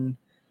on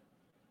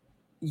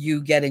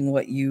you getting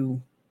what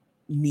you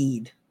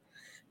need.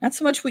 Not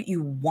so much what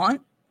you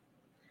want,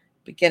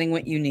 but getting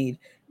what you need.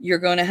 You're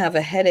going to have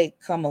a headache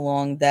come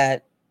along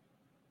that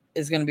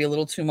is going to be a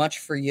little too much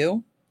for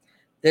you.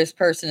 This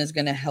person is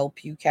going to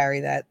help you carry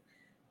that.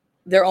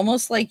 They're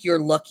almost like your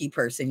lucky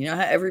person. You know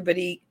how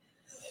everybody,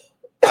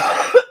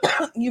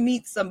 you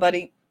meet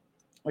somebody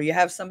or you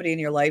have somebody in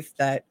your life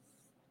that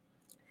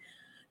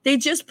they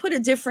just put a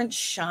different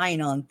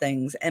shine on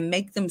things and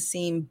make them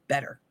seem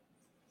better.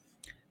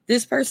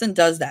 This person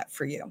does that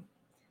for you.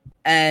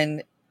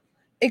 And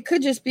it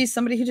could just be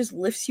somebody who just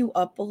lifts you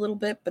up a little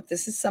bit, but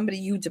this is somebody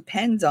you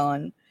depend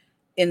on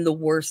in the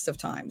worst of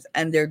times,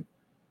 and they're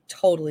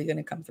totally going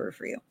to come through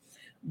for you.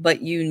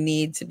 But you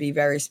need to be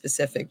very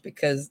specific,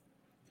 because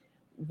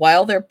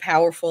while they're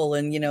powerful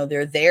and,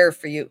 they're there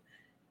for you,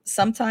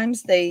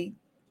 sometimes they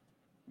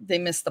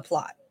miss the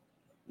plot,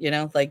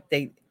 like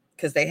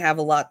because they have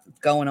a lot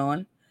going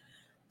on.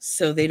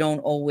 So they don't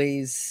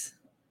always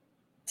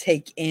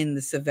take in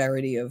the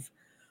severity of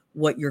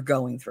what you're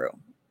going through.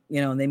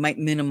 They might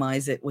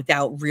minimize it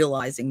without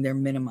realizing they're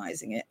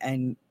minimizing it,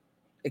 and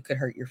it could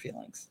hurt your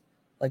feelings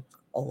like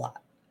a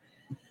lot.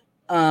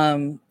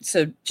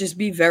 So just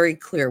be very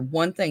clear.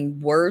 One thing,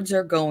 words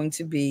are going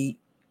to be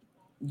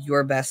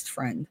your best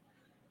friend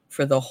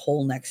for the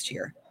whole next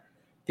year,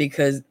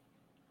 because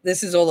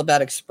this is all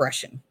about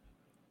expression.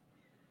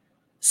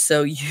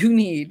 So you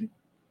need,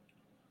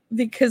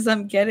 because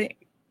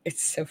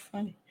it's so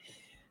funny.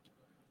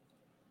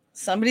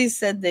 Somebody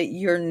said that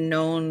you're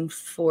known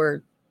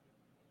for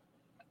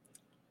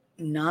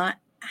not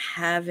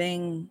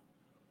having,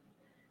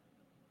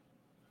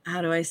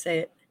 how do I say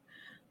it?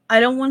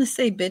 I don't want to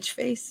say bitch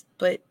face,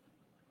 but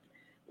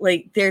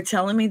like they're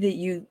telling me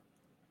that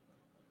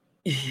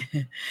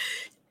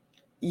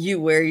you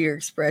wear your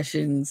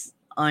expressions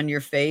on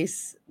your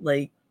face.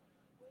 Like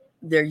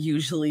they're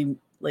usually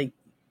like,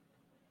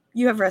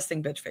 you have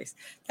resting bitch face.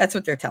 That's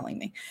what they're telling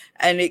me.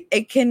 And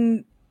it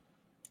can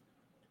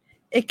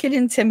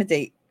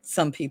intimidate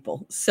some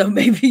people. So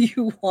maybe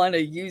you want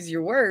to use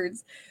your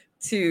words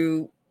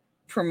to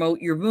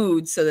promote your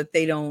mood so that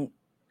they don't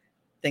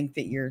think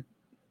that you're,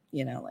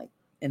 like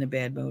in a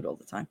bad mood all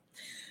the time.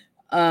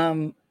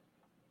 And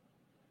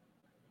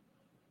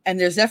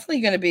there's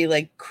definitely going to be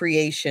like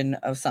creation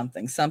of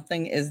something.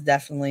 Something is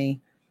definitely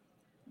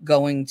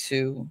going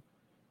to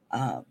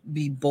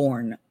be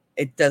born.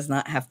 It does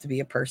not have to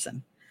be a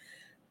person.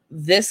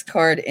 This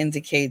card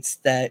indicates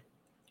that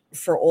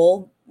for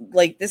all,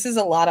 like, this is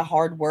a lot of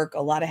hard work,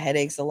 a lot of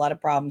headaches, a lot of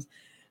problems,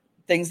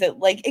 things that,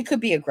 like, it could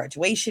be a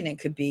graduation, it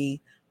could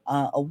be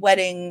a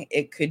wedding,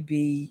 it could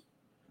be,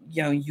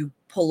 you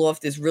pull off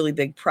this really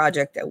big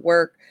project at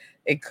work,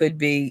 it could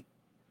be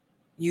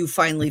you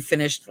finally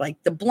finished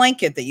like the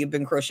blanket that you've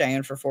been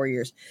crocheting for 4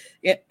 years.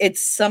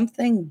 It's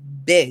something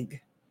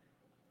big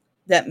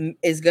that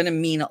is going to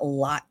mean a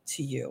lot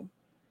to you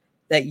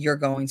that you're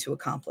going to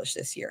accomplish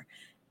this year.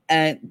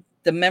 And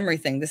the memory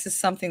thing, this is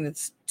something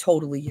that's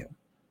totally you.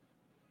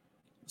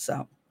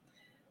 So,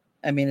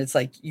 I mean, it's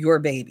like your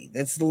baby.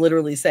 That's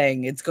literally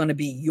saying it's going to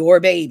be your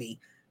baby,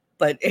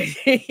 but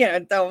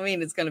it don't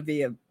mean it's going to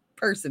be a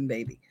person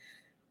baby.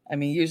 I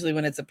mean, usually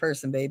when it's a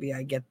person baby,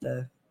 I get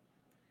the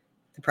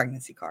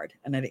pregnancy card,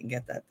 and I didn't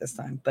get that this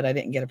time, but I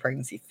didn't get a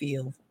pregnancy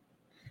feel.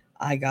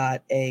 I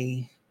got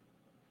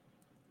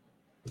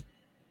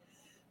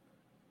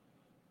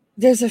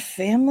there's a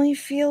family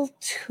feel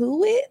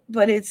to it,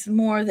 but it's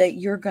more that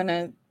you're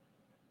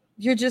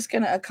just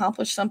going to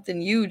accomplish something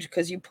huge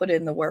because you put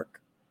in the work.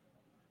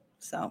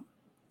 So,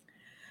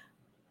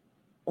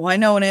 why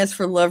no one asks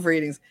for love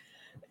readings?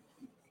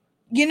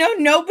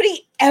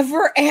 Nobody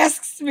ever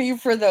asks me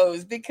for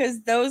those,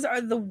 because those are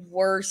the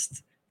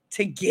worst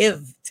to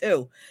give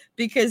too,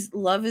 because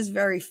love is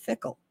very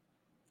fickle.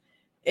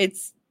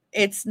 It's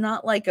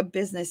not like a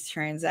business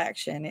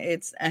transaction.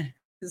 It's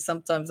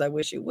sometimes I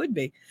wish it would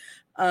be.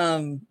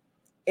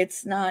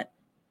 It's not.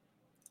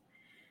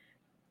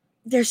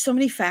 There's so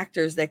many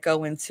factors that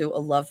go into a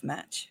love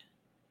match.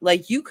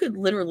 Like, you could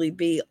literally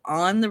be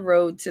on the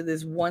road to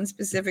this one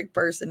specific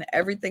person.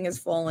 Everything has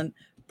fallen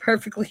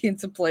perfectly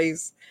into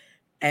place,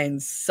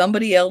 and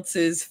somebody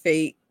else's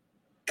fate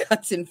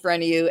cuts in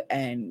front of you,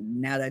 and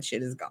now that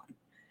shit is gone.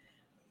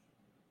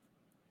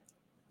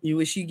 You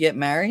wish you get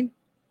married?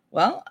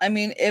 Well, I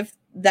mean, if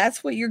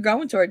that's what you're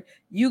going toward,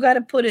 you got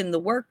to put in the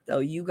work, though.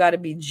 You got to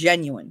be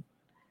genuine.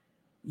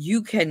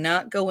 You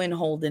cannot go in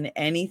holding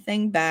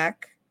anything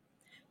back.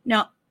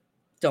 Now,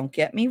 don't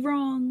get me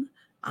wrong.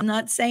 I'm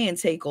not saying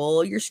take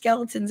all your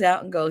skeletons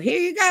out and go, here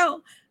you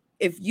go.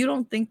 If you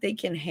don't think they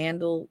can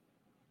handle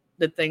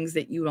the things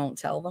that you don't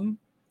tell them,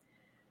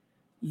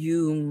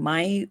 you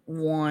might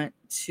want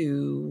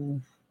to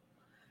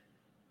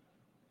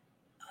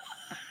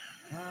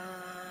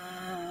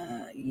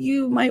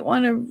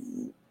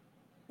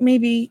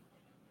maybe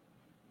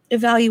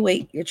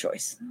evaluate your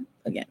choice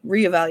again,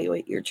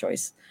 reevaluate your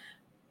choice,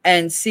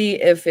 and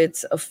see if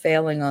it's a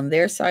failing on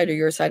their side or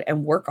your side,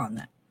 and work on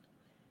that.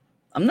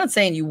 I'm not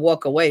saying you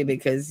walk away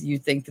because you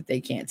think that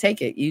they can't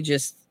take it. You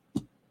just,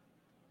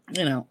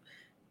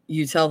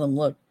 you tell them,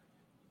 look,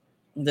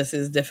 this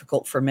is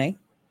difficult for me.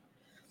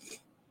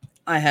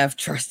 I have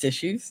trust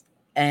issues,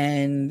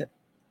 and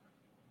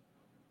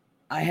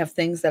I have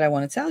things that I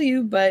want to tell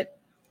you, but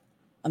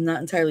I'm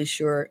not entirely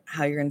sure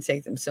how you're going to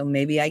take them. So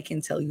maybe I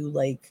can tell you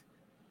like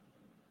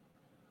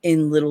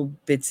in little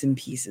bits and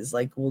pieces.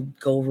 Like we'll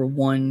go over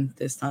one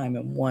this time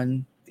and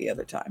one the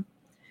other time.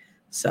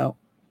 So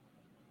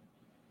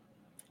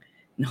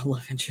no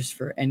love interest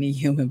for any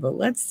human, but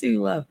let's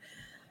do love.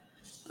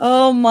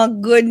 Oh my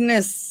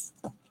goodness.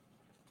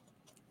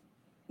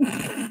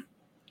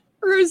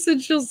 Rose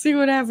said she'll see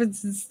what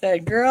happens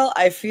instead. Girl,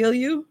 I feel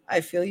you.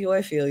 I feel you.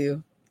 I feel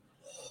you.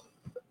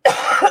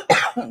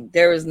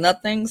 There is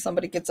nothing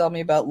somebody could tell me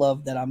about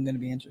love that I'm going to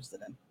be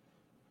interested in.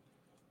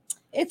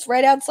 It's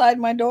right outside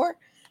my door.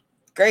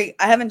 Great.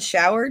 I haven't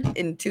showered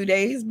in 2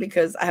 days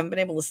because I haven't been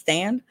able to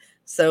stand.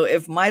 So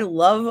if my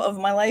love of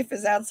my life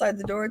is outside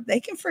the door, they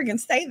can friggin'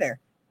 stay there.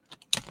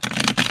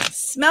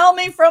 Smell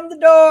me from the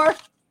door.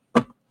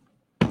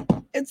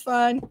 It's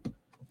fine.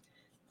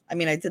 I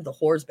mean, I did the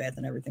whore's bath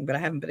and everything, but I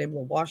haven't been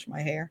able to wash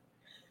my hair.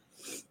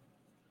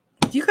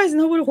 Do you guys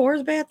know what a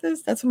whore's bath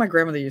is? That's what my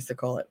grandmother used to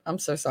call it. I'm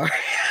so sorry.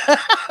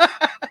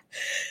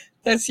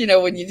 That's,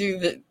 when you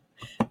do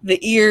the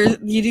ears,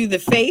 you do the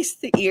face,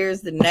 the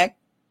ears, the neck,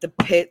 the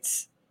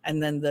pits,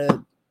 and then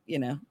the,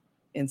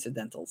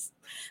 incidentals.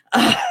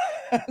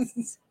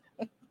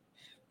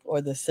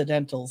 Or the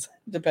sedentals,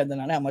 depending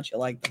on how much you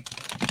like them.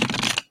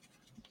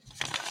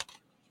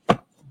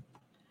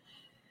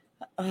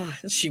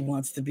 She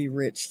wants to be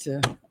rich too.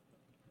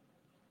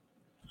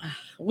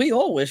 We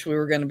all wish we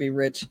were going to be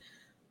rich.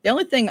 The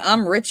only thing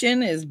I'm rich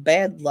in is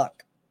bad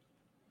luck.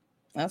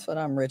 That's what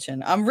I'm rich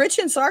in. I'm rich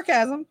in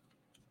sarcasm.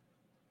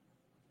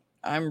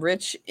 I'm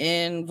rich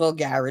in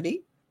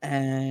vulgarity.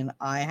 And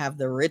I have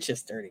the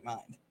richest dirty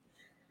mind.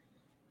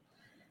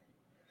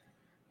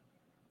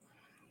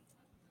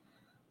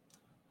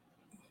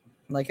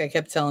 Like I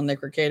kept telling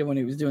Nick Ricada when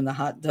he was doing the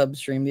hot tub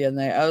stream the other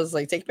night, I was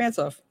like, take your pants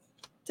off.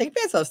 Take your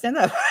pants off. Stand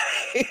up.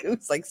 He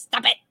was like,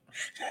 stop it.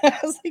 I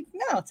was like,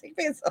 no, take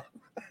your pants off.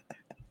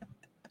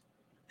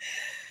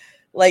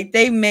 Like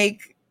they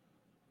make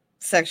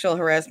sexual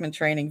harassment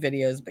training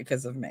videos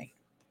because of me.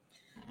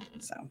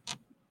 So,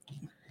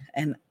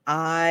 and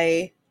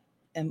I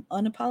am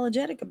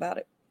unapologetic about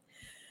it.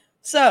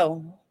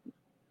 So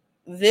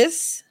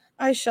this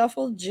I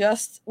shuffled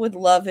just with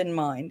love in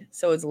mind.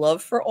 So it's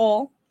love for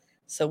all.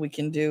 So we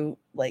can do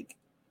like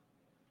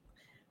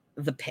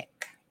the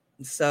pick.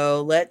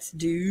 So let's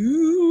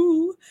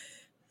do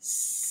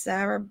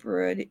Sarah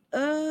Brody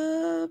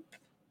up.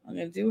 I'm going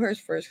to do hers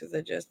first because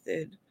I just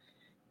did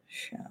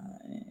Shy.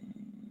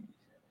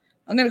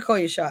 I'm going to call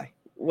you Shy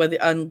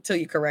until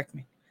you correct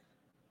me.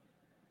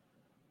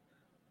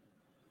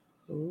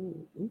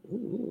 Ooh, ooh,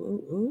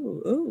 ooh,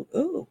 ooh, ooh, ooh.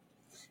 Ooh,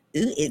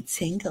 it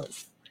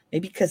tingles.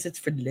 Maybe because it's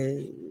for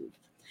love.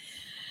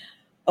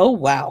 Oh,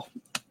 wow.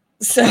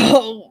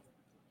 So,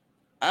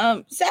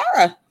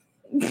 Sarah.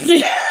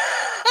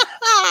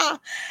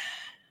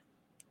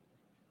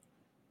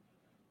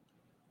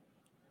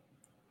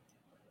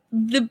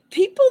 The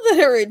people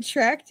that are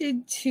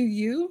attracted to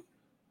you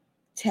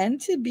tend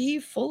to be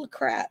full of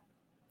crap.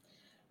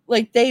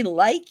 Like they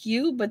like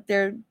you, but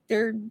they're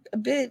a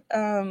bit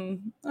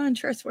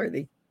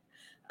untrustworthy.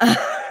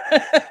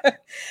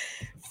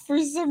 For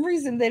some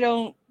reason they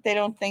don't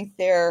think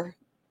they're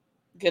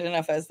good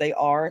enough as they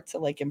are to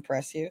like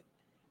impress you.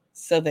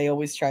 So they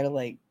always try to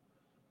like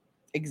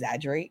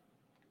exaggerate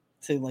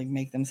to like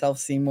make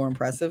themselves seem more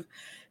impressive.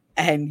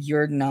 And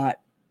you're not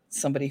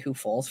somebody who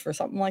falls for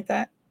something like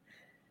that.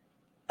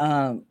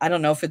 I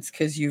don't know if it's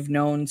because you've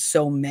known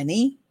so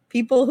many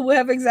people who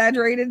have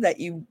exaggerated that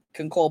you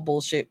can call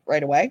bullshit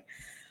right away.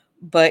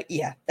 But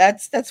yeah,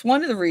 that's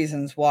one of the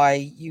reasons why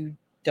you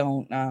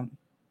don't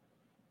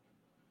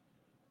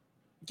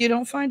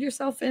find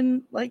yourself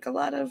in like a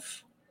lot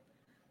of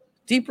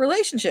deep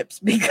relationships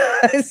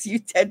because you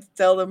tend to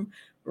tell them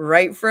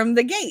right from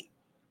the gate,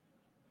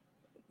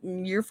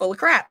 you're full of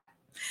crap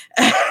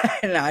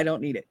and I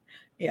don't need it.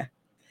 Yeah.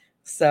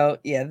 So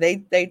yeah,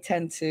 they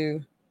tend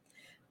to,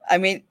 I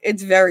mean,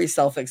 it's very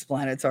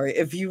self-explanatory.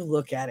 If you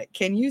look at it,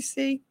 can you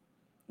see?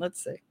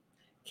 Let's see.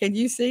 Can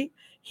you see?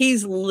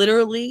 He's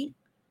literally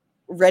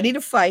ready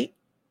to fight,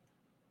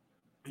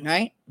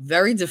 right?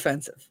 Very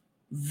defensive.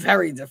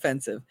 Very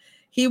defensive.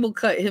 He will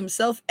cut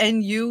himself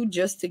and you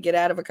just to get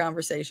out of a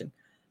conversation.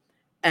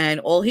 And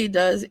all he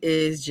does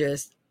is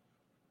just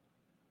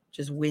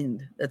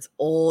wind. That's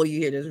all you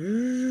hear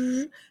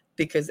is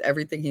because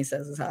everything he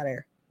says is hot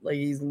air. Like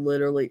he's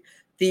literally,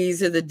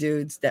 these are the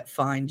dudes that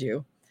find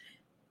you.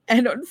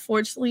 And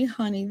unfortunately,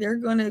 honey, they're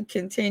going to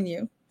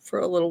continue for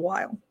a little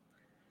while.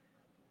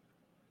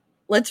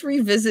 Let's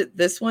revisit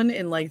this one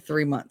in like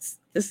 3 months.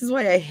 This is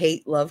why I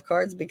hate love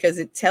cards because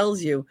it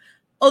tells you,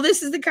 oh,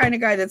 this is the kind of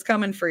guy that's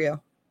coming for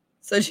you.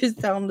 So just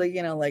tell him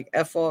to, like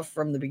F off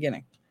from the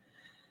beginning.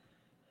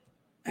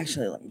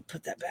 Actually, let me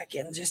put that back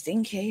in just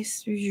in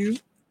case.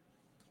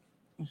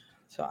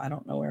 So I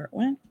don't know where it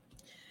went.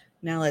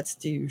 Now let's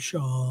do Shy.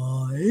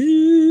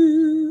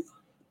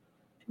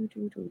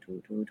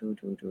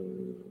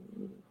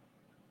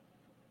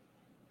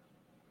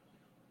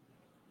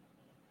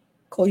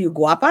 Call you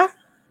guapa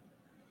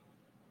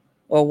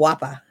or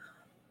wapa?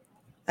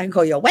 I can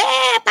call you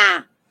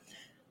wapa.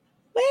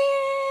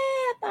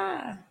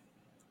 Wapa.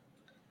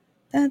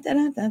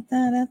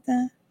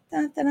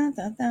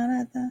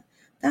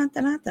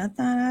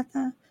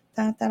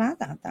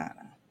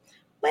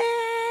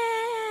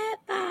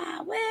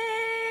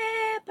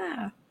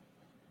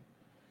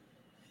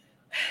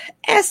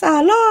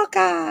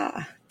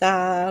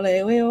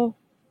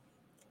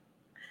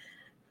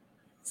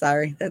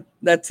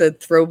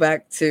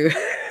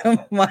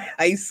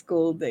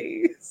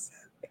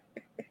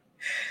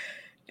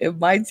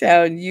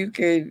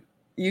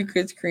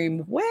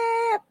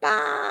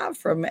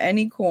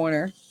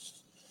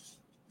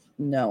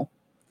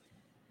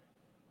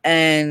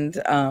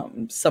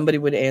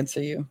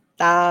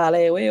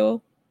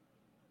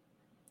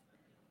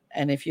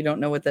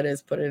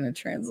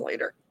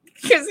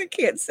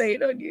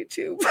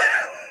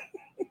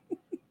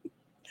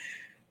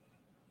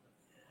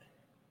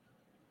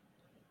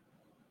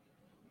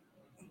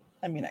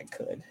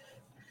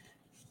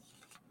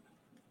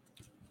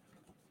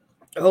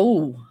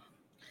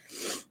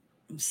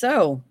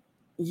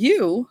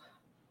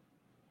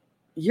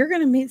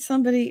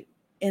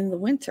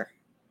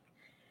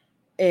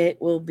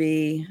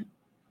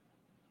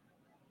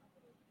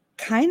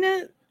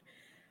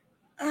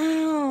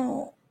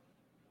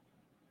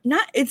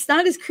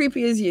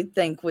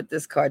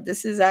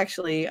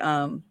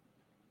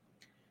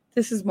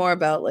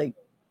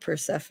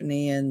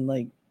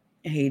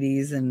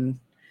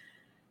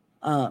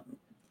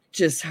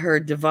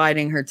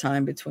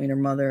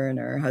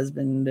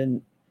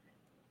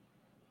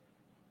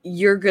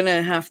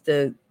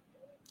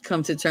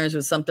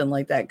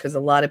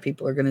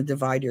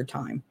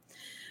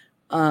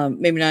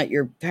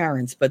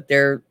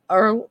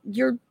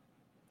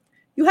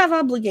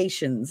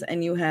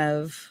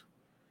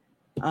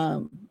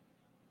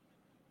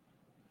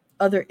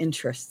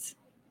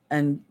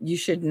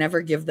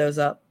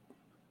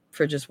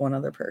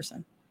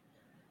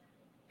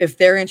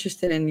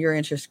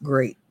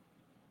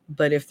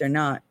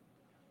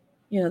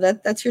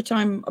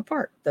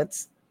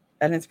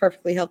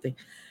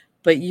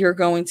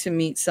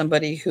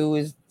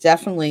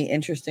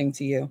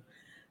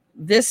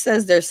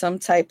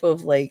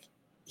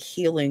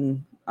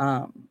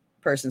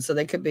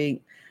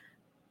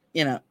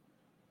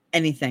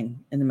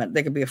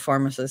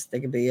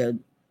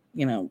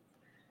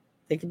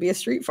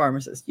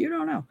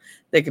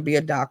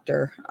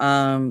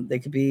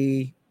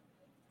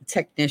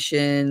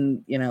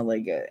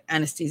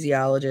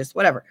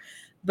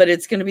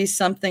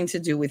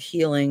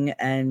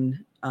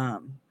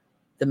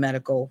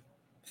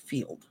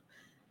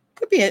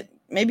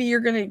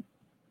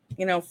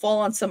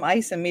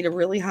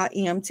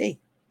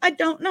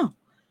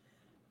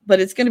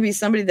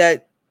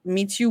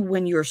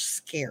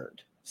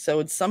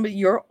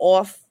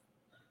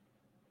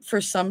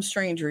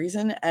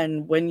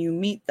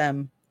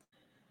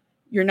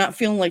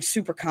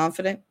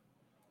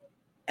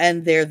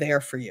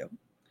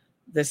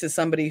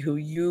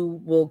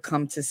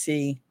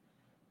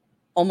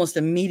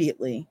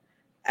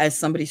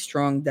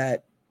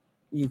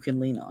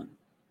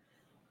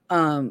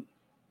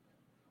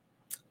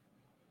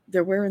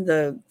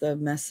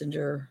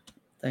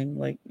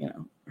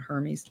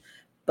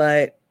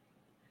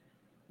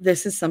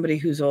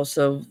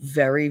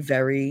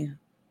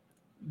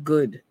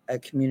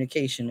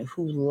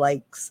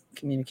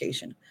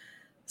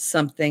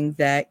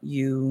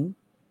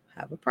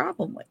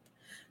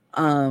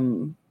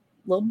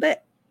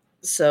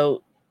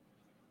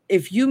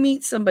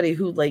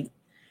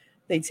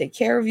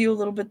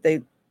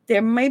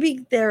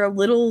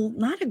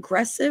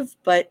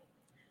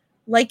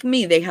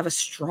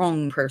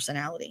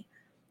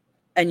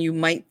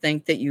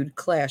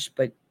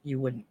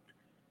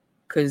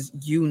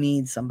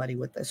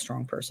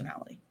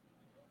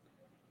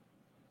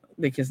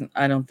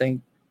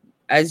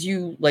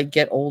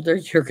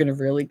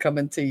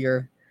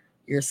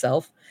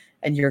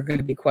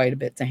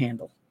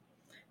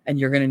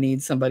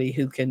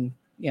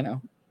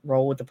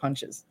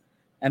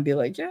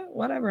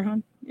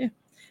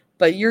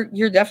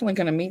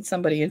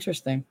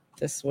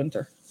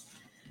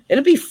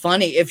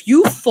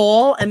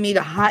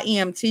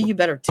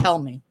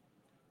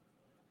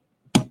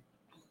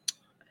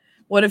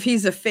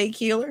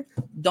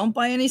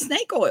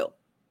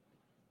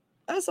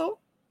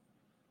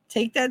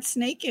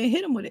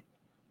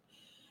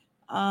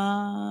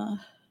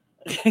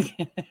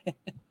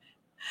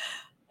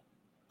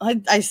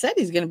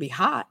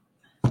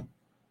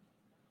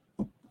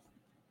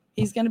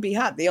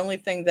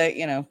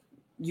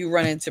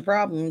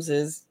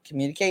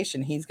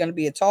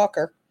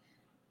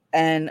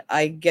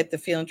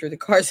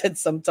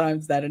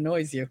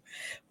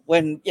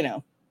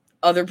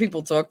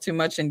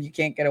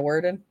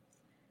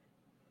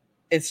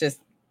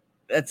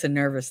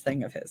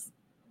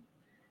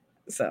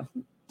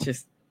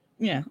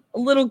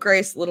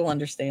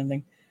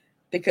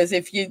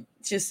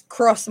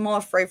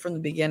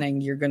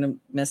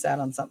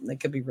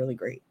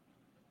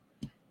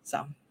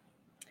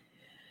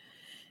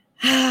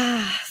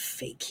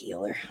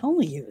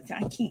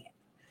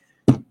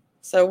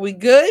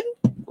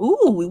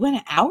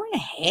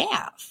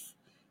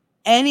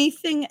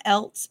 Anything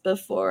else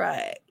before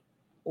I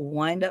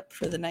wind up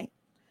for the night?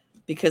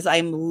 Because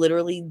I'm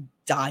literally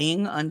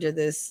dying under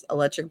this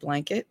electric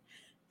blanket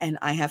and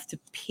I have to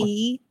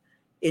pee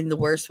in the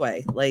worst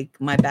way. Like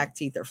my back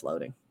teeth are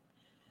floating.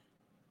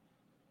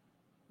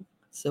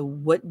 So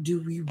what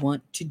do we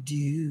want to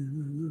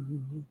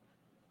do?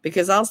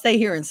 Because I'll stay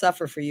here and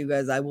suffer for you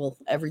guys. I will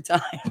every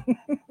time.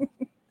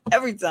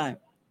 Every time.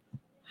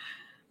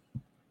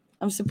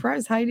 I'm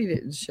surprised Heidi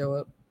didn't show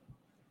up.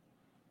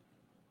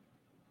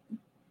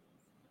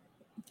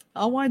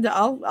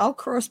 I'll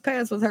cross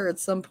paths with her at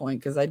some point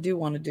because I do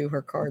want to do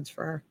her cards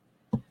for her.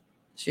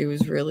 She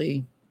was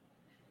really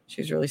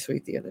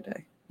sweet the other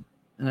day,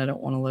 and I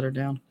don't want to let her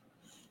down.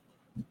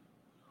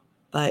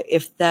 But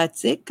if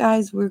that's it,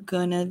 guys, we're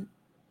gonna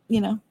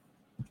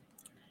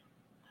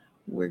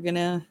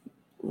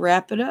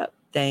wrap it up.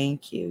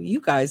 Thank you.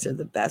 You guys are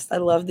the best. I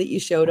love that you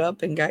showed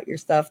up and got your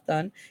stuff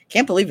done.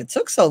 Can't believe it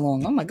took so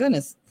long. Oh my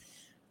goodness.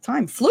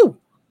 Time flew.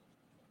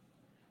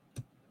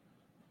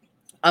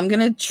 I'm going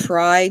to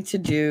try to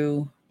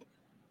do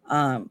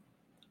a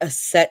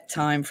set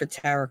time for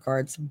tarot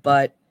cards,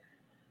 but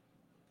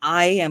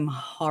I am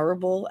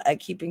horrible at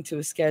keeping to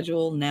a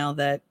schedule now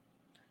that,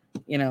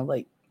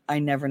 like I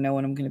never know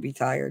when I'm going to be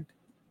tired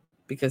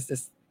because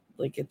this,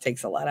 like, it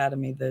takes a lot out of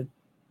me, the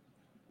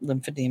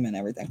lymphedema and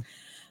everything.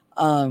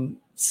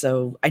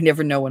 So I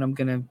never know when I'm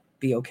going to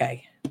be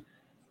okay.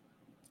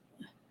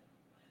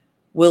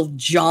 Will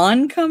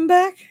John come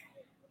back?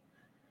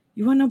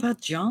 You want to know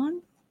about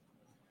John?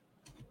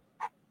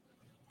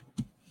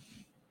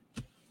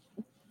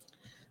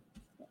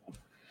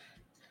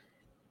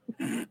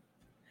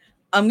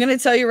 I'm going to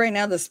tell you right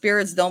now, the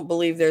spirits don't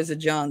believe there's a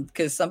John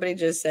because somebody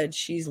just said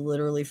she's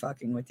literally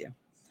fucking with you.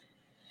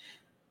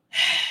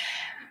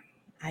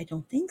 I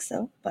don't think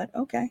so, but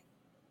okay.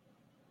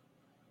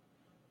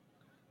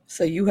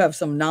 So you have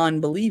some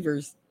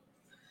non-believers.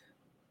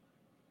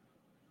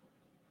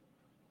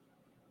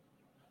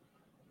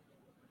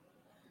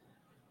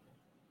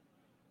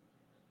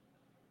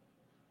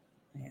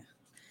 Yeah.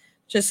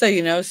 Just so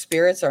you know,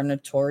 spirits are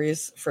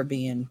notorious for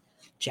being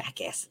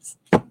jackasses.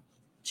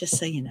 Just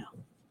so you know.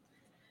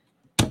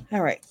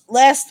 All right.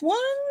 Last one.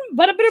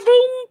 Bada bada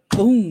boom.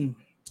 Boom.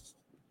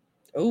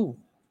 Oh.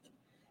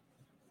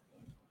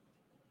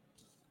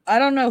 I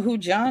don't know who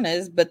John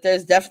is, but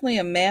there's definitely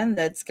a man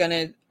that's going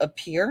to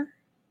appear.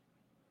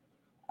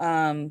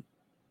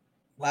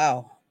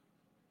 Wow.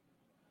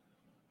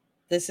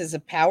 This is a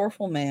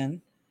powerful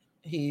man.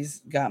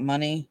 He's got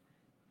money,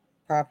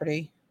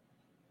 property.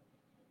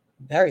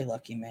 Very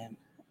lucky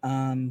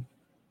man.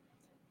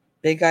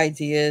 Big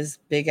ideas,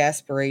 big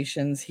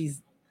aspirations.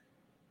 He's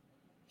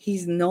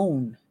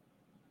known.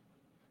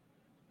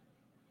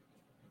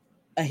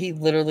 He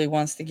literally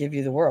wants to give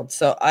you the world.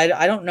 So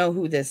I don't know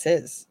who this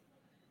is,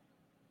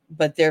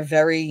 but they're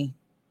very,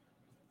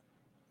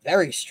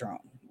 very strong,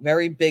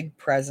 very big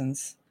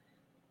presence.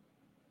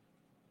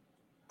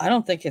 I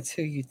don't think it's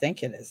who you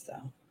think it is,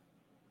 though.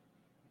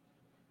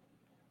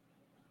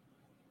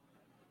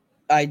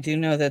 I do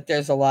know that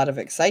there's a lot of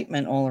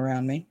excitement all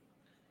around me.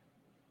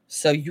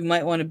 So you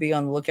might want to be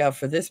on the lookout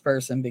for this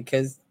person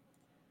because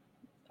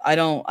I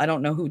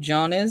don't know who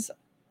John is.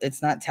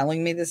 It's not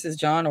telling me this is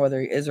John or whether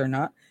he is or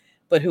not.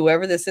 But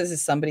whoever this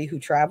is somebody who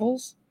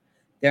travels.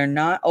 They're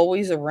not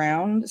always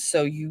around,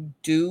 so you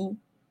do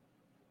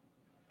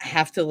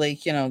have to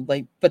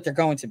but they're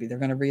going to be. They're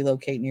going to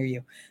relocate near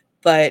you.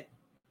 But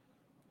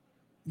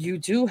you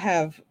do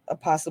have a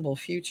possible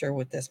future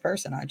with this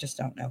person. I just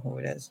don't know who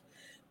it is.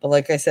 But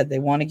like I said, they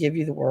want to give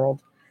you the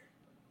world.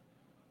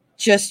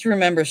 Just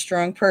remember,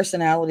 strong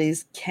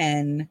personalities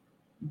can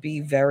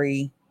be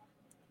very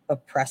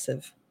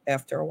oppressive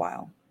after a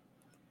while.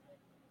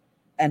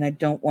 And I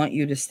don't want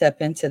you to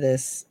step into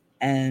this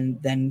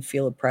and then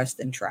feel oppressed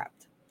and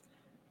trapped.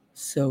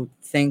 So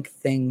think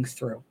things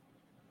through.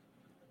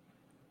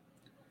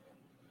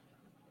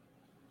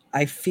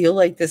 I feel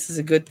like this is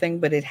a good thing,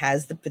 but it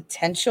has the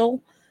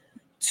potential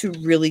to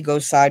really go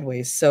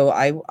sideways. So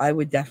I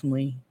would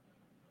definitely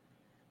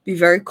be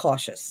very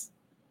cautious.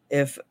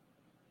 If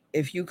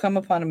you come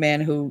upon a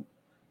man who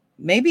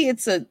maybe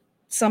it's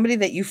somebody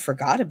that you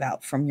forgot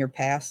about from your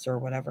past or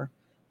whatever,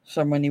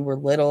 from when you were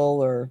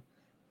little, or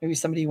maybe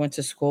somebody you went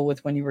to school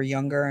with when you were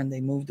younger and they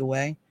moved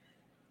away.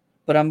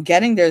 But I'm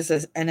getting there's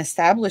an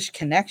established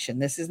connection.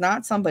 This is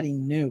not somebody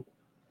new.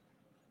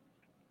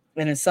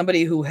 And it's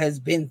somebody who has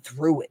been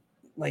through it.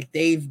 Like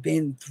they've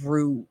been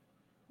through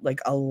like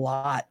a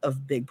lot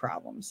of big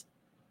problems.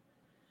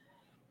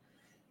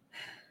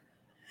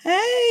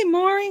 Hey,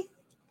 Maury.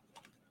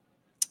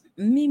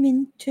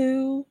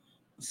 Memento.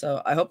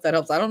 So I hope that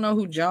helps. I don't know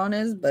who John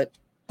is, but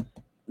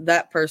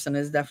this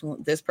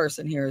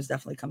person here is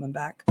definitely coming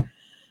back.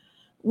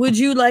 Would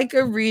you like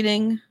a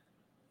reading?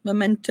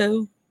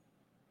 Momentito?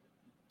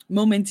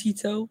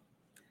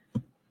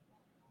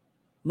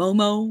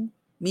 Momo?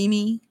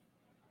 Mimi?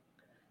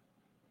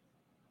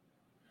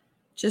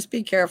 Just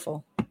be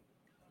careful.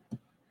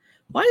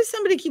 Why does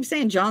somebody keep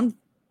saying John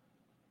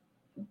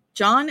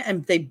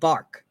and they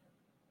bark?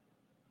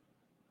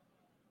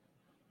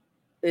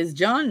 Is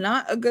John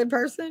not a good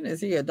person?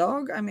 Is he a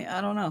dog? I mean,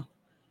 I don't know.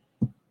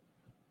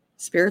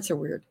 Spirits are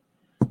weird.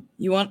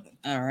 You want,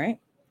 all right.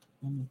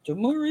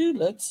 Marie,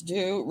 let's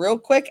do real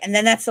quick. And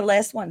then that's the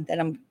last one. Then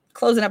I'm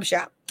closing up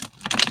shop.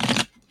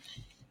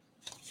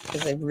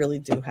 Because I really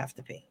do have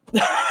to pee.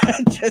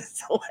 Just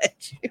to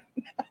let you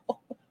know.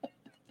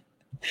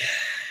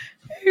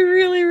 I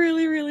really,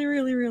 really, really,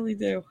 really, really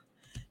do.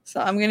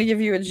 So I'm going to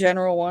give you a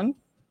general one.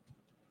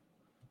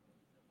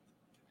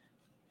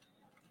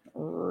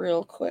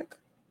 Real quick.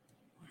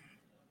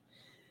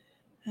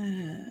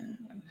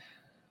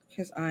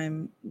 Because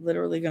I'm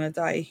literally going to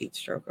die a heat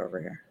stroke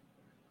over here.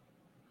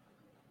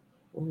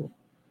 Ooh.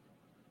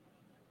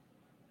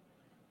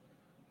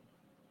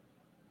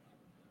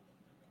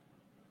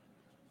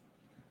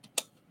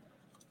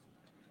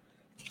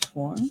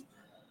 One.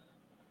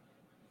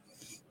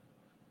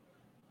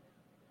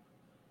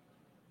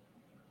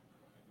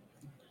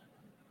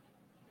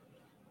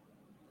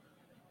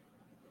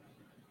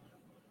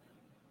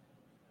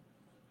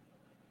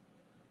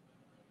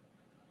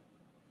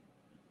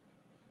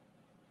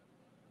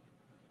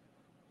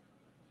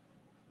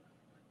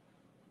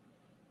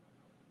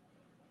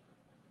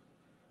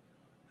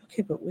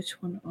 Okay, but which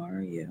one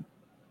are you?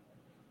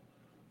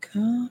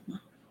 Come on.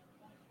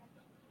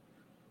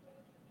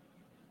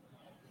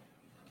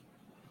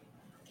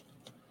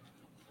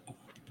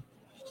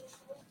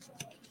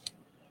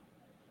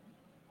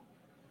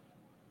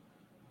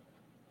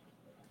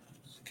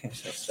 Okay,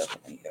 so it's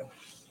definitely you.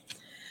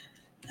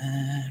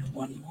 And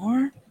one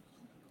more.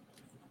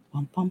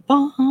 Bum, bum,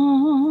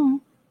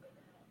 bum.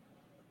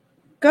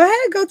 Go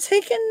ahead, go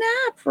take a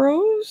nap,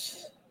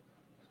 Rose.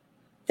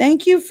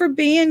 Thank you for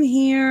being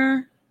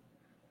here.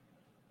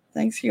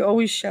 Thanks, you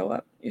always show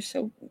up. You're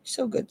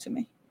so good to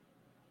me.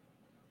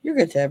 You're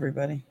good to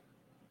everybody.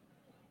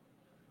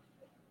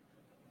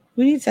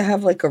 We need to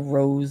have like a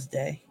Rose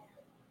Day.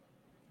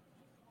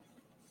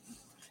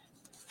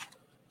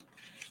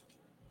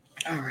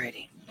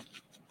 Alrighty.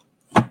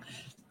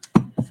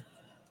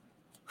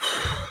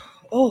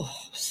 Oh,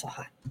 so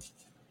hot.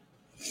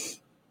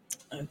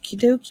 Okie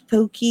dokie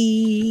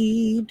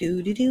pokey.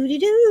 Doo doo doo doo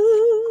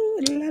doo.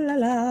 La la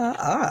la.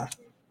 Ah.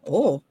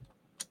 Oh.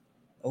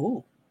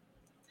 Oh.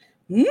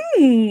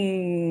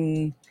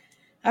 Mmm.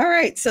 All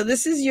right. So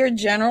this is your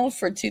general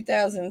for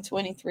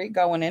 2023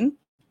 going in.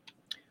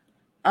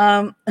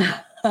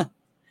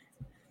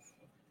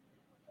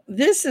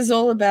 This is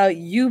all about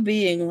you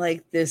being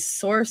like this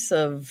source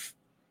of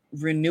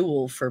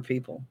renewal for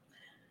people.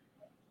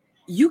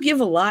 You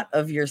give a lot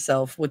of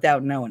yourself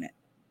without knowing it.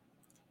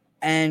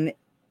 And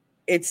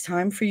it's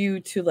time for you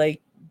to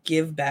like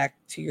give back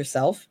to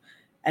yourself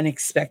and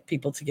expect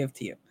people to give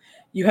to you.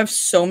 You have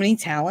so many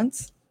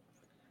talents.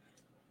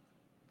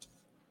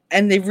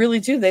 And they really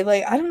do. They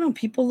like, I don't know,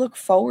 people look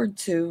forward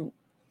to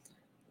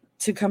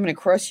coming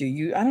across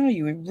you. I don't know,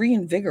 you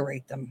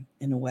reinvigorate them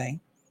in a way.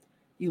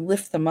 You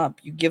lift them up.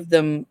 You give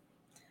them,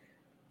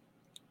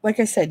 like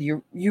I said,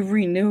 you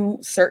renew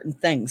certain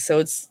things. So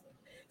it's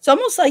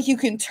almost like you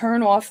can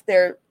turn off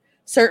their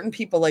certain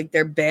people, like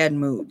their bad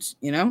moods,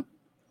 you know?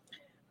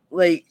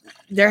 Like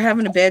they're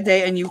having a bad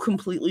day and you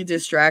completely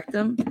distract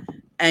them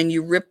and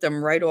you rip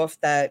them right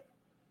off that,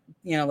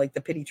 you know, like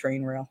the pity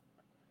train rail.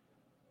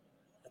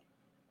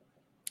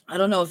 I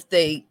don't know if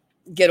they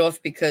get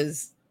off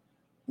because,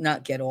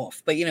 not get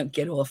off, but, you know,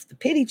 get off the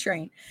pity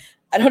train.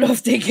 I don't know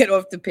if they get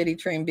off the pity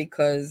train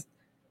because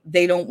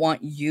they don't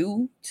want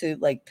you to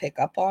like pick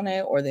up on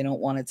it, or they don't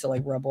want it to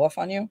like rub off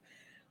on you,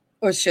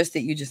 or it's just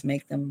that you just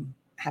make them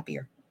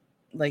happier.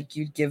 Like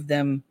you give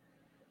them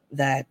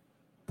that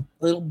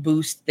little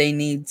boost they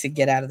need to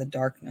get out of the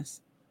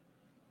darkness.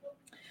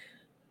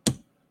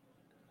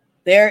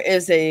 There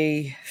is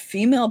a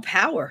female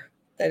power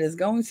that is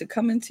going to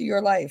come into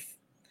your life,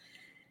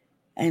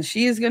 and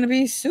she is going to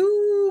be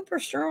super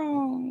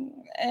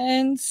strong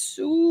and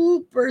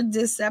super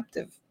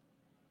deceptive.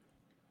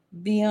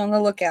 Be on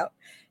the lookout.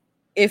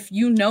 If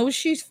you know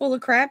she's full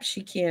of crap,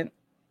 she can't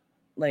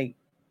like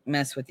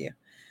mess with you.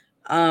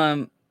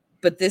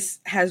 But this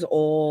has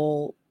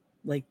all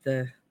like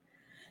the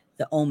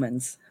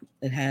omens.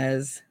 It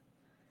has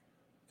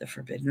the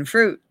forbidden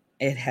fruit.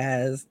 It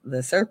has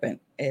the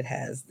serpent. It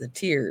has the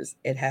tears.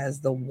 It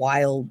has the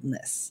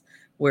wildness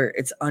where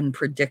it's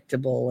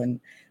unpredictable and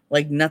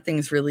like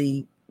nothing's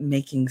really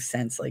making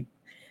sense. Like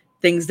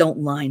things don't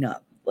line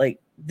up. Like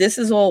this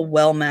is all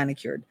well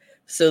manicured.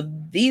 So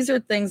these are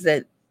things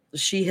that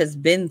she has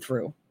been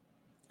through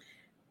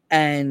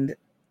and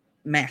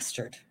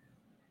mastered.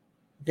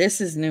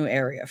 This is new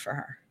area for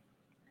her.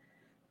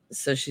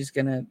 So she's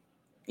going to,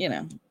 you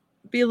know,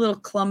 be a little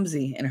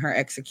clumsy in her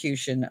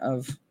execution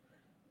of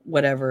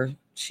whatever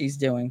she's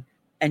doing.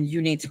 And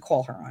you need to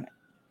call her on it.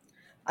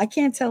 I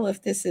can't tell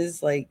if this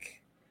is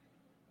like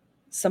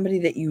somebody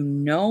that you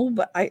know,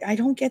 but I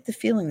don't get the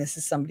feeling this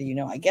is somebody you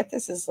know. I get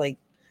this is like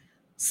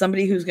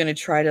somebody who's going to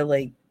try to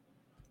like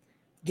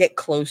get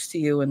close to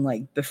you and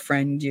like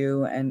befriend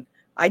you. And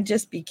I'd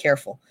just be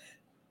careful.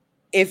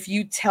 If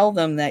you tell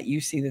them that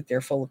you see that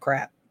they're full of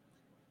crap,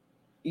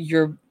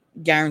 you're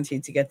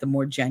guaranteed to get the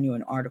more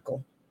genuine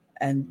article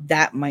And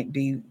that might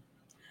be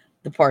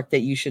the part that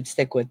you should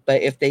stick with.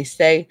 But if they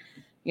say,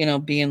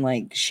 being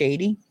like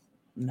shady,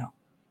 no.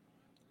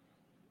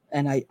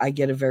 And I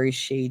get a very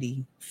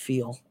shady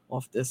feel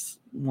off this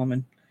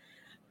woman.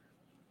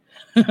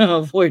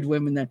 Avoid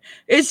women then.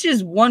 It's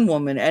just one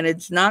woman, and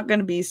it's not going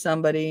to be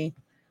somebody.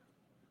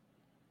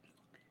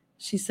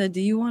 She said, do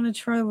you want to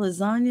try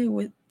lasagna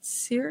with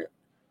syrup?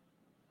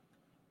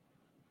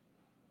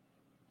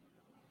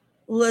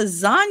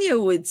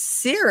 Lasagna with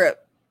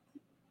syrup?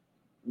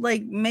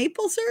 Like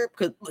maple syrup?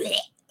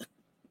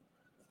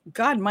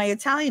 God, my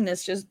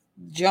Italianness just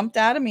jumped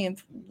out of me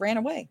and ran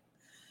away.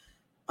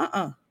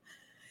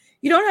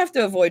 You don't have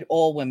to avoid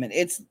all women.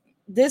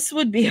 This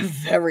would be a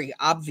very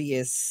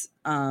obvious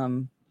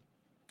play.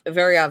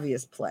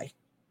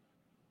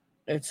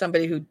 It's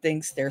somebody who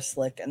thinks they're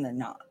slick and they're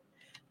not.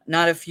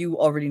 Not if you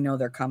already know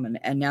they're coming.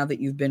 And now that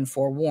you've been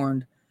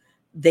forewarned,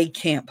 they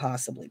can't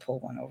possibly pull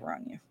one over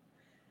on you.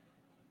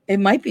 It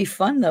might be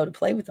fun, though, to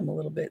play with them a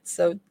little bit.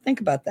 So think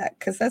about that,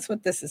 because that's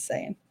what this is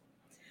saying.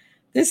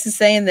 This is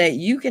saying that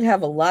you could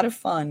have a lot of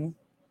fun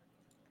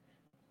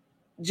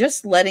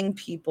just letting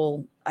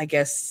people, I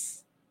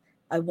guess,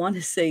 I want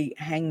to say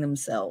hang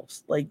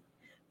themselves. Like,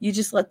 you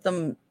just let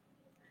them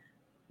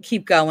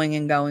keep going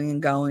and going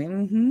and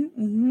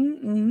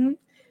going.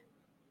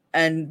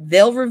 And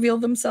they'll reveal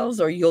themselves,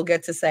 or you'll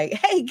get to say,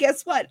 hey,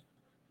 guess what?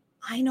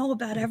 I know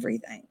about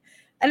everything.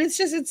 And it's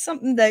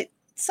something that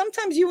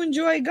sometimes you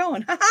enjoy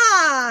going, ha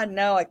ha,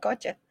 no, I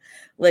caught you.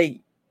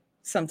 Like,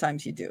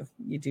 sometimes you do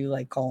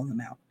like calling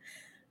them out.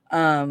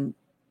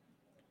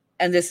 And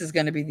this is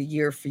going to be the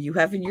year for you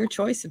having your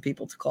choice of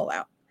people to call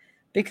out,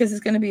 because it's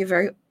going to be a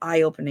very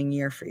eye-opening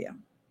year for you.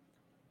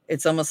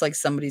 It's almost like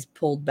somebody's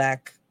pulled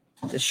back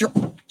the shirt.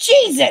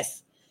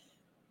 Jesus!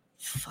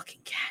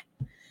 Fucking cat.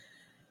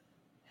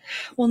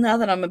 Well, now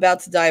that I'm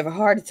about to die of a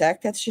heart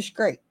attack, that's just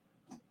great.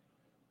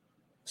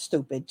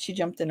 Stupid. She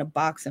jumped in a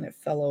box and it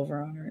fell over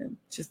on her.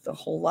 Just a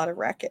whole lot of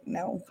racket.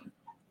 Now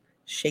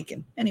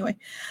shaking. Anyway.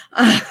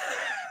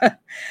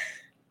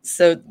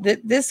 So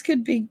this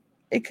could be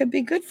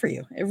good for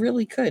you. It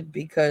really could,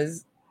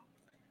 because,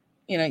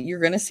 you're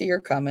going to see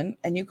her coming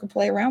and you can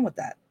play around with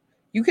that.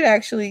 You could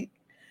actually,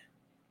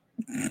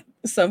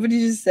 somebody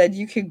just said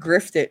you could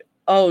grift it.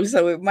 Oh,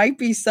 so it might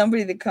be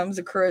somebody that comes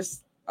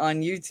across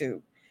on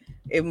YouTube.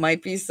 It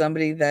might be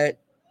somebody that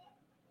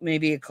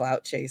maybe a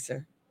clout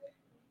chaser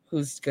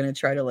who's going to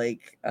try to,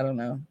 like, I don't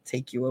know,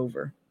 take you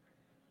over.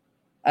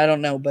 I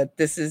don't know, but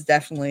this is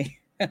definitely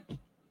kind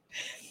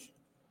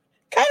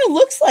of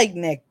looks like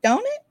Nick,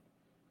 don't it?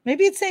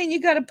 Maybe it's saying you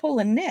got to pull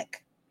a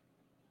Nick.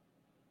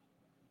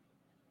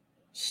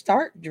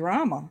 Start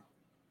drama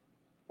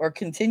or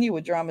continue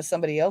with drama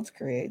somebody else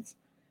creates.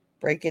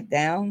 Break it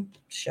down,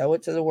 show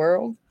it to the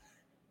world.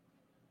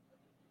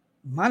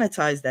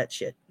 Monetize that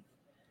shit.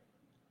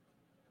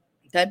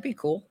 That'd be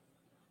cool.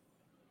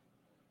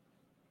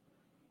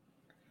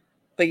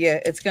 But yeah,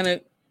 it's going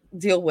to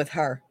deal with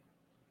her.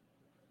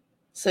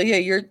 So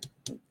yeah,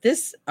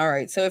 all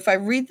right. So if I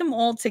read them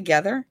all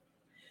together,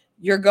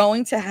 you're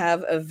going to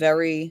have a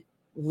very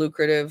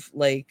lucrative,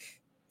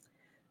 like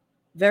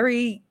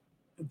very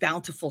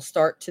bountiful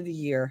start to the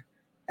year.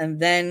 And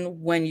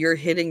then when you're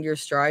hitting your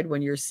stride,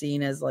 when you're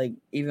seen as like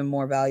even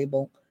more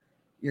valuable,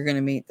 you're going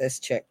to meet this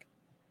chick.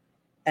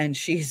 And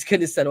she's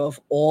going to set off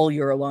all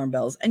your alarm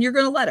bells, and you're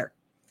going to let her.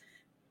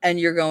 And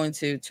you're going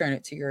to turn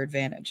it to your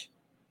advantage.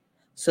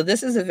 So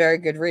this is a very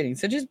good reading.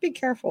 So just be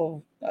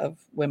careful of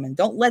women.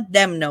 Don't let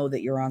them know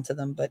that you're onto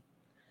them. But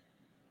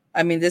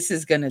I mean,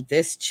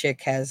 this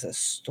chick has a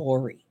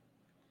story.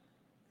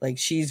 Like,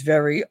 she's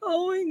very,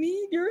 oh, I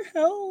need your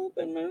help.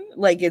 And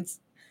like,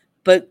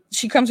 but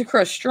she comes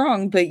across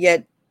strong, but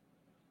yet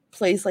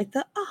plays like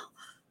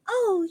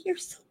oh, you're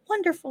so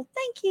wonderful.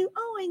 Thank you.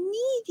 Oh, I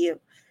need you.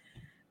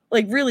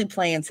 Like, really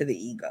playing to the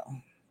ego.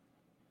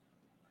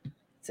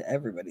 To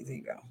everybody's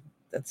ego.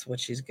 That's what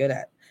she's good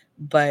at.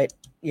 But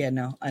yeah,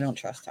 no, I don't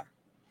trust her.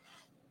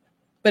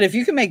 But if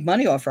you can make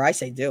money off her, I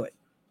say do it.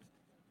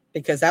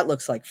 Because that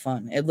looks like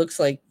fun. It looks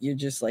like you're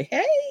just like,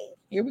 hey,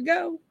 here we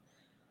go.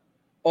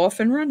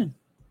 Off and running.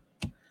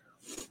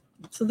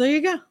 So there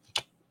you go.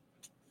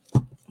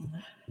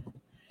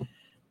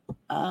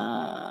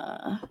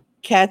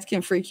 Cats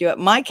can freak you out.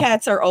 My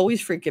cats are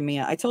always freaking me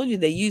out. I told you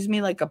they use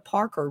me like a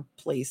Parker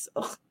place.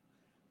 Ugh.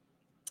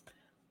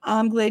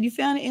 I'm glad you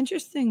found it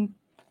interesting.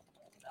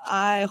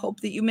 I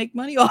hope that you make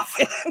money off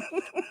it.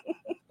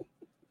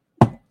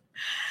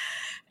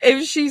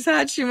 If she's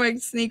hot, she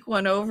might sneak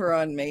one over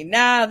on me.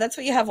 Nah, that's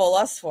what you have all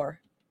us for.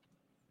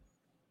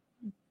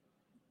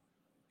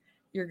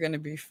 You're going to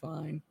be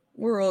fine.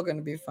 We're all going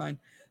to be fine.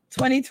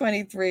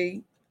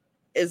 2023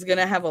 is going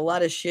to have a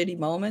lot of shitty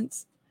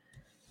moments,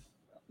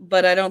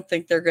 but I don't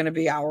think they're going to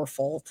be our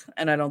fault,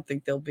 and I don't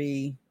think they'll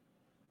be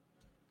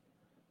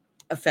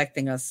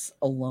affecting us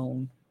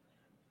alone.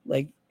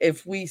 Like,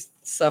 if we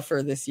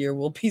suffer this year,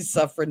 we'll be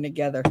suffering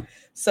together.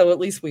 So at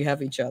least we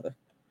have each other.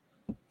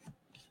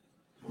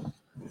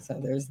 So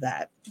there's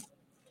that.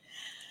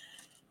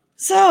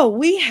 So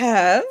we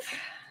have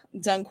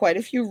done quite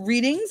a few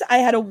readings. I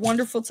had a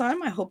wonderful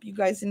time. I hope you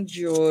guys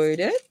enjoyed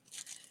it.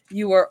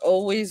 You are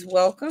always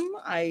welcome.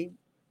 I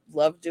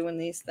love doing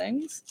these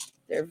things.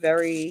 They're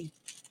very,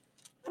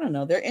 I don't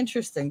know, they're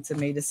interesting to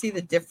me to see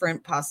the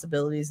different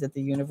possibilities that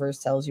the universe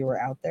tells you are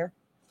out there.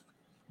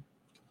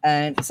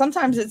 And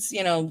sometimes it's,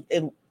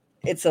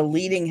 it's a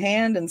leading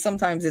hand, and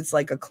sometimes it's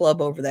like a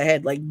club over the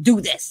head, like,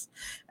 do this.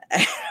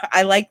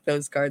 I like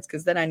those cards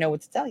because then I know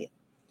what to tell you.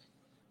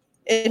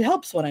 It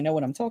helps when I know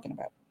what I'm talking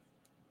about.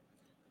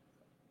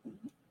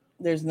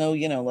 There's no,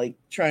 like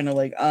trying to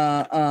like,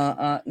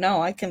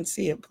 no, I can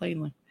see it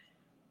plainly.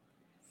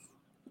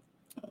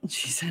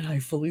 She said, I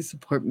fully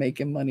support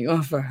making money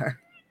off of her.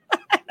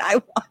 And I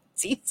want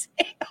details.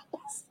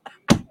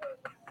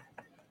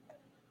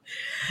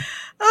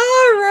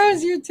 Oh,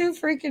 Rose, you're too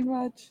freaking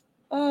much.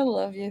 Oh, I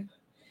love you.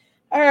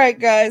 All right,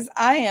 guys,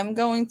 I am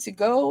going to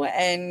go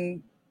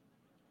and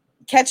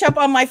catch up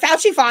on my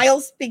Fauci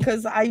files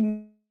because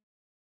I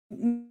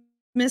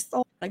missed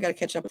all. I got to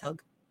catch up with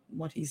Hug,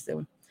 what he's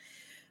doing.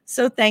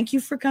 So thank you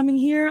for coming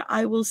here.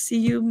 I will see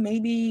you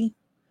maybe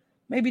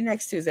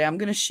next Tuesday. I'm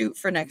going to shoot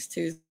for next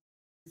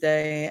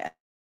Tuesday,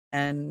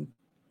 and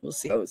we'll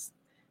see how it goes.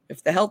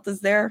 If the health is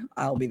there,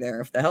 I'll be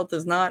there. If the health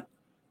is not,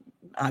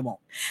 I won't.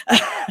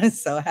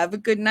 So have a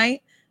good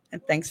night,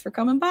 and thanks for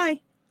coming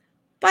by.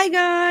 Bye,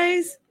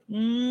 guys.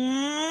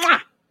 Mwah!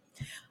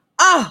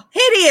 Oh,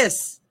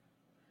 hideous.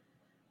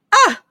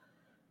 Ah.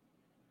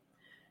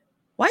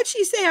 Why'd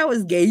she say I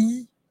was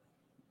gay?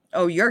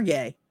 Oh, you're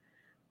gay.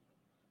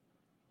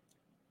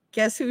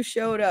 Guess who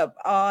showed up?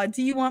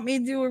 Do you want me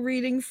to do a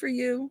reading for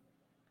you?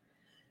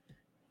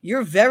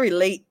 You're very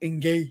late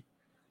and gay.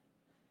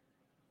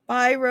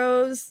 Bye,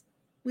 Rose.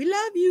 We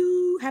love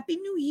you. Happy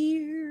New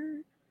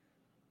Year.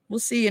 We'll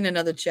see you in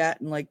another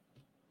chat in like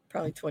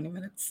probably 20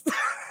 minutes.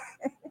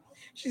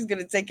 She's going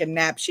to take a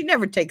nap. She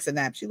never takes a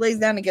nap. She lays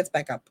down and gets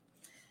back up.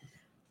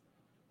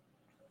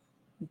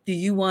 Do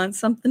you want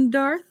something,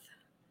 Darth?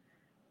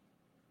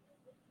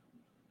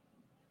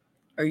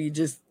 Or you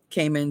just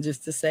came in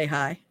just to say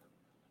hi?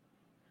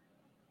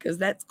 Because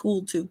that's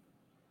cool too.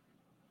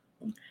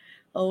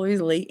 Always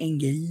late and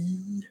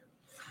gay.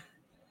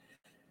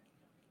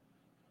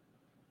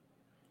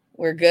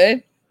 We're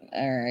good?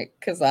 All right.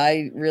 Because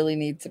I really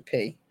need to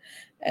pee.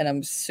 And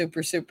I'm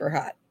super, super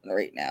hot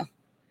right now.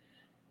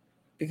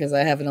 Because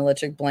I have an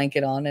electric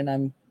blanket on and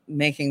I'm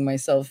making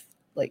myself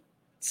like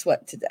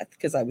sweat to death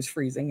because I was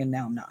freezing and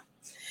now I'm not.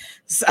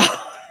 So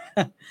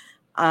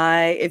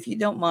if you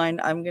don't mind,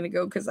 I'm going to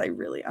go because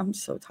I'm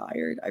so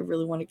tired. I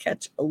really want to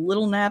catch a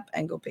little nap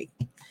and go pee.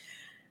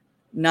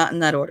 Not in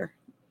that order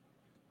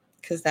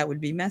because that would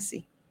be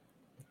messy.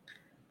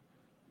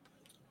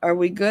 Are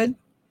we good?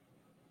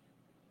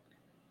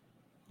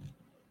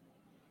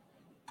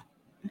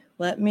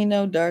 Let me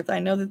know, Darth. I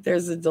know that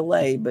there's a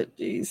delay, but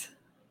geez.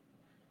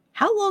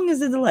 How long is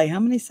the delay? How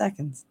many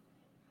seconds?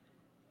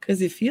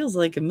 Because it feels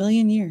like a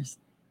million years.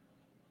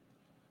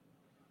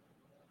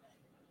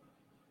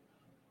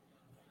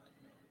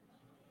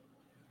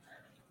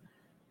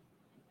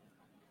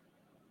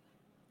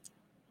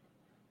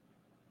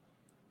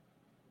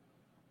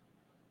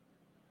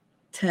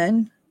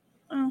 $10?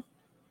 Oh.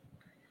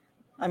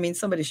 I mean,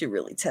 somebody should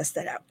really test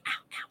that out. Ow,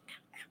 ow,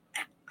 ow,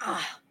 ow, ow.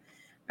 Ah.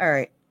 All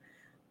right.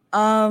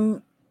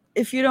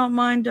 If you don't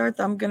mind, Darth,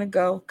 I'm gonna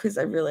go because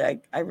I really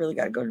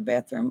gotta go to the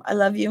bathroom. I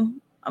love you.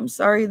 I'm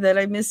sorry that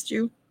I missed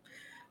you.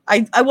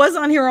 I was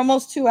on here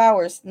almost 2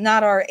 hours,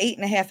 not our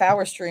 8.5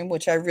 hour stream,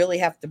 which I really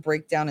have to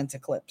break down into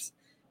clips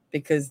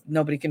because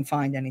nobody can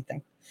find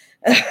anything.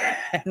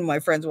 And my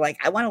friends were like,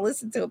 I want to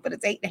listen to it, but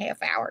it's 8.5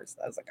 hours.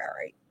 I was like, all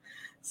right.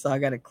 So I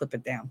got to clip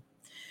it down.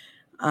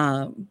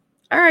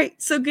 All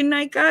right. So good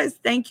night, guys.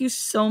 Thank you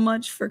so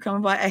much for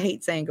coming by. I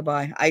hate saying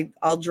goodbye.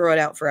 I'll draw it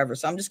out forever.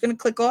 So I'm just going to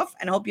click off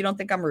and hope you don't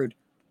think I'm rude.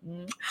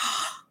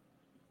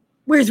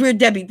 Where's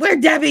Debbie? Where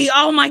Debbie?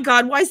 Oh my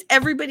God. Why is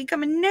everybody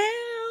coming now?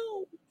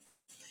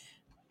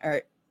 All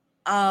right.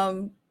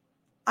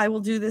 I will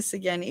do this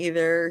again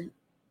either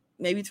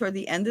maybe toward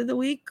the end of the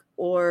week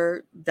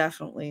or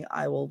definitely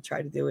I will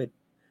try to do it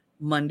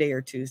Monday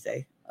or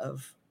Tuesday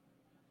of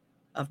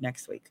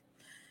next week.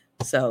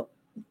 So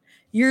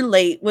you're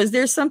late. Was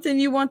there something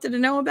you wanted to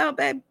know about,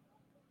 babe?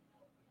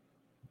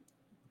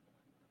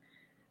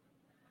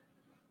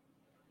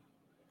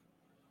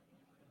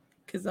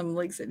 Because I'm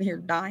like sitting here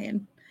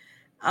dying.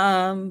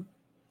 I'm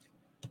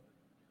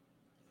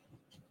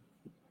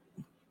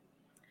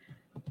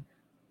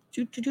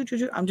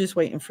just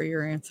waiting for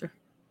your answer.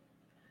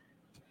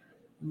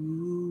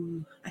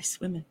 Ooh, I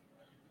swimming.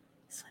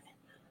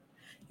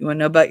 You want to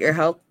know about your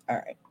health? All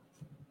right.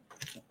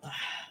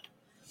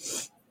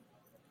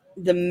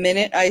 The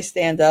minute I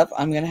stand up,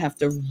 I'm going to have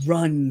to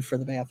run for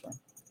the bathroom.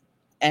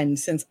 And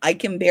since I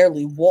can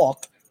barely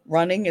walk,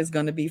 running is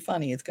going to be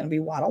funny. It's going to be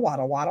waddle,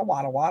 waddle, waddle,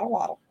 waddle, waddle,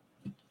 waddle.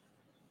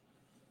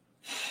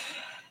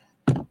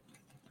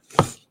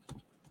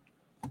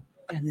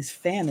 And this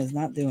fan is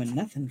not doing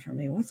nothing for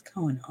me. What's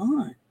going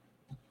on?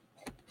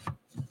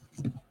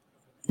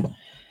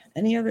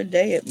 Any other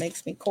day, it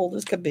makes me cold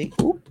as could be.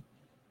 Ooh.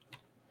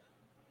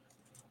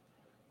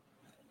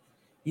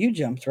 You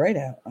jumped right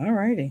out. All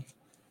righty.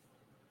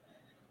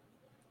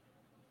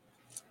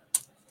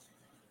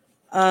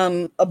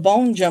 A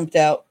bone jumped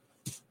out.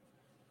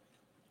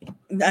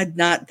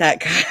 Not that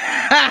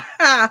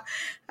guy.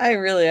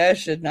 I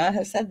should not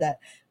have said that.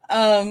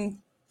 Um,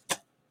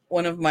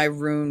 One of my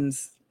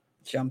runes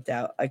jumped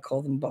out. I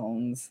call them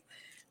bones.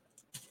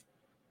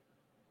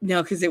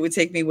 No, because it would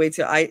take me way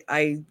too.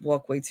 I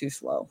walk way too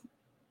slow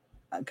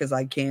because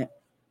I can't.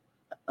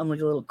 I'm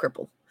like a little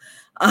cripple.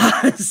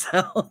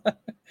 So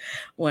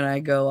when I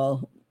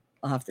go,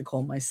 I'll have to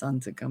call my son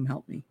to come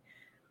help me.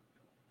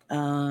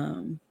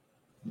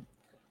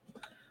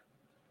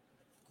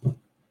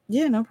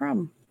 Yeah, no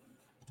problem.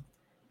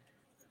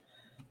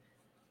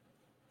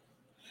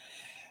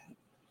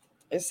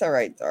 It's all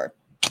right, Dar.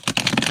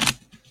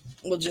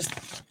 We'll just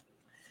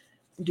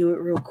do it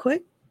real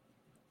quick.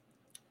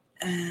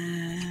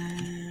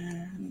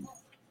 And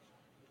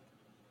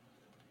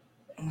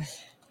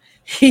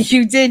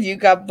you did. You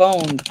got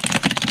boned.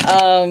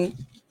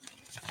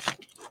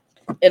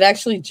 It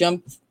actually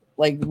jumped,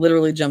 like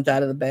literally jumped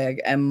out of the bag,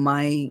 and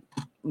my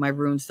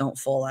runes don't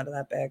fall out of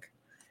that bag.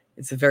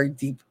 It's a very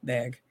deep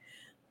bag.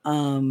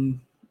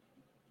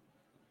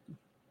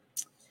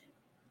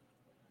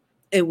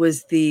 It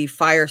was the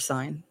fire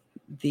sign,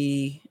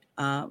 the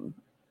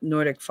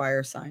Nordic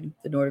fire sign,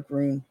 the Nordic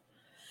rune.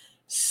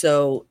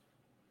 So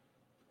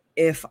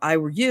if I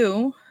were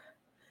you,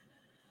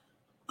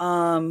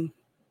 the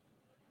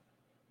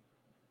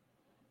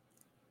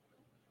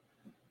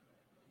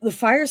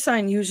fire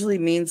sign usually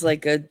means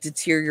like a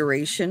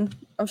deterioration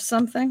of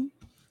something.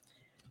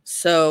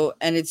 So,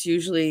 and it's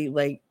usually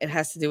like it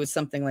has to do with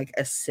something like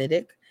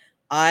acidic.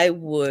 I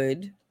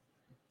would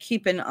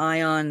keep an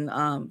eye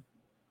on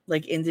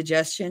like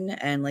indigestion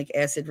and like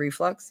acid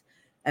reflux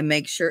and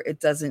make sure it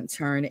doesn't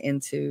turn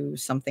into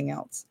something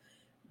else,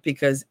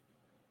 because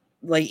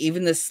like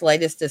even the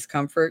slightest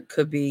discomfort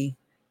could be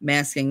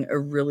masking a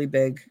really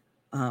big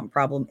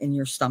problem in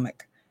your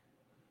stomach.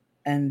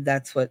 And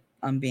that's what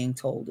I'm being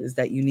told, is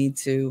that you need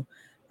to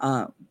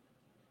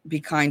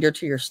be kinder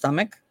to your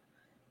stomach,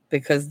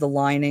 because the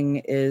lining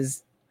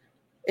is,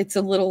 it's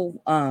a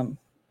little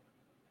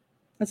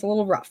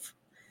rough.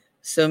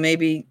 So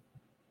maybe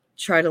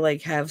try to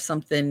like have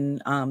something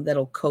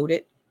that'll coat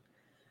it,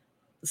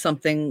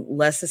 something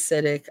less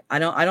acidic. I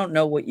don't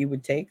know what you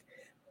would take,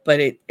 but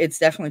it's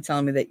definitely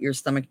telling me that your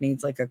stomach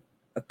needs like a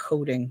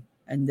coating,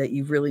 and that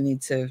you really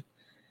need to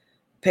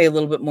pay a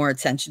little bit more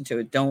attention to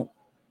it. Don't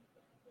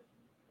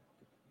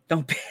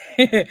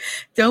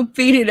don't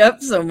beat it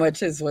up so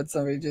much, is what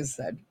somebody just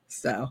said.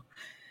 So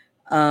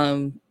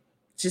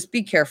just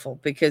be careful,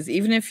 because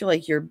even if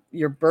you're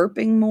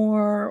burping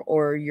more,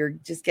 or you're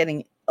just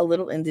getting a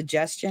little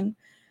indigestion,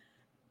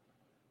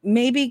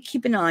 maybe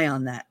keep an eye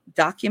on that.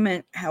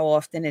 Document how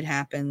often it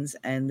happens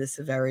and the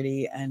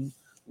severity and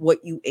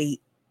what you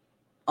ate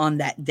on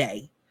that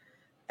day,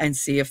 and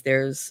see if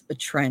there's a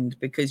trend,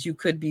 because you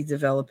could be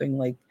developing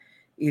like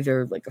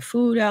either like a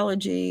food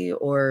allergy,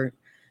 or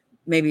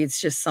maybe it's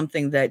just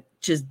something that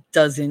just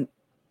doesn't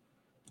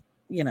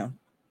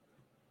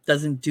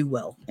do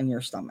well in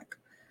your stomach.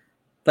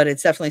 But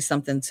it's definitely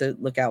something to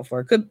look out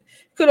for. It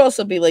could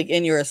also be like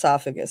in your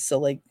esophagus. So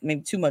like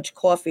maybe too much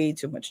coffee,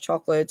 too much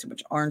chocolate, too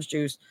much orange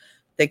juice.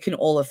 They can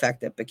all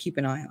affect it, but keep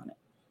an eye on it.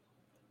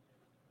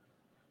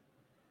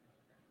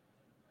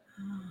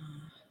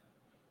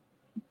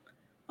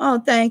 Oh,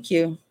 thank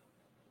you.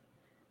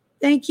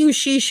 Thank you,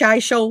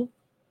 Shishai Show.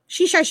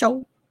 Shishai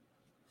Show.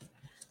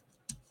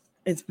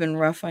 It's been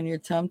rough on your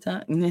tum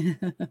tum.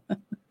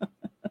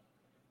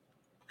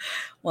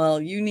 Well,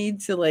 you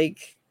need to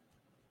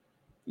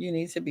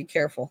be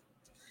careful.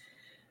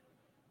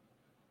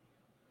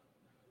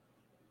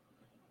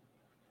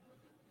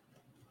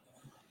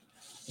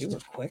 You were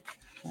quick.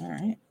 All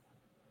right.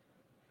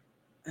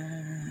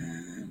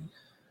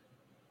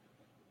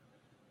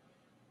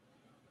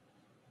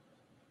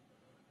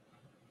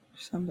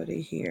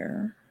 Somebody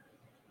here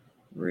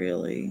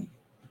really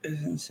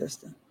is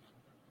insistent.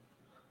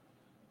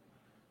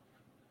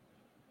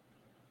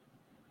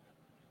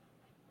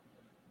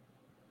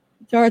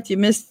 Darth, you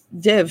missed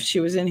Div. She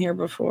was in here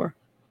before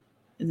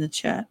in the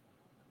chat.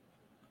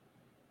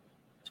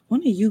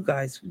 One of you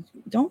guys,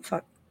 don't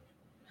fuck.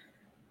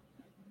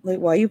 Like,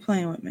 why are you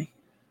playing with me?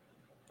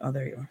 Oh,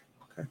 there you are.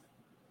 Okay.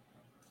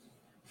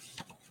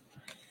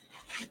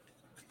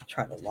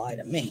 Try to lie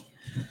to me.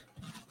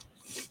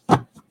 All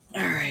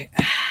right.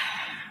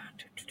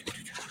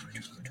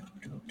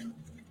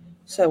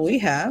 So we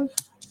have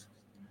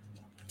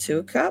 2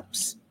 of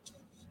Cups.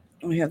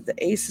 We have the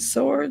Ace of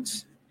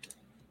Swords.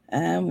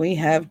 And we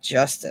have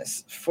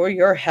Justice for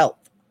your health.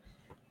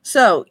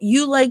 So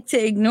you like to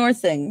ignore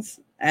things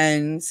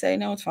and say,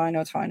 no, it's fine,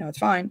 no, it's fine, no, it's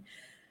fine.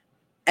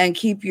 And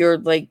keep your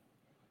like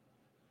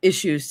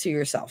issues to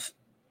yourself.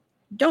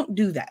 Don't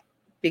do that,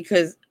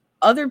 because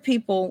other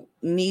people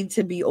need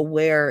to be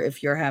aware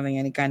if you're having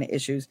any kind of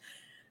issues.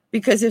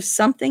 Because if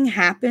something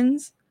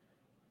happens,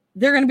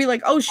 they're going to be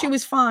like, oh, she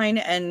was fine,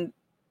 and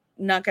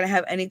not going to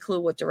have any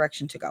clue what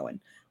direction to go in.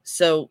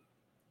 So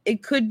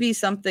it could be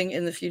something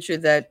in the future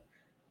that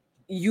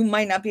you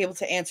might not be able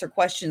to answer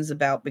questions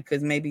about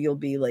because maybe you'll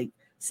be like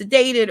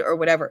sedated or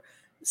whatever.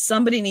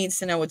 Somebody needs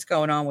to know what's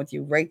going on with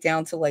you, right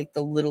down to like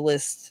the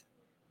littlest,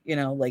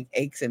 like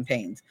aches and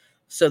pains.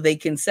 So they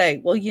can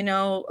say,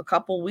 well, a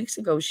couple weeks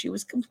ago, she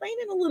was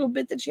complaining a little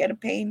bit that she had a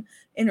pain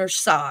in her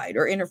side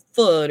or in her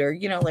foot, or,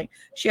 like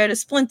she had a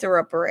splinter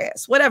up her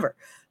ass, whatever.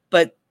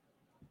 But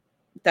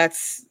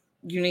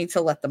you need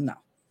to let them know.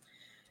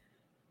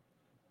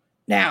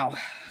 Now,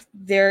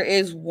 there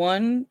is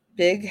one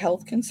big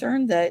health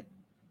concern that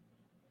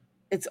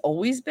it's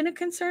always been a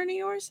concern of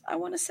yours, I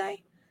want to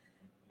say.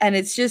 And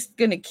it's just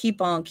going to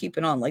keep on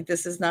keeping on. Like,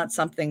 this is not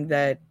something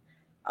that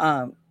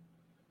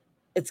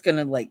it's going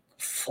to like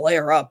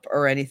flare up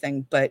or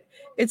anything, but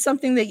it's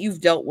something that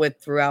you've dealt with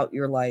throughout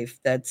your life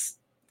that's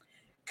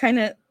kind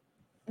of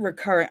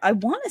recurrent. I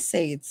want to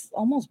say it's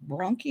almost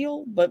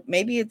bronchial, but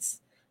maybe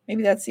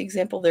that's the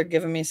example they're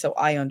giving me so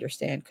I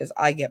understand, because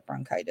I get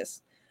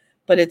bronchitis.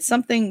 But it's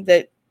something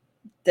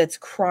that's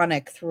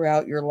chronic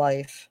throughout your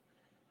life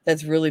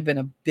that's really been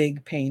a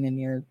big pain in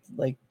your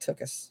like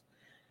tuchus.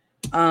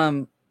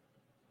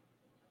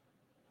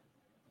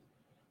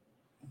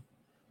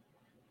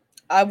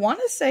 I want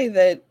to say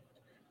that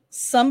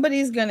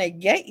somebody's going to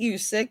get you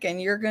sick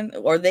and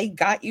or they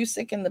got you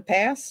sick in the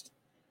past,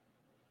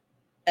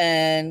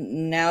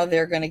 and now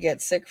they're going to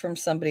get sick from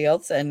somebody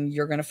else, and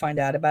you're going to find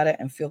out about it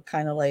and feel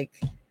kind of like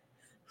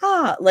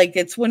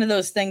it's one of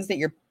those things that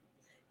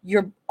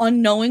you're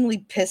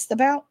unknowingly pissed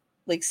about.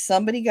 Like,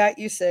 somebody got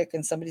you sick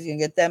and somebody's going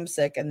to get them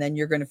sick, and then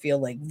you're going to feel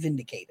like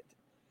vindicated.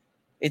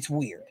 It's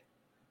weird.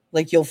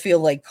 Like, you'll feel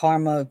like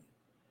karma,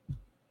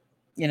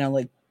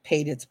 like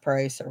paid its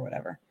price or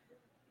whatever.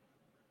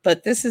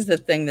 But this is the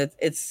thing, that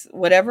it's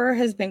whatever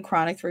has been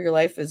chronic through your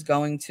life it's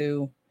going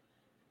to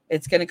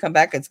come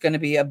back. It's going to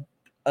be a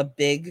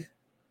big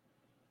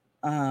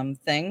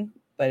thing,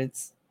 but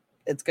it's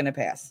going to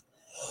pass.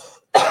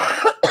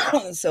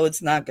 So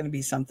it's not going to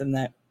be something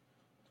that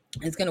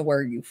it's going to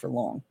worry you for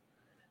long.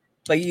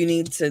 But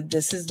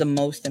this is the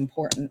most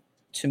important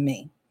to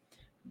me,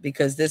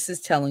 because this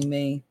is telling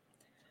me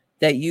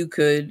that you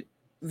could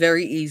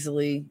very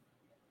easily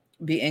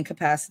be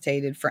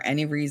incapacitated for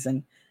any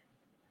reason,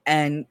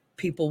 and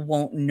people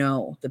won't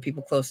know. The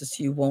people closest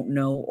to you won't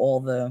know all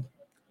the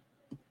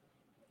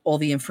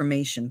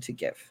information to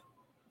give,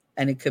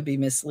 and it could be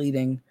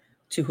misleading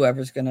to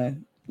whoever's going to,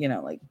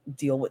 like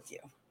deal with you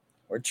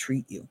or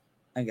treat you,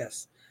 I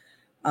guess.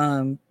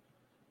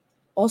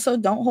 Also,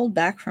 don't hold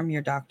back from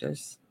your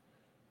doctors.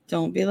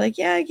 Don't be like,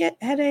 yeah, I get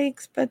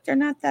headaches, but they're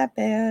not that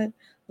bad.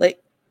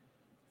 Like,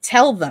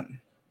 tell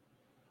them,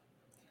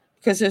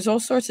 because there's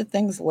all sorts of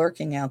things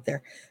lurking out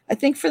there. I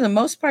think for the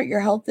most part, your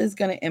health is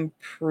going to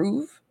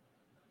improve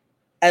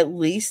at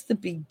least the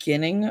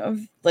beginning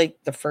of like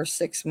the first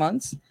 6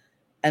 months.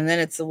 And then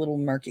it's a little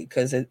murky,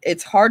 because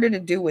it's harder to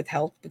do with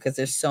health, because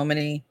there's so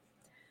many,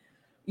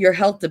 your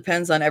health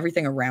depends on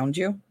everything around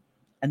you,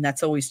 and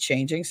that's always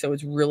changing. So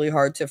it's really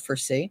hard to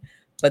foresee,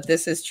 but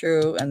this is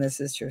true. And this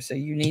is true. So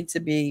you need to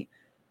be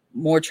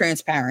more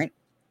transparent.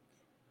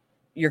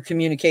 Your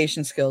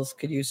communication skills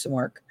could use some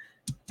work,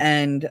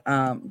 and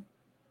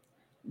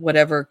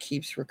whatever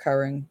keeps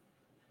recurring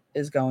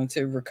is going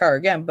to recur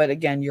again. But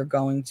again, you're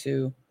going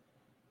to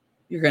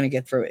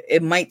get through it.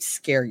 It might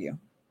scare you,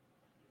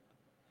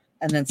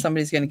 and then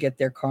somebody's going to get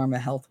their karma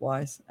health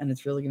wise, and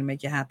it's really going to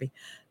make you happy.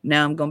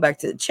 Now I'm going back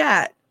to the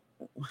chat.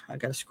 I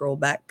got to scroll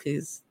back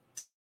because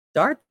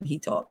Darth, he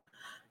talked.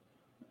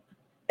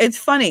 It's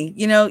funny,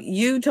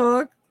 you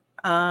talk,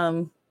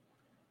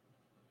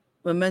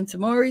 Memento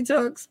Mori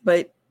talks,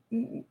 but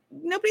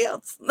nobody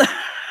else.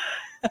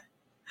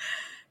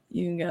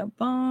 You got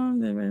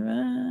bombed.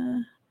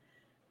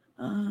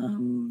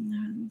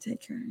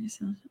 Take care of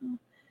yourself.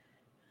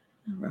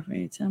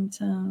 Roughly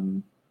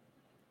Tum.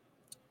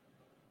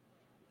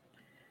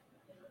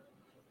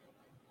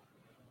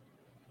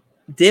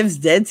 Div's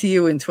dead to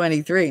you in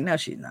 23. No,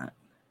 she's not.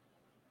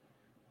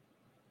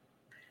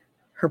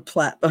 Her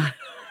platform.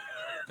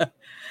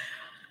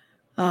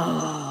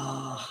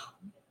 Oh.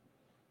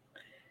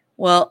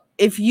 Well,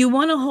 if you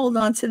want to hold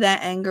on to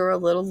that anger a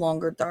little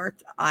longer,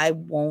 Darth, I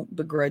won't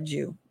begrudge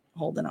you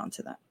holding on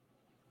to that.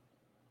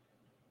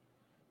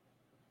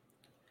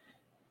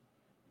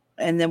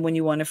 And then when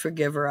you want to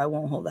forgive her, I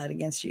won't hold that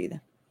against you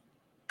either,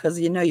 because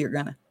you're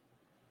gonna.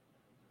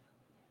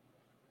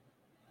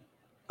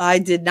 I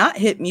did not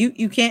hit mute.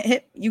 You can't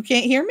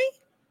hear me?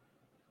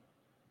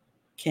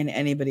 Can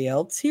anybody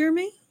else hear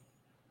me?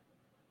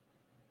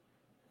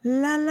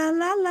 La la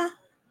la la.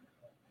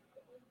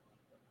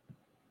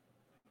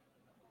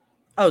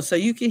 Oh, so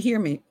you can hear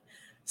me.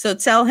 So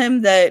tell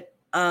him that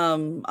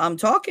I'm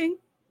talking.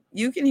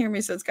 You can hear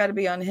me, so it's got to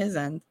be on his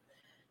end.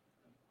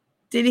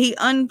 Did he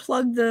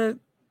unplug the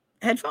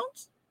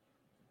headphones?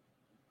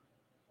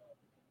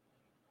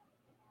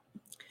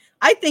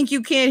 I think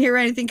you can't hear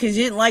anything because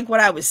you didn't like what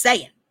I was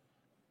saying.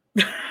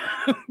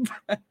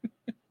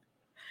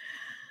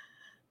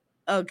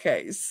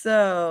 Okay,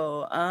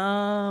 so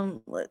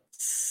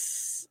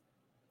let's.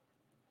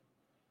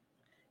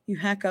 You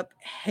hack up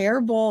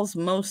hairballs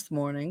most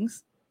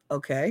mornings.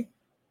 Okay.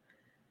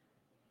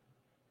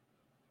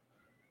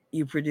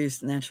 You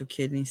produce natural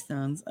kidney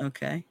stones.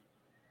 Okay.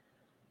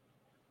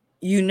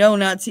 You know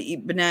not to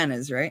eat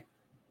bananas, right?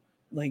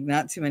 Like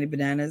not too many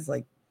bananas.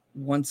 Like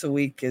once a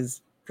week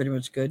is pretty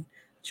much good.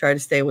 Try to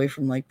stay away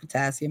from like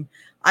potassium.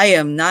 I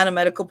am not a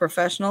medical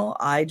professional.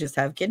 I just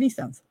have kidney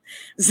stones.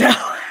 So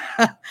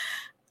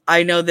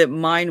I know that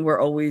mine were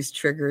always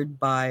triggered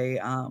by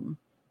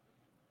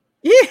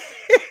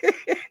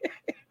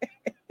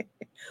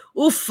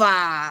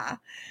Oofa.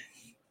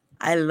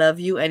 I love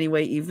you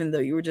anyway, even though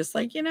you were just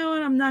like, you know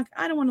what,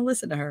 I don't want to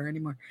listen to her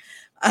anymore.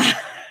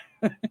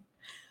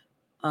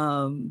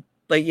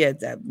 But yeah,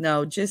 Deb,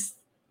 no, just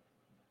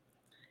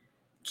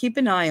keep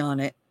an eye on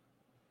it.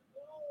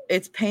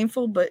 It's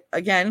painful, but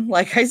again,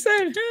 like I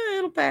said,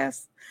 it'll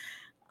pass.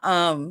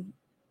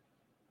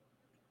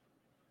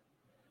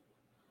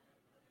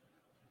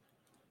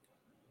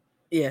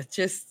 Yeah,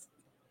 just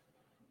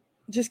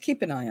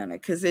keep an eye on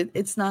it because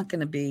it's not going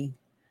to be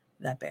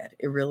that bad.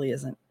 It really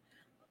isn't.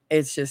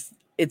 It's just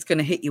it's going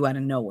to hit you out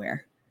of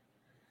nowhere.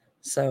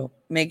 So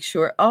make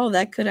sure. Oh,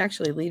 that could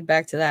actually lead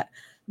back to that.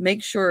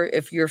 Make sure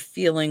if you're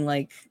feeling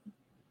like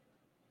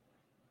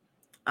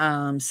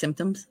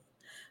symptoms,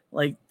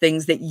 like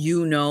things that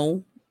you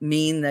know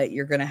mean that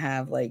you're going to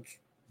have like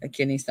a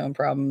kidney stone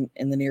problem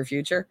in the near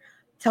future,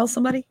 tell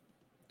somebody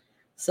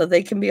so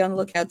they can be on the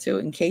lookout too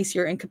in case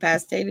you're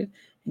incapacitated,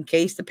 in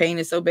case the pain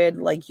is so bad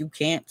like you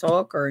can't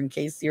talk, or in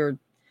case you're,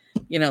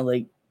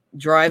 like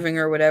driving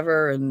or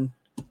whatever. And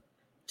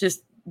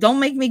just don't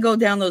make me go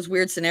down those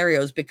weird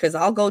scenarios because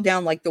I'll go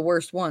down like the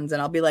worst ones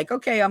and I'll be like,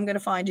 okay, I'm going to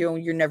find you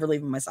and you're never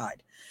leaving my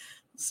side.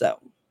 So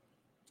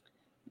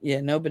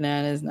yeah, no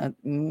bananas, not.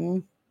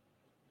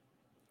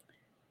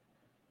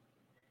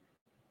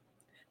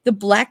 The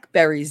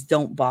blackberries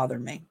don't bother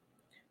me.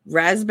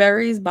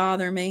 Raspberries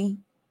bother me.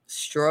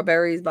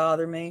 Strawberries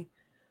bother me.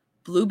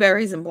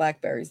 Blueberries and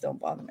blackberries don't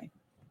bother me.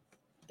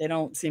 They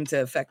don't seem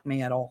to affect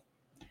me at all.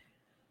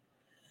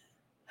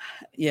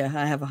 Yeah,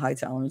 I have a high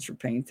tolerance for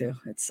pain too.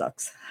 It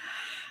sucks.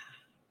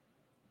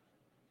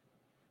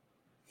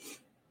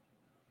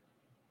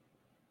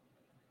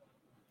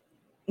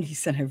 He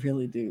said, I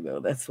really do, though.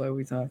 That's why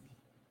we talk.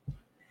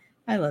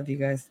 I love you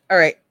guys. All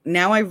right.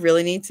 Now I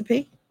really need to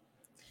pee.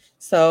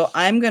 So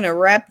I'm going to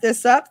wrap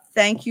this up.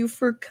 Thank you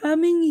for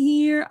coming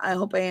here. I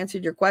hope I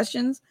answered your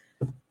questions.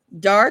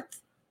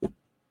 Darth,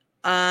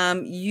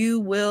 you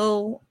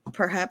will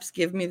perhaps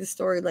give me the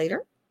story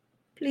later,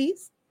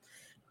 please.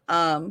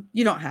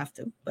 You don't have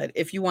to, but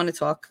if you want to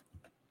talk,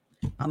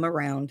 I'm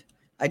around.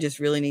 I just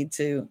really need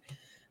to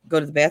go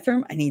to the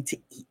bathroom. I need to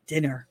eat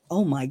dinner.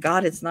 Oh my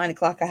God, it's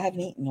 9:00. I haven't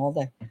eaten all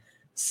day.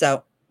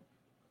 So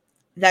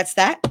that's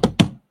that.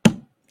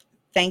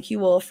 Thank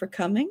you all for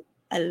coming.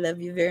 I love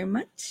you very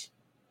much.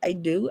 I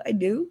do.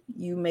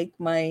 You make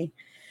my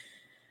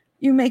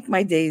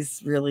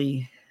days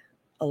really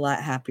a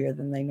lot happier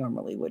than they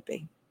normally would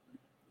be.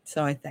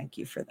 So I thank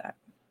you for that.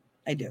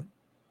 I do.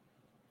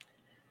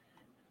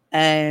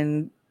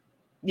 And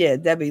yeah,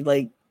 Debbie,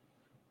 like,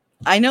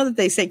 I know that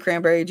they say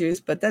cranberry juice,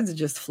 but that's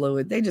just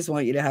fluid. They just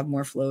want you to have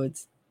more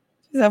fluids.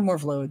 Just have more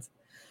fluids.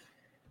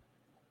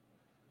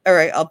 All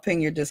right, I'll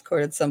ping your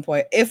Discord at some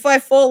point. If I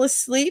fall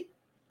asleep,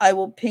 I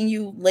will ping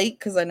you late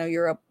because I know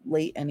you're up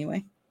late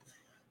anyway.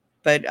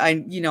 But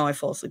I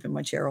fall asleep in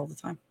my chair all the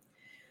time.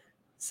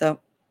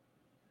 So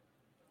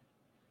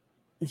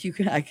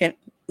I can't.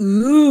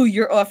 Ooh,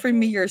 you're offering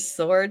me your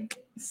sword.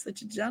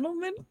 Such a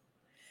gentleman.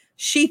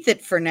 Sheath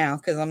it for now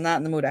because I'm not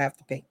in the mood. I have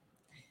to pee.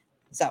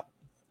 So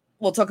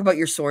we'll talk about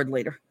your sword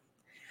later.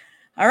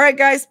 All right,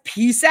 guys.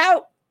 Peace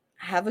out.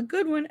 Have a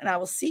good one. And I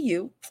will see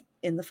you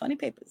in the funny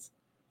papers.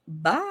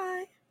 Bye.